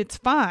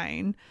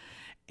fine.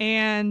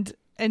 And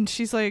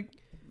she's like,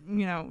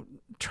 you know,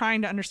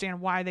 trying to understand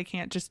why they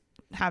can't just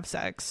have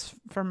sex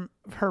from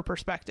her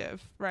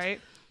perspective, right?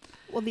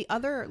 Well, the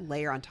other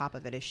layer on top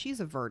of it is she's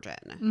a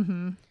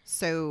virgin.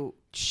 So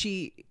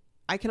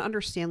I can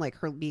understand like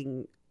her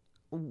being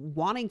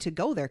wanting to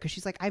go there because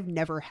she's like, I've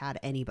never had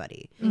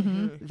anybody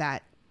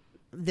that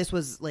this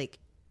was like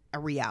a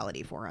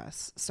reality for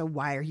us. So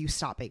why are you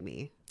stopping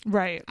me?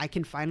 Right. I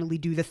can finally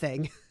do the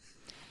thing.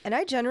 And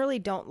I generally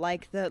don't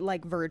like the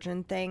like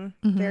virgin thing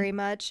very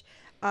much.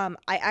 I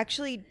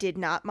actually did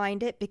not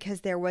mind it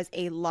because there was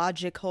a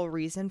logical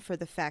reason for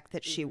the fact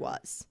that she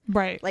was.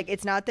 Right. Like,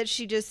 it's not that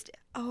she just,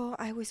 oh,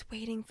 I was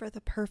waiting for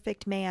the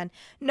perfect man.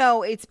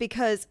 No, it's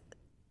because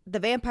the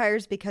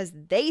vampires, because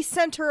they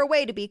sent her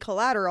away to be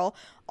collateral,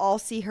 all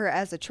see her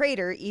as a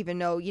traitor, even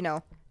though, you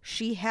know,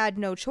 she had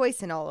no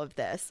choice in all of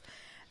this.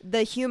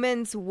 The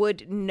humans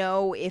would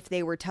know if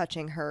they were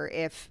touching her,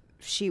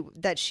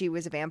 that she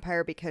was a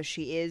vampire, because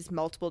she is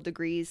multiple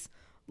degrees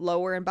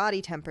lower in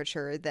body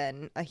temperature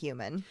than a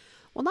human.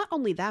 Well, not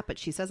only that, but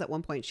she says at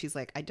one point, she's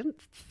like,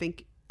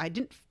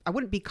 I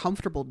wouldn't be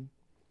comfortable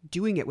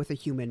doing it with a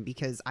human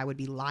because I would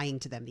be lying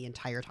to them the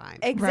entire time.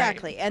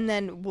 Exactly. Right. And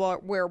then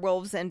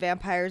werewolves and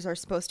vampires are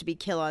supposed to be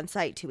kill on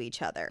sight to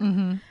each other.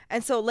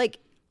 And so like,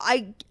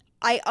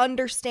 I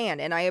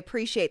understand and I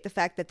appreciate the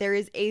fact that there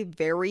is a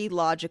very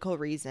logical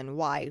reason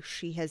why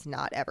she has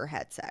not ever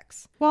had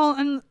sex. Well,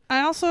 and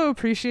I also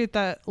appreciate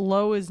that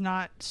Lo is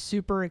not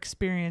super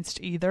experienced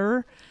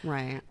either.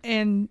 Right.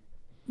 And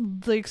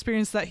the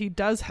experience that he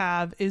does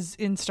have is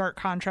in stark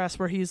contrast,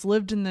 where he's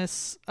lived in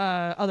this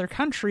other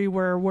country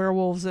where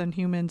werewolves and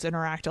humans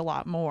interact a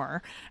lot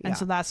more. And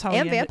so that's how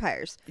and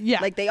vampires.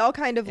 Like they all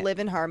kind of live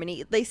in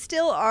harmony. They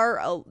still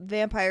are,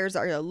 vampires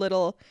are a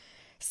little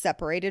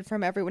separated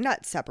from everyone.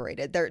 Not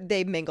separated,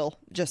 they mingle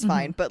just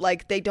fine, but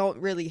like they don't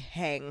really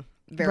hang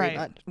very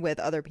much with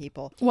other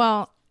people.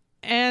 Well,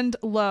 and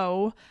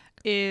Lo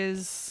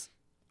is,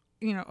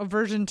 you know,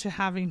 aversion to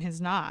having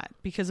his knot,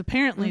 because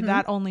apparently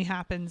that only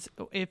happens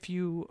if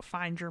you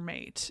find your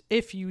mate,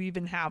 if you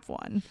even have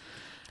one.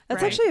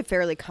 That's actually a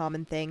fairly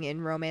common thing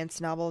in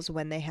romance novels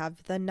when they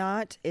have the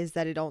knot, is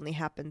that it only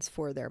happens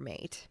for their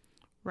mate.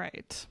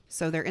 Right.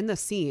 So they're in the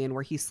scene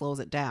where he slows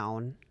it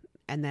down,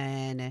 and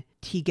then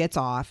he gets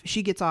off,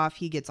 she gets off,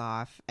 he gets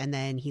off, and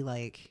then he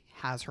like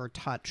has her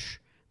touch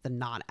the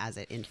knot as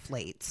it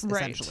inflates,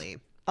 essentially.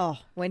 Oh,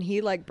 when he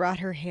like brought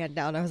her hand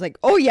down, I was like,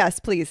 oh yes,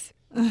 please.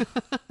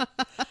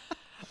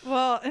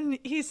 Well, and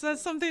he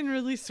says something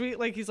really sweet,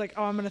 like he's like,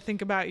 oh, I'm gonna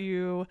think about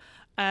you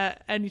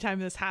anytime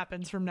this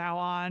happens from now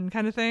on,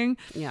 kind of thing.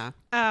 Yeah.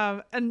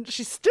 And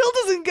she still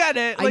doesn't get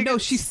it. Like, I know,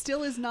 she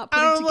still is not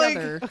putting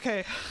together. Like,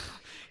 okay,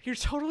 you're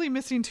totally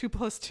missing 2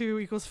 +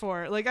 2 =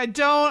 4. Like, I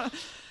don't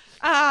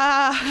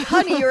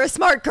honey, you're a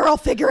smart girl,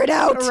 figure it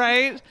out.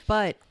 Right.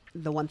 But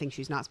the one thing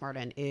she's not smart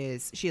in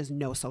is she has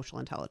no social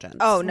intelligence.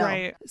 Oh, no.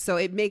 Right. So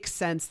it makes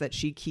sense that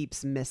she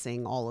keeps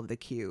missing all of the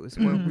cues,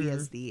 where we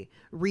as the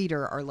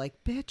reader are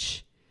like,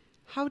 bitch,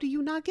 how do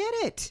you not get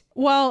it?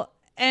 Well,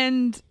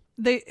 and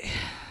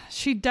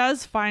she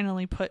does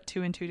finally put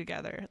 2 and 2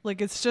 together. Like,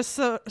 it's just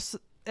so,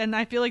 and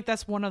I feel like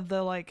that's one of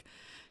the like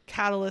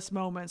catalyst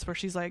moments where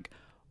she's like,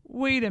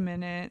 wait a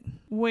minute.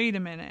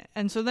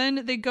 And so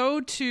then they go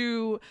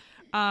to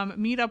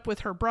meet up with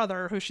her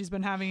brother, who she's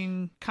been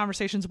having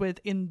conversations with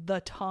in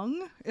the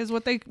tongue, is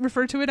what they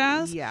refer to it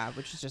as. Yeah,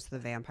 which is just the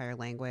vampire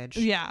language.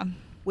 Yeah.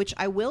 Which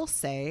I will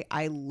say,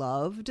 I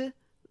loved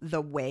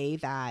the way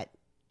that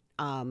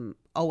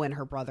Owen,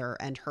 her brother,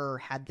 and her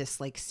had this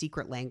like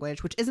secret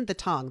language, which isn't the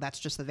tongue, that's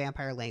just the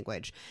vampire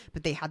language,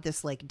 but they had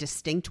this like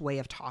distinct way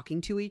of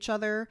talking to each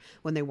other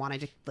when they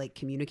wanted to like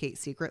communicate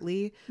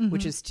secretly,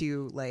 which is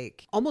to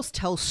like almost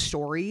tell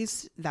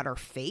stories that are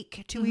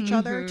fake to each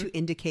other, to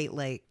indicate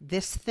like,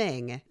 this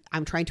thing,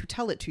 I'm trying to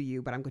tell it to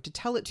you, but I'm going to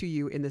tell it to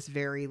you in this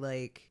very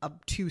like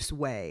obtuse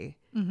way.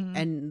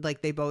 And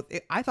like they both,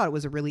 I thought it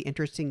was a really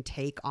interesting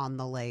take on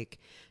the like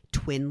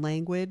twin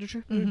language.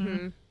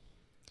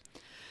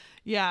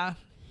 Yeah.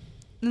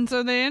 And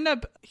so they end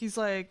up, he's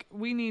like,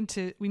 we need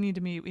to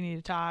meet, we need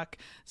to talk.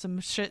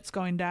 Some shit's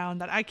going down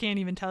that I can't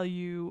even tell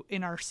you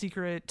in our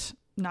secret,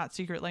 not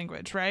secret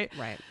language, right?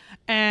 Right.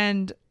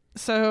 And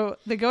so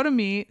they go to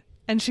meet,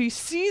 and she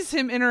sees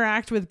him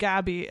interact with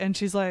Gabby, and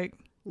she's like,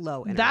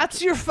 Low.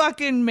 That's your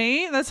fucking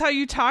mate? That's how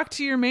you talk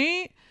to your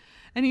mate?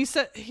 And he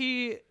said,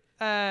 she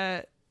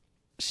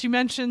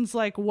mentions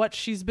like what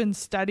she's been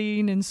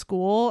studying in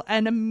school,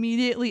 and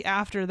immediately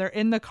after they're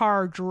in the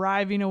car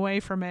driving away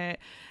from it,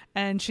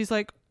 and she's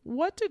like,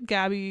 what did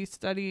Gabby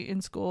study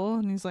in school?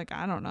 And he's like,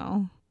 I don't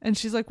know. And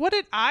she's like, what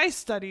did I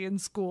study in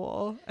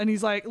school? And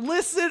he's like,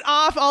 list it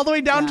off all the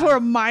way down to a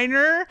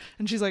minor.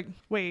 And she's like,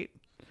 wait,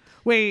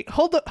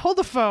 hold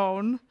the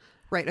phone.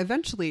 Right.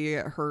 Eventually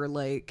her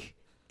like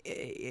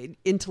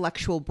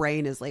intellectual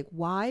brain is like,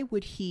 why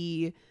would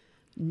he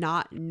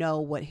not know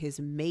what his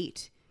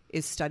mate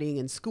is studying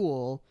in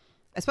school?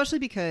 Especially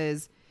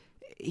because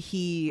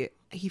he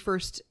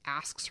first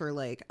asks her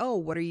like, oh,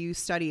 what are you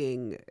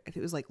studying? If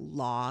it was like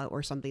law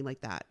or something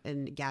like that.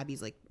 And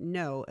Gabby's like,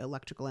 no,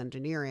 electrical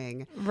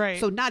engineering. Right.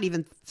 So not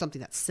even something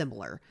that's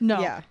similar.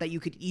 No. Yeah. That you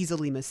could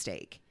easily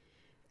mistake.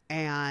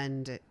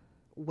 And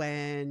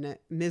when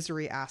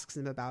Misery asks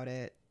him about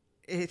it,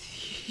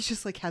 he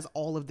just like has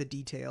all of the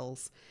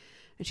details.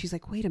 And she's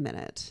like, wait a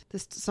minute,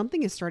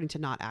 something is starting to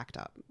not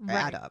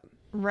add up.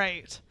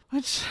 Right.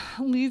 Which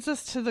leads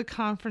us to the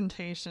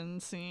confrontation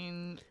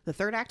scene. The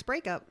third act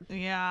breakup.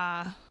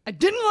 Yeah. I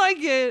didn't like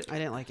it. I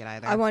didn't like it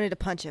either. I wanted to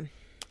punch him.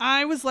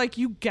 I was like,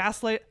 you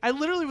gaslight. I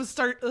literally was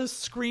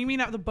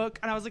screaming at the book,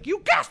 and I was like, you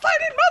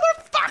gaslighting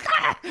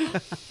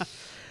motherfucker.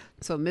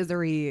 So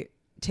Misery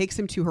takes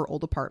him to her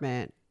old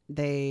apartment.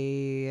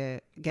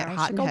 They get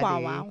hot and heavy.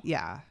 Wow.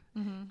 Yeah.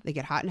 They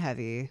get hot and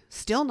heavy.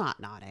 Still not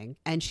nodding.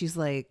 And she's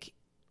like,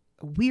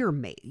 we're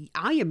mate.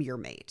 I am your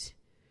mate.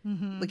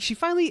 Like she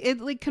finally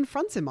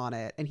confronts him on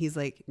it, and he's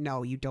like,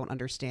 no, you don't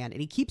understand. And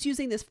he keeps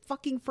using this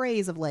fucking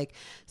phrase of like,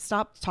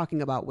 stop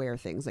talking about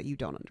things that you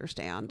don't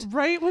understand.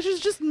 Right, which is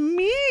just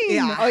mean.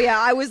 Yeah. Oh yeah,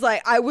 I was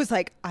like,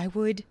 I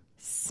would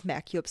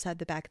smack you upside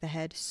the back of the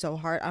head so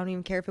hard. I don't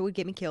even care if it would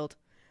get me killed.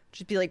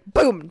 Just be like,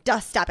 boom,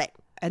 stop it.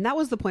 And that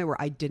was the point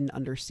where I didn't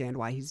understand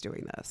why he's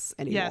doing this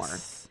anymore.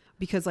 Yes.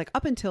 Because like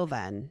up until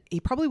then, he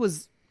probably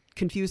was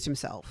confused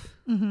himself.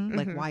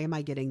 Like, why am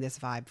I getting this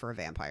vibe for a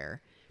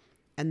vampire?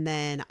 And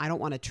then I don't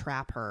want to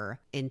trap her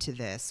into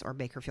this or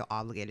make her feel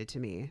obligated to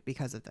me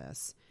because of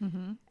this.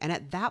 And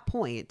at that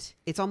point,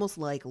 it's almost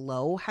like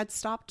Lo had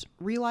stopped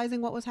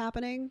realizing what was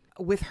happening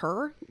with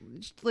her.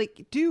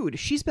 Like, dude,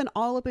 she's been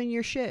all up in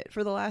your shit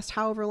for the last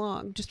however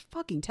long. Just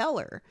fucking tell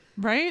her.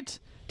 Right?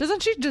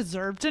 Doesn't she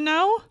deserve to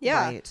know?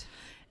 Yeah. Right.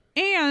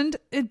 And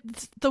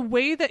it's the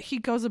way that he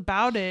goes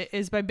about it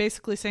is by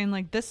basically saying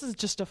like, this is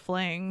just a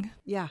fling.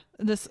 Yeah.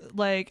 This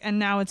like, and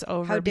now it's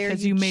over How dare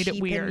because you made it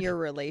cheapen weird. your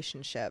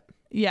relationship,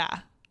 Yeah.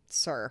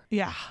 sir.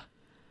 Yeah.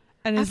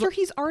 And After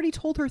he's already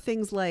told her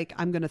things like,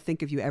 I'm going to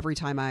think of you every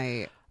time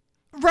I...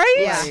 right?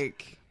 Yeah.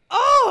 Like,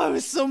 Oh, I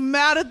was so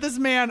mad at this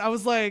man. I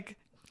was like,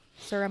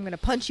 Sir, I'm gonna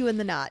punch you in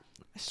the knot.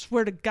 I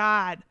swear to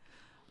God.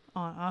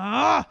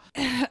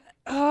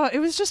 It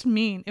was just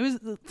mean. It was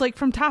like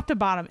from top to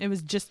bottom. It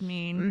was just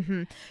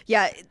mean.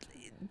 Yeah,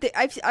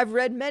 I've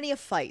read many of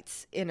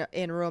fights in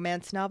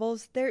romance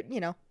novels. There,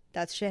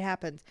 that shit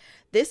happens.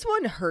 This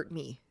one hurt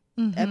me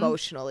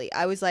emotionally.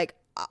 I was like,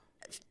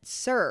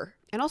 sir.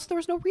 and also there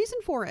was no reason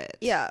for it.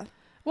 Yeah.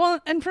 Well,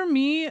 and for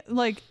me,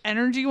 like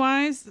energy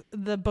wise,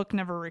 the book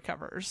never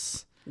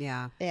recovers.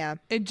 Yeah. Yeah.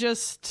 It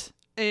just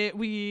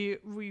we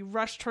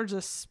rush towards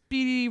a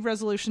speedy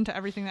resolution to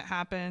everything that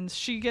happens.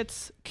 She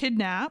gets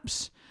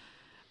kidnapped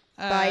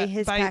By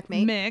his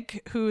packmate.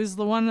 Mick, who is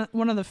the one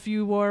of the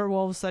few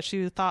werewolves that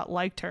she thought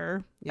liked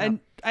her. Yeah. And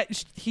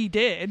he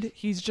did.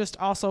 He's just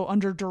also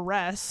under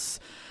duress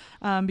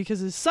because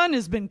his son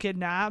has been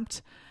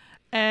kidnapped.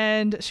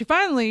 And she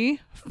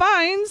finally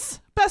finds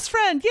best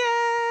friend. Yay!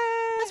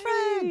 Best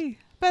friend!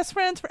 Best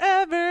friends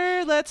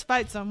forever. Let's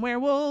fight some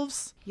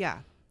werewolves. Yeah.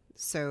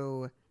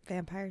 So,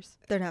 Vampires.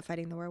 They're not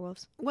fighting the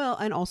werewolves. well,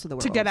 and also the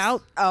werewolves. To get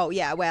out. Oh,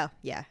 yeah. Well,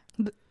 yeah.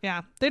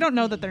 Yeah. They don't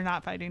know that they're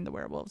not fighting the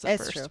werewolves at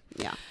It's first. true.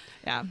 Yeah.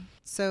 Yeah.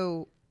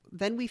 So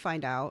then we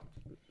find out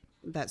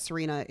that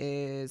Serena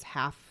is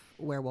half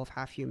werewolf,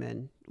 half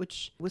human,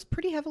 which was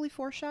pretty heavily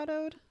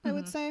foreshadowed, I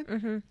would say.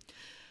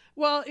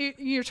 Well,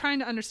 you're trying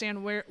to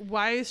understand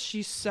why is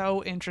she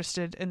so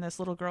interested in this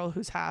little girl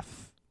who's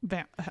half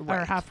or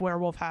half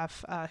werewolf,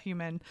 half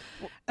human,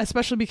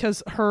 especially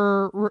because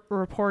her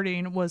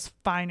reporting was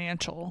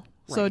financial.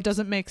 So Right. it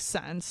doesn't make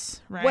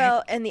sense, right?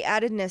 Well, and the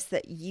addedness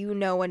that you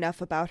know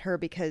enough about her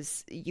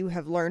because you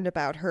have learned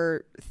about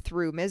her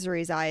through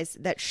Misery's eyes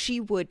that she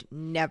would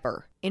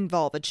never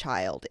involve a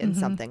child in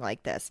something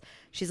like this.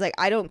 She's like,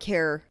 I don't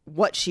care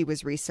what she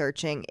was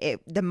researching.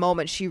 The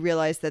moment she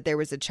realized that there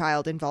was a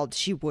child involved,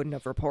 she wouldn't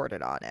have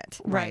reported on it.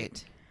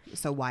 Right.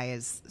 So why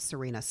is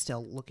Serena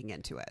still looking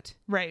into it?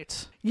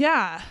 Right.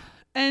 Yeah.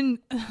 And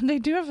they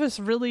do have this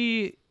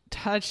really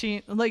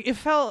touching, like it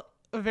felt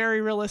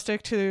very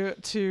realistic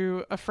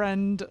to a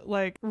friend,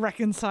 like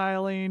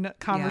reconciling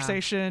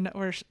conversation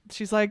where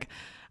she's like,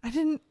 I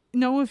didn't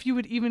know if you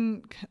would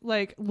even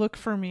like look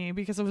for me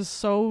because I was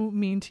so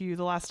mean to you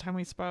the last time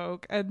we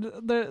spoke. And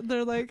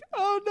they're like,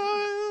 oh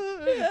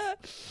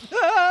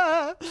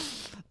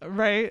no.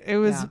 Right. It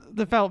was,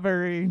 that felt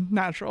very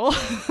natural.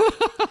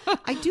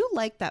 I do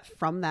like that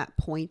from that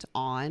point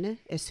on,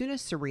 as soon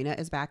as Serena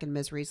is back in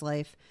Misery's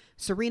life,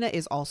 Serena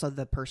is also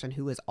the person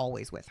who is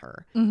always with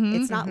her.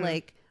 It's not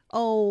like,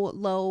 oh,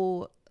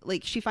 Lo,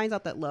 like she finds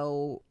out that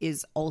Lo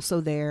is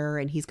also there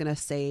and he's going to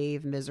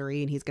save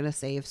Misery and he's going to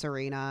save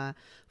Serena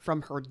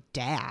from her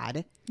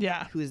dad.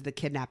 Yeah. Who is the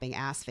kidnapping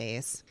ass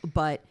face.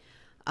 But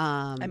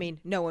I mean,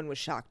 no one was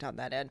shocked on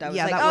that end. I was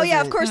Yeah, like, that oh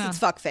yeah, of wasn't- course Yeah. it's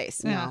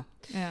fuckface. Yeah.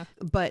 Yeah.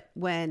 But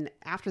when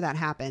after that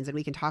happens, and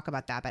we can talk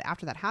about that, but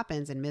after that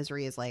happens and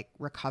Misery is like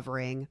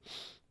recovering,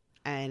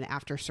 and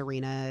after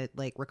Serena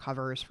like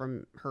recovers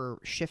from her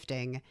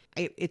shifting,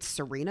 it's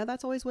Serena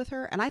that's always with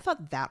her. And I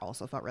thought that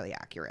also felt really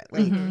accurate.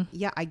 Like,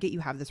 yeah, I get you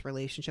have this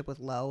relationship with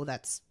Lo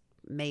that's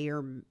may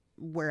or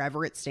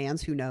wherever it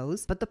stands, who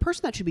knows, but the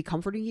person that should be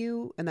comforting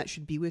you and that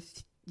should be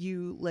with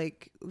you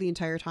like the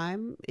entire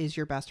time is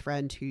your best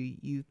friend who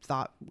you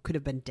thought could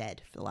have been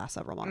dead for the last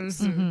several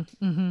months.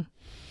 And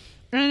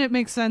it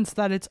makes sense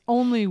that it's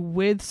only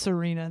with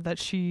Serena that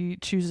she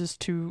chooses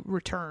to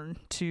return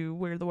to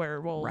where the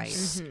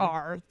werewolves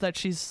are. That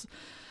she's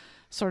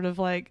sort of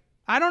like,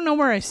 I don't know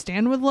where I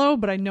stand with Lo,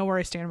 but I know where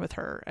I stand with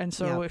her. And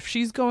so if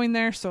she's going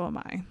there, so am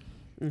I.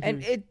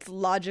 And it's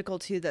logical,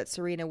 too, that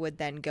Serena would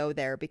then go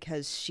there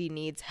because she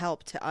needs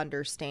help to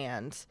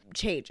understand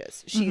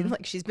changes.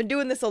 She's been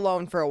doing this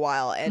alone for a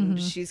while,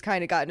 and she's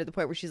kind of gotten to the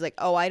point where she's like,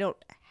 oh, I don't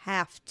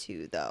have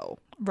to, though.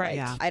 Right.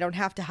 Yeah. I don't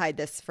have to hide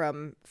this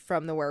from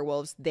the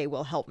werewolves. They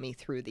will help me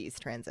through these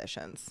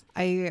transitions.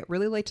 I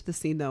really liked the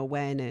scene, though,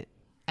 when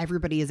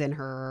everybody is in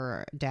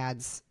her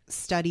dad's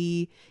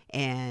study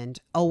and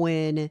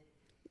Owen,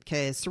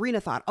 because Serena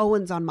thought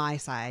Owen's on my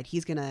side.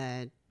 He's going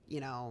to,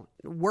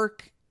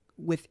 work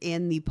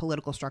within the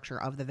political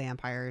structure of the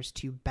vampires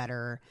to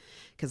better,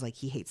 because like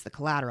he hates the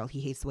collateral, he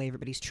hates the way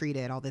everybody's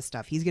treated, all this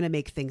stuff. He's going to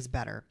make things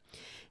better.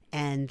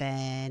 And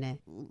then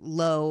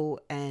Lo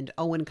and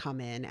Owen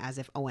come in as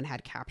if Owen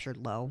had captured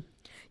Lo.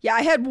 Yeah,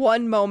 I had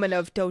one moment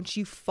of don't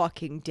you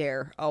fucking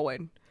dare,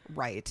 Owen.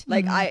 Right.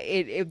 Like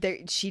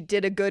she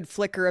did a good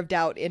flicker of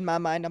doubt in my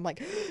mind. I'm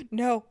like,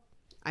 no.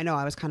 I know.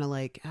 I was kind of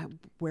like,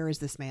 where is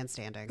this man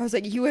standing? I was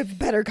like, you have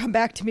better come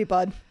back to me,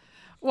 bud.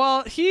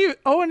 Well,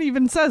 Owen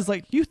even says,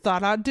 like, you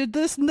thought I did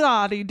this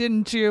naughty,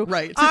 didn't you?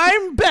 Right.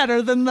 I'm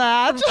better than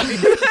that.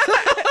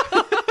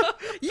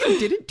 You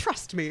didn't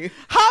trust me.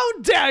 How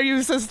dare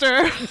you,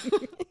 sister?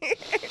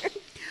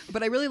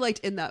 But I really liked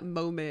in that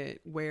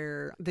moment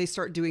where they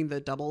start doing the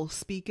double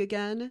speak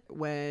again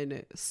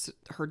when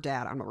her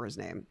dad, I don't remember his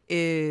name,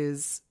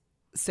 is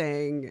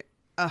saying,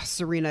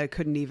 Serena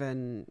couldn't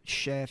even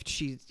shift.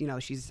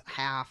 She's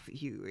half.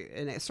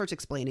 And it starts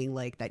explaining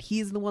like that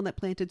he's the one that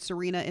planted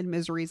Serena in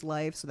Misery's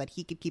life so that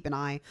he could keep an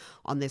eye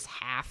on this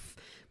half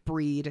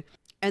breed.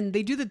 And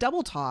they do the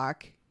double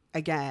talk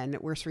again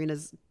where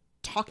Serena's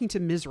talking to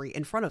Misery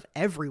in front of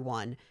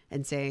everyone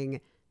and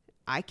saying,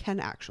 I can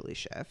actually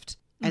shift.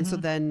 And so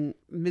then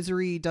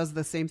Misery does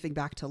the same thing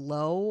back to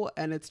Lo.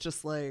 And it's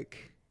just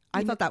like,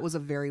 I thought that was a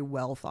very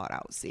well thought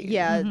out scene.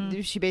 Yeah,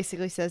 she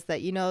basically says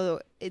that,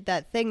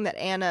 that thing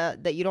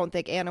that you don't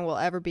think Anna will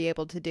ever be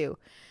able to do.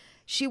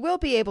 She will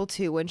be able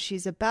to when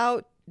she's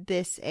about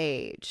this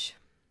age.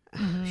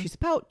 She's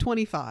about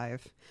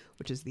 25,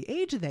 which is the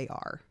age they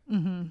are.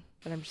 And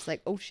I'm just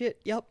like, oh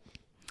shit, yep.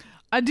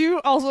 I do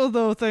also,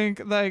 though,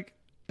 think, like,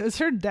 is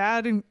her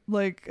dad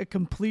like a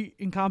complete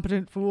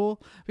incompetent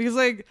fool? Because,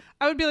 like,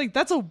 I would be like,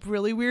 that's a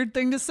really weird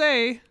thing to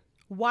say.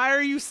 Why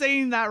are you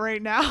saying that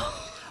right now?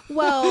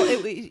 Well,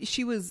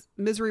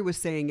 Misery was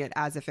saying it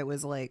as if it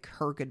was like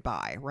her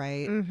goodbye,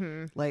 right?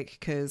 Like,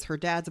 because her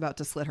dad's about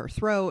to slit her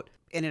throat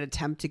in an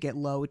attempt to get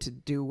Lo to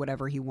do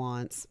whatever he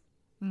wants,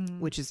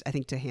 which is, I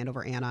think, to hand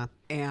over Anna.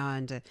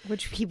 And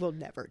which he will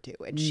never do.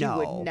 And she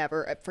would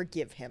never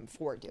forgive him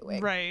for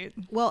doing. Right.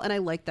 Well, and I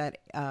like that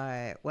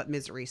what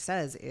Misery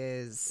says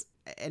is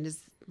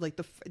like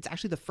it's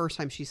actually the first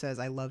time she says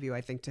I love you,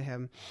 I think, to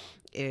him,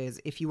 is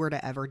if you were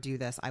to ever do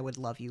this, I would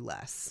love you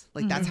less.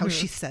 Like that's how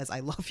she says I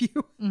love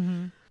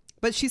you.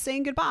 But she's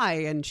saying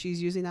goodbye and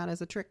she's using that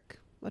as a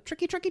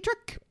tricky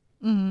trick.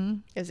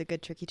 It was a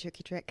good tricky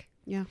trick.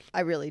 Yeah. I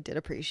really did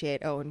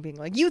appreciate Owen being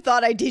like, you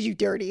thought I did you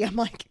dirty. I'm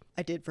like,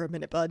 I did for a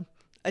minute, bud.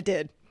 I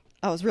did.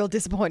 I was real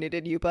disappointed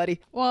in you,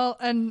 buddy. Well,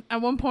 and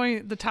at one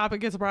point the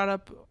topic gets brought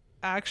up,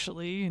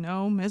 actually,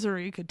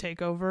 Misery could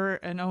take over,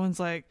 and Owen's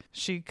like,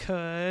 she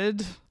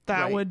could.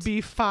 That would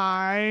be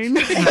fine.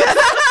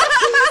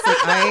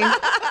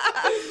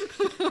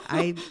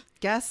 I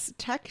guess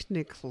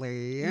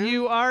technically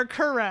you are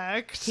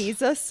correct.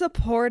 He's a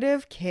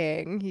supportive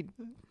king.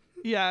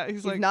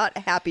 He's like not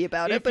happy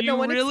about it, but no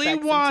one really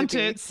expects want him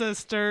to it,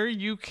 sister,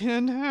 you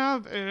can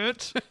have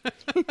it.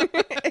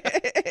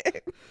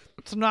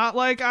 It's not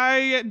like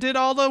I did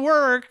all the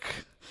work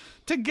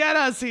to get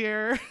us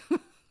here.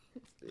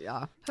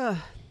 Yeah.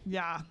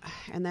 Yeah.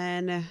 And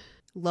then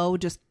Lo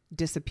just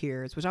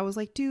disappears, which I was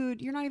like,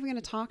 dude, you're not even going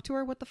to talk to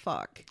her? What the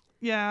fuck?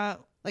 Yeah.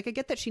 Like, I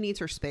get that she needs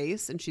her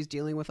space and she's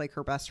dealing with like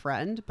her best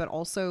friend, but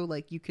also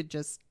like you could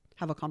just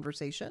have a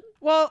conversation.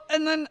 Well,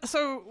 and then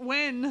so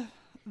when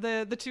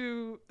the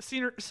two,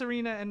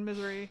 Serena and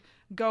Misery,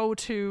 go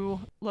to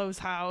Lo's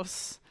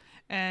house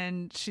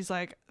and she's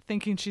like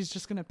thinking she's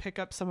just going to pick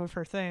up some of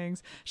her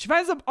things, she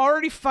finds them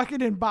already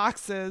fucking in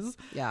boxes.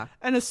 Yeah.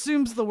 And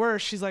assumes the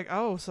worst. She's like,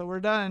 oh, so we're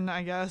done,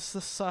 I guess.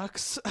 This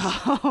sucks.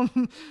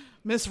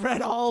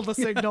 Misread all the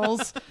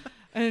signals.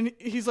 And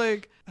he's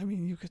like, I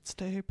mean, you could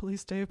stay.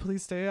 Please stay.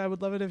 Please stay. I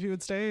would love it if you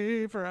would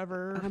stay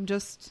forever. I'm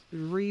just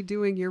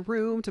redoing your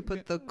room to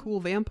put the cool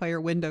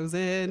vampire windows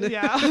in.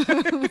 Yeah.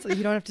 So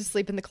you don't have to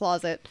sleep in the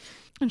closet.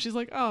 And she's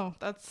like, oh,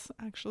 that's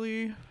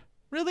actually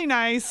really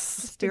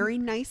nice. It's very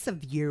nice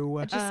of you.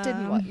 I just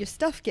didn't want your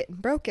stuff getting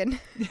broken.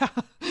 Yeah.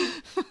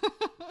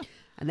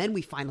 And then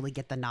we finally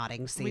get the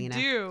nodding scene. We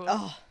do.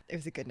 Oh, it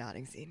was a good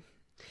nodding scene.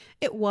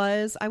 It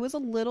was. I was a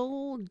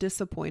little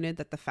disappointed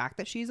that the fact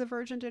that she's a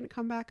virgin didn't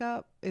come back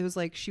up. It was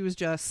like she was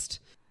just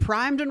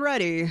primed and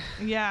ready.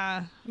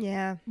 Yeah.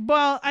 Yeah.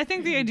 Well, I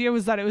think the idea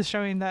was that it was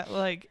showing that,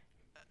 like,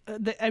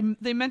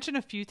 they mention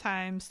a few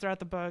times throughout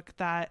the book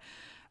that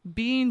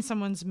being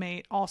someone's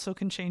mate also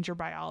can change your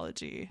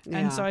biology. Yeah.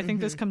 And so I think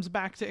this comes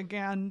back to,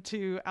 again,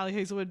 to Ali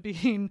Hazelwood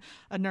being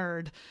a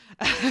nerd.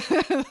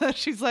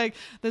 She's like,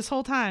 this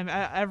whole time,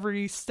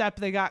 every step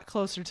they got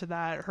closer to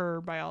that,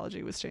 her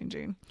biology was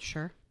changing.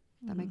 Sure.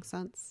 That makes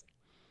sense.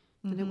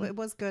 And it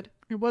was good.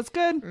 It was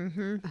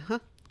good. Uh-huh.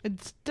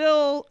 It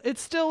still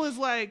is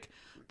like,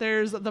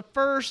 there's the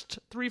first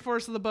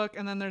 3/4 of the book,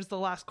 and then there's the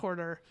last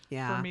quarter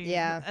Yeah. for me.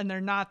 Yeah. And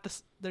they're not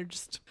this. They're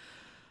just.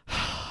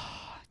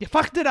 You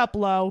fucked it up,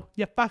 Lo.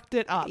 You fucked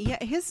it up. Yeah,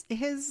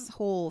 his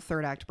whole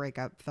third act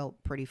breakup felt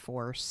pretty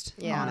forced,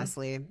 Yeah.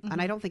 honestly.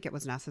 And I don't think it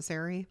was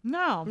necessary.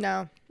 No.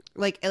 No.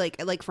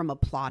 Like from a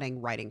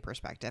plotting writing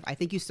perspective. I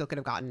think you still could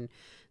have gotten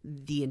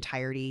the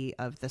entirety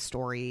of the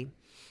story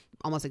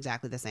almost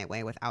exactly the same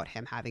way without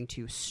him having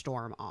to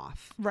storm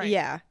off. Right.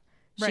 Yeah.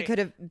 She Right. could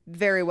have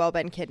very well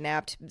been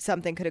kidnapped.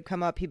 Something could have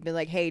come up. He'd been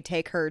like, "Hey,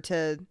 take her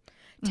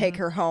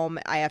home.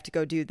 I have to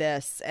go do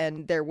this."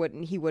 And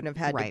he wouldn't have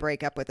had Right. to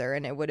break up with her,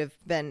 and it would have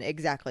been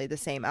exactly the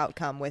same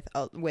outcome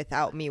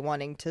without me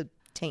wanting to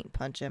taint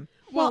punch him.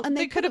 Well, and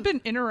they they could have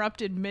been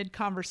interrupted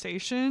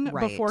mid-conversation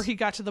Right. before he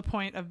got to the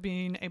point of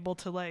being able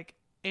to, like,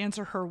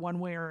 answer her one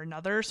way or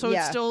another. So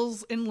Yeah. it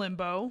still's in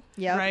limbo.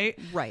 Yeah. Right.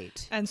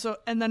 Right. And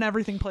then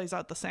everything plays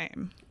out the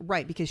same.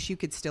 Right, because she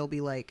could still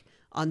be like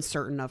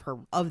uncertain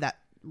of that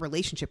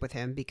relationship with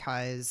him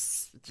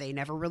because they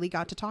never really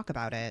got to talk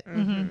about it.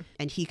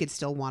 And he could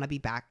still want to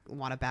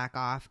back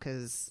off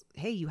because,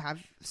 hey, you have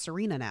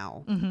Serena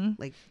now.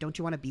 Like, don't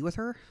you want to be with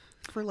her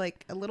for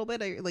like a little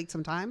bit, like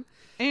some time?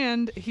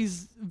 And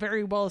he's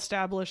very well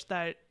established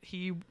that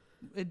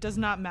it does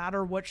not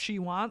matter what she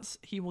wants,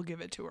 he will give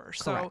it to her.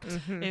 Correct.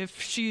 So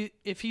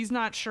if he's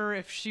not sure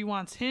if she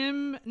wants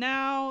him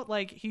now,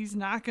 like, he's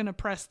not going to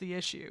press the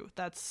issue.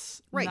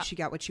 That's Right, not- she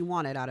got what she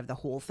wanted out of the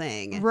whole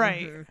thing.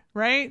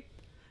 right.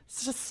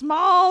 It's a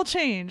small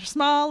change,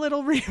 small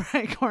little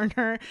rewrite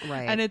corner.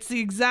 Right. And it's the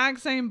exact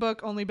same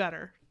book, only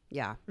better.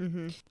 Yeah.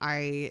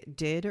 I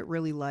did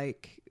really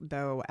like,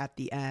 though, at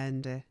the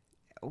end,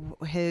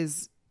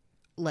 his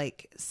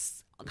like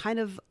kind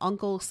of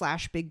uncle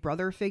 / big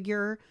brother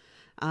figure.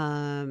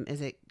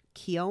 Is it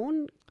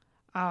Keone?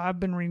 I've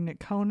been reading it,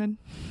 Conan.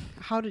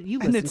 How did you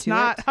listen And it's to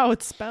not it? how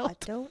it's I spelled.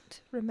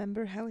 don't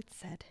remember how it's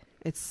said.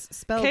 It's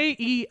spelled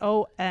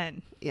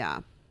Keon. Yeah.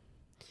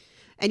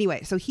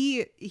 Anyway, so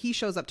he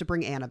shows up to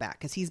bring Anna back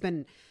because he's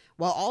been,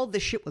 while all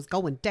this shit was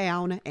going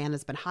down,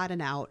 Anna's been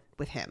hiding out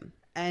with him.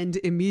 And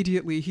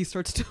immediately he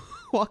starts to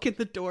walk in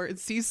the door and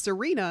sees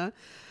Serena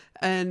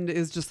and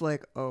is just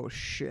like, oh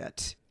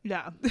shit.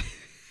 Yeah.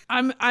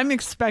 I'm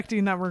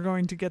expecting that we're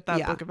going to get that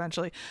Yeah. book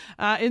eventually.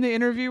 In the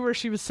interview where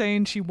she was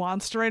saying she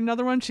wants to write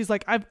another one, she's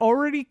like, I've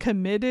already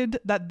committed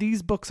that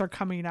these books are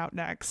coming out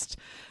next.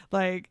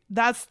 Like,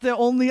 that's the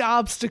only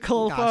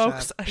obstacle, Gotcha.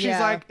 folks. She's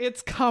Yeah. like,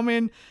 it's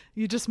coming.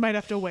 You just might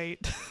have to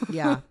wait.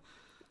 Yeah.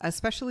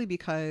 Especially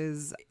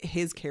because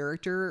his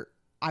character,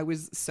 I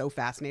was so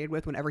fascinated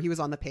with whenever he was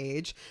on the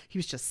page. He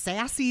was just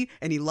sassy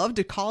and he loved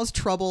to cause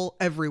trouble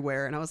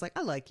everywhere. And I was like,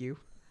 I like you.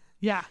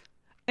 Yeah.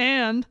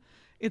 And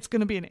it's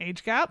going to be an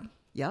age gap.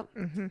 Yep.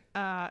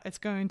 It's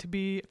going to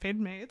be Faded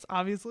Mates,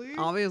 obviously.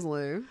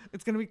 Obviously.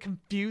 It's going to be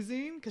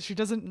confusing because she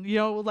doesn't,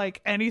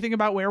 like anything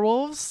about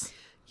werewolves.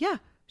 Yeah.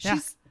 Yeah.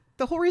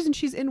 The whole reason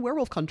she's in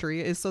werewolf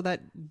country is so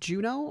that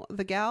Juno,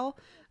 the gal,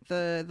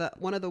 the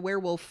one of the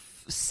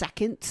werewolf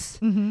seconds,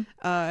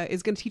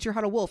 is going to teach her how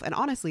to wolf. And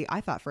honestly,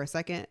 I thought for a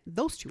second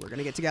those two were going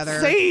to get together.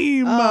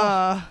 Same.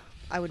 I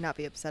would not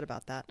be upset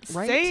about that.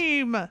 Right?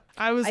 Same.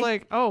 I was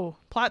like, oh,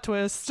 plot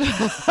twist.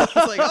 It's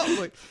like, oh,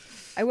 like,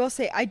 I will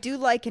say I do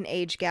like an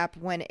age gap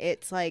when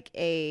it's like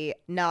a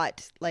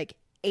not like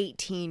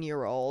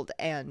 18-year-old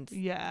and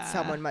Yeah.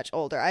 someone much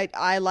older.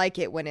 I like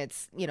it when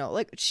it's,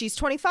 like she's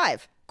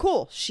 25.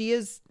 Cool. She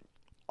is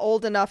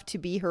old enough to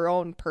be her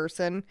own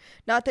person.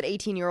 Not that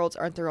 18-year-olds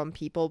aren't their own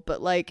people,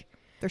 but like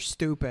they're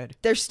stupid.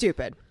 they're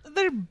stupid.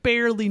 They're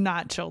barely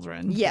not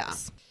children.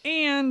 Yes.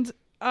 And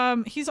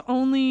he's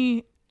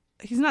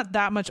not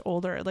that much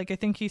older. Like, I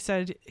think he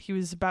said he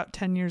was about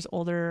 10 years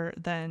older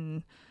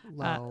than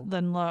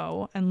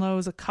Lo. And Lo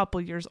is a couple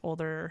years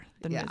older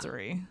than Yeah.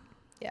 Misery.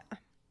 Yeah.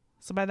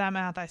 So by that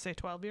math, I say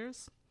 12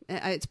 years.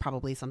 It's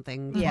probably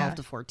something 12 Yeah.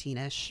 to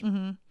 14-ish.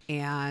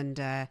 And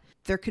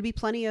there could be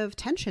plenty of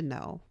tension,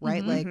 though,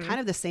 right? Like, kind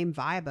of the same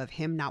vibe of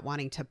him not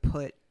wanting to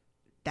put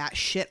that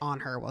shit on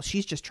her while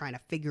she's just trying to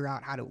figure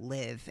out how to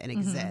live and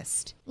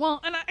exist.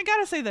 Well, and I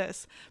gotta say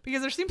this,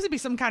 because there seems to be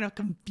some kind of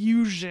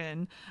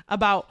confusion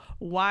about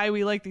why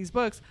we like these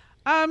books.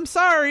 I'm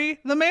sorry,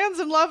 the man's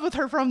in love with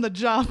her from the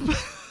jump.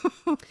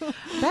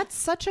 That's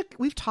such a,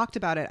 we've talked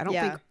about it. I don't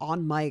Yeah. think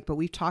on mic, but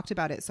we've talked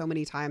about it so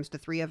many times, the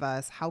three of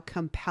us, how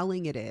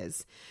compelling it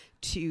is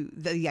to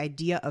the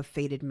idea of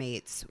fated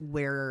mates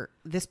where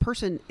this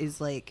person is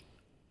like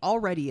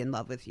already in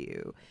love with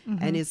you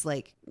and is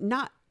like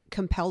not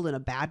compelled in a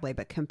bad way,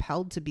 but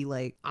compelled to be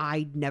like,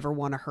 I never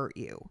want to hurt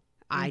you.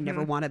 I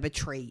never want to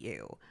betray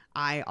you.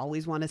 I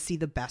always want to see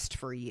the best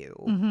for you.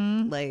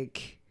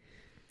 Like,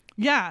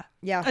 yeah.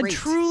 A Great.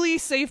 truly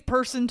safe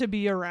person to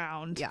be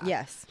around. Yeah.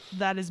 Yes.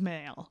 That is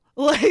male.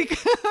 Like,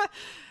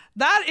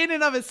 that in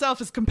and of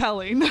itself is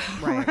compelling.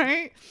 Right.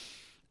 Right?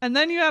 And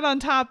then you add on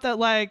top that,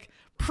 like,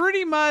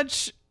 pretty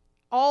much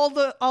all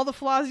the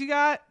flaws you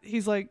got,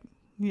 he's like,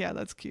 yeah,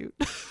 that's cute.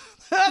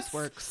 This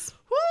works.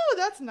 Woo,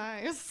 that's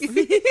nice.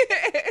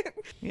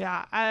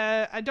 Yeah,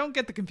 I don't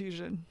get the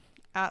confusion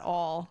at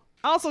all.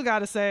 Also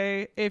gotta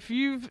say, if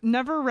you've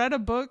never read a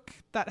book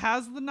that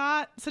has the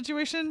knot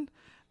situation,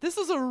 this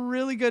is a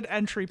really good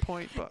entry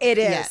point book. It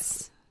is.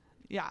 Yes.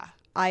 Yeah.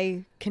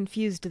 I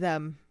confused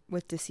them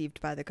with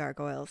Deceived by the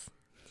Gargoyles.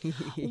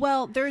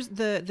 Well, there's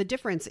the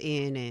difference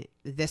in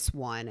this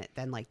one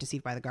than like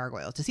Deceived by the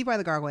Gargoyles. Deceived by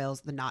the Gargoyles,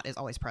 the knot is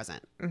always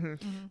present.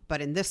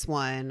 But in this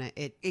one,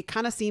 it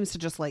kind of seems to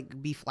just like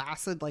be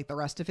flaccid like the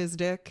rest of his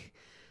dick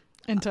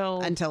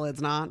Until it's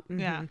not.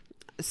 yeah.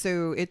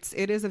 So it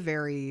is a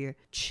very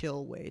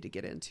chill way to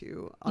get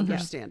into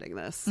understanding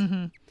this.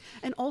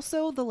 And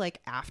also the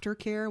like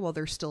aftercare while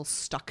they're still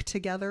stuck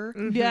together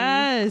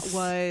Yes.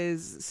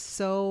 was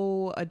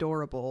so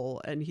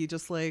adorable. And he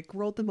just like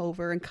rolled them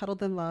over and cuddled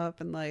them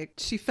up and like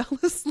she fell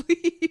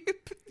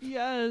asleep.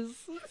 Yes.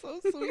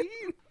 So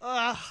sweet.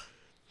 Ugh.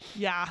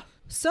 Yeah.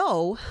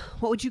 So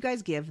what would you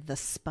guys give The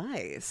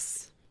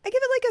Spice? I give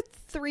it like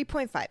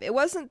a 3.5. It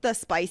wasn't the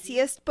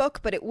spiciest book,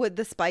 but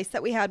the spice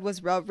that we had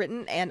was well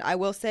written. And I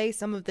will say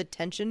some of the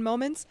tension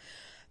moments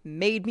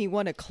made me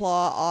want to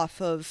claw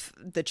off of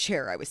the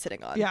chair I was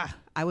sitting on. Yeah.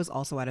 I was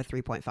also at a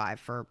 3.5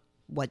 for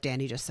what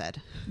Danny just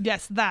said.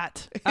 Yes,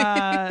 that.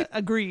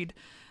 Agreed.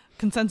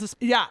 Consensus.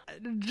 Yeah.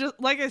 Just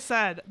like I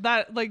said,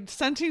 that like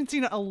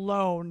sentencing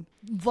alone,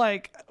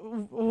 like,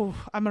 ooh,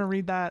 I'm going to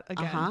read that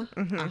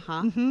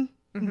again.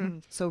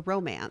 So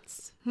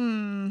romance.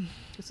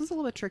 This was a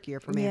little bit trickier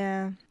for me.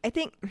 Yeah. I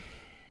think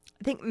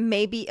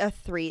maybe a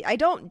 3. I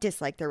don't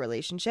dislike their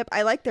relationship.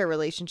 I like their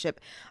relationship.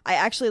 I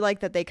actually like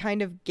that they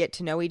kind of get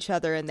to know each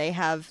other and they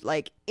have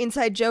like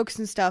inside jokes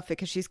and stuff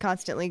because she's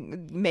constantly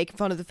making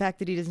fun of the fact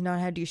that he doesn't know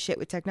how to do shit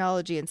with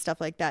technology and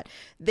stuff like that.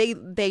 They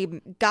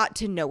got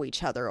to know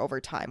each other over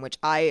time, which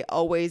I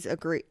always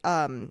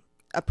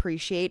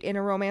appreciate in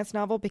a romance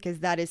novel because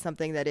that is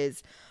something that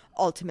is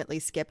ultimately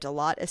skipped a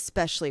lot,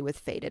 especially with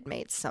fated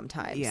mates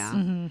sometimes. Yeah.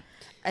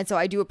 And so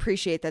I do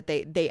appreciate that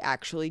they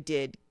actually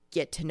did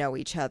get to know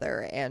each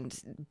other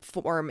and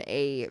form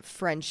a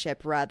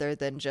friendship rather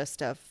than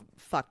just a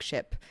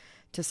fuckship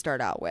to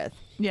start out with.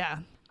 Yeah.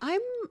 I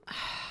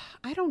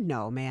don't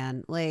know,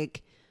 man.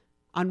 Like,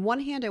 on one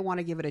hand, I want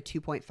to give it a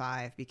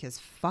 2.5 because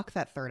fuck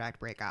that third act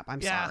breakup.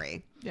 I'm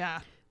sorry.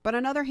 Yeah. But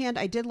on the other hand,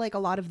 I did like a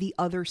lot of the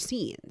other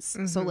scenes.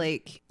 So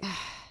like,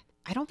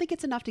 I don't think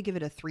it's enough to give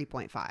it a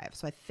 3.5.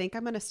 So I think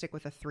I'm going to stick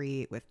with a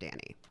 3 with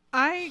Danny.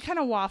 I kind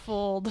of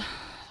waffled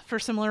for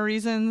similar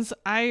reasons.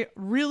 I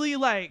really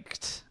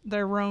liked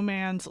their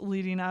romance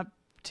leading up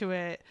to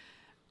it,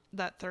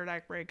 that third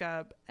act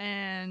breakup.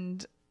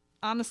 And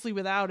honestly,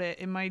 without it,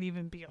 it might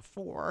even be a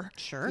 4.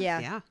 Sure.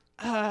 Yeah.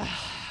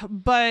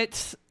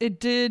 But it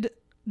did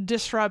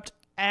disrupt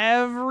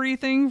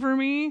everything for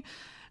me.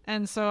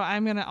 And so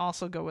I'm going to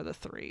also go with a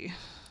 3.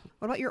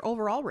 What about your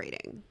overall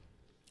rating?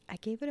 I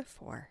gave it a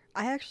 4.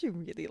 I actually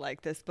really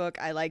liked this book.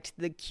 I liked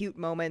the cute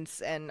moments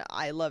and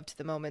I loved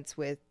the moments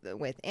with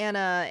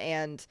Anna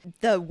and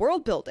the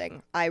world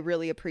building. I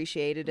really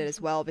appreciated it as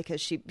well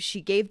because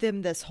she gave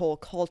them this whole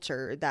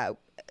culture that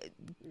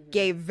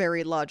gave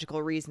very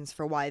logical reasons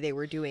for why they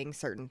were doing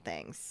certain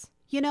things.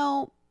 You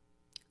know,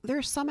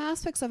 there's some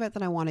aspects of it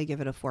that I want to give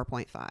it a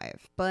 4.5,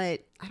 but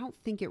I don't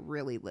think it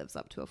really lives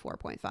up to a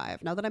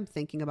 4.5. Now that I'm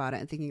thinking about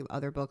it and thinking of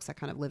other books that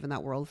kind of live in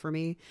that world for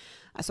me.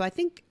 So I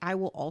think I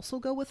will also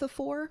go with a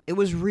 4. It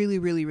was really,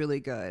 really,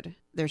 really good.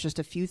 There's just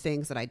a few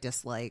things that I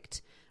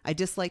disliked. I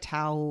disliked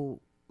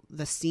how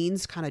the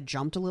scenes kind of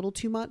jumped a little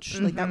too much.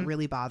 Like that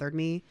really bothered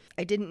me.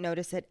 I didn't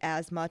notice it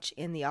as much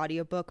in the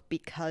audiobook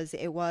because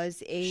it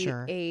was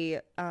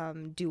a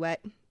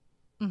duet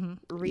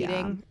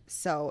reading. Yeah.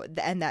 So,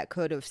 and that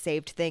could have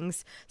saved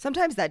things.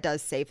 Sometimes that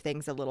does save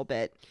things a little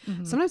bit.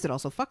 Sometimes it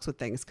also fucks with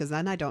things because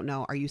then I don't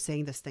know, are you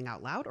saying this thing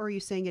out loud or are you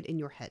saying it in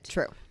your head?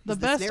 True. The Is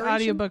this best narration?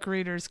 audiobook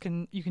readers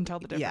can tell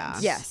the difference. Yeah.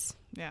 Yes.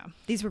 Yeah.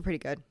 These were pretty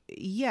good.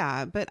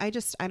 Yeah, but I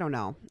don't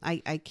know.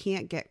 I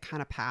can't get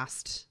kind of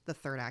past the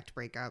third act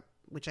breakup,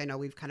 which I know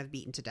we've kind of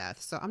beaten to death.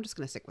 So I'm just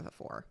going to stick with a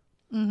 4.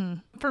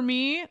 For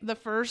me, the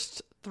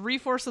first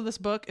 3/4 of this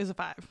book is a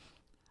 5.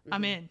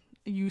 I'm in.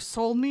 You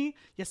sold me.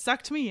 You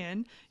sucked me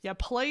in. You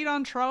played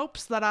on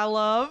tropes that I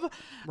love.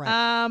 Right.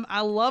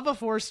 I love a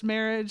forced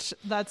marriage.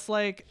 That's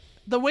like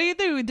the way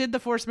they did the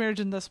forced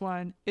marriage in this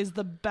one is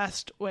the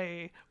best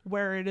way,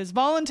 where it is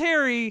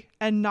voluntary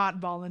and not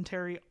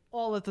voluntary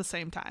all at the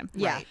same time.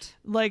 Yeah. Right.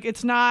 Like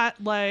it's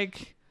not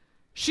like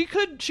she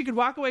could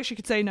walk away. She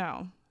could say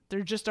no.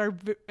 There just are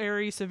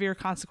very severe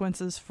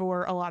consequences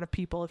for a lot of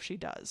people if she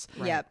does.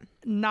 Right. Yep.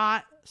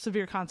 Not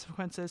severe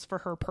consequences for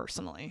her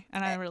personally.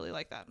 And I really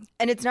like that.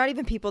 And it's not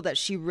even people that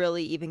she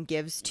really even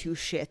gives two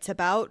shits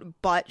about,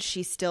 but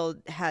she still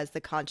has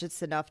the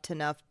conscience enough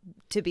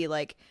to be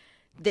like,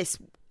 this,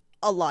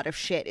 a lot of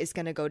shit is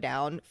going to go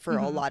down for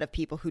a lot of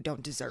people who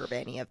don't deserve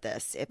any of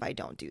this if I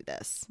don't do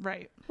this.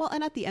 Right. Well,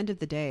 and at the end of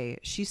the day,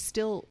 she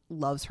still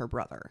loves her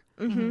brother,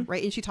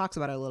 right? And she talks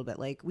about it a little bit,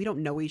 like, we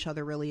don't know each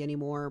other really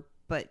anymore,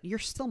 but you're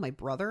still my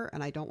brother,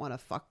 and I don't want to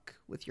fuck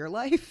with your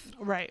life.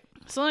 Right.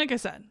 So like I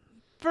said,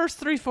 first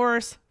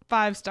 3/4,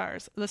 5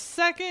 stars. The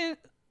second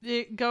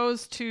it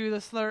goes to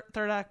the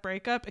third act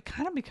breakup, it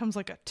kind of becomes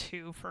like a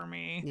 2 for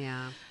me.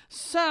 Yeah.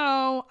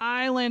 So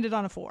I landed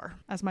on a 4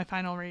 as my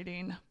final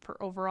rating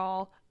for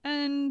overall.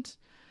 And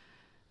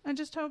I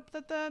just hope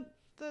that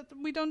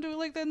we don't do it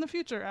like that in the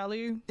future,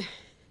 Ali.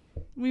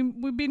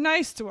 We'd be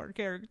nice to our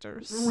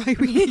characters. Right.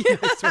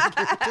 Yes, our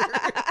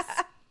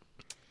characters.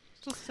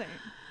 Just saying.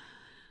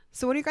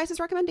 So what are your guys'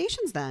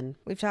 recommendations then?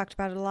 We've talked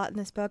about it a lot in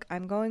this book.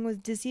 I'm going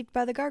with Deceived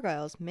by the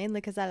Gargoyles,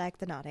 mainly because I like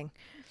the nodding.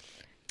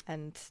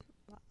 And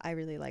I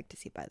really like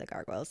Deceived by the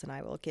Gargoyles, and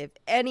I will give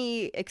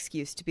any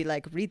excuse to be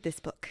like, read this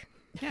book.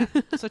 Yeah.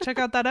 So check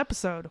out that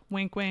episode.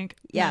 Wink, wink.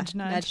 Yeah. Nudge,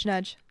 nudge.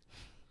 Nudge,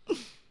 nudge.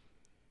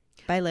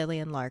 By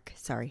Lillian Lark.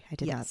 Sorry, I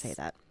did not Yes. say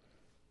that.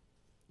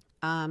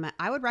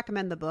 I would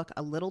recommend the book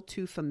A Little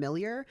Too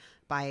Familiar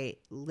by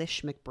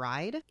Lish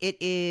McBride. It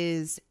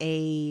is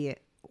a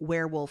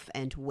werewolf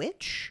and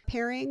witch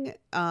pairing.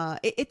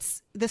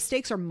 It's the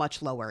stakes are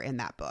much lower in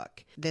that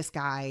book. This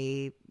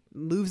guy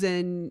moves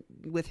in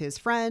with his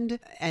friend,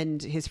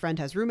 and his friend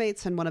has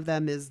roommates, and one of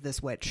them is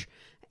this witch.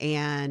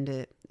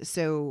 And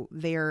so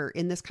they're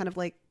in this kind of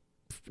like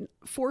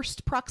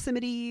forced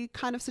proximity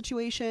kind of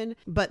situation,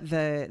 but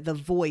the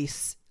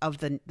voice of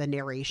the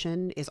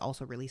narration is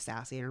also really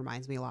sassy and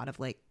reminds me a lot of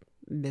like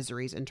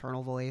Misery's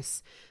internal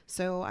voice.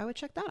 So I would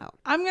check that out.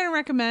 I'm going to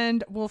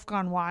recommend Wolf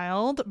Gone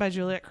Wild by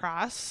Juliet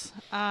Cross.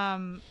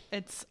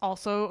 It's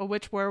also a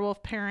witch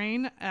werewolf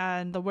pairing,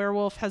 and the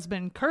werewolf has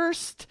been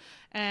cursed,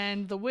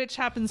 and the witch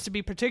happens to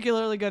be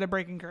particularly good at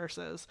breaking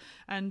curses.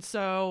 And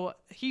so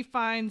he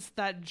finds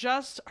that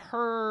just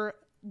her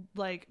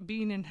like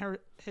being in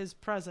his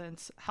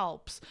presence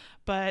helps,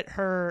 but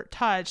her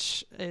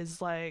touch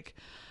is like,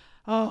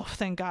 oh,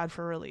 thank God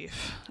for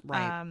relief.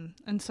 Right.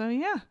 And so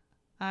yeah,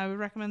 I would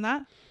recommend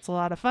that. It's a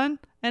lot of fun,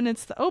 and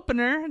it's the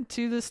opener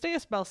to the Stay a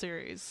Spell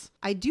series.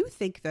 I do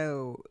think,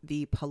 though,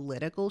 the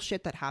political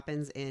shit that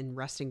happens in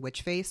Resting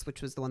Witch Face,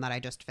 which was the one that I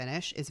just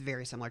finished, is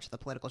very similar to the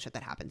political shit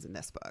that happens in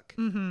this book.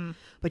 Mm-hmm.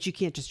 But you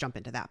can't just jump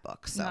into that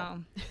book, so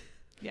No.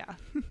 Yeah.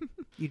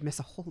 you'd miss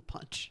a whole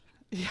bunch.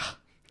 Yeah.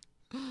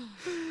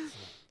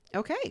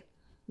 Okay.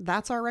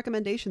 That's our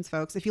recommendations,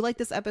 folks. If you like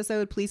this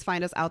episode, please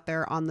find us out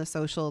there on the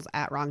socials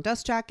at Wrong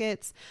Dust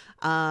Jackets,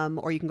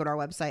 or you can go to our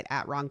website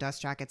at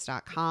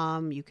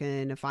wrongdustjackets.com. You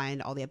can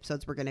find all the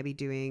episodes we're going to be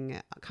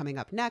doing coming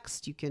up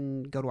next. You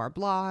can go to our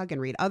blog and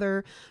read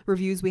other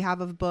reviews we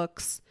have of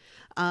books,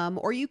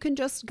 or you can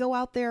just go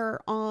out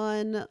there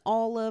on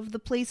all of the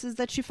places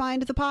that you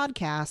find the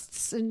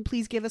podcasts, and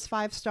please give us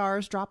 5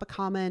 stars, drop a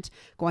comment,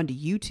 go on to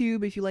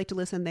YouTube if you like to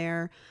listen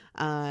there.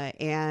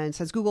 And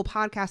since Google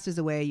Podcast is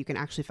away, you can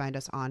actually find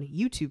us on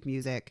YouTube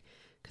Music,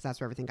 because that's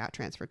where everything got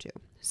transferred to.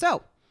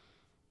 So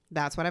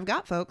that's what I've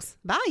got, folks.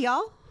 Bye,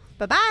 y'all.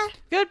 Bye-bye.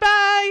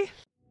 Goodbye.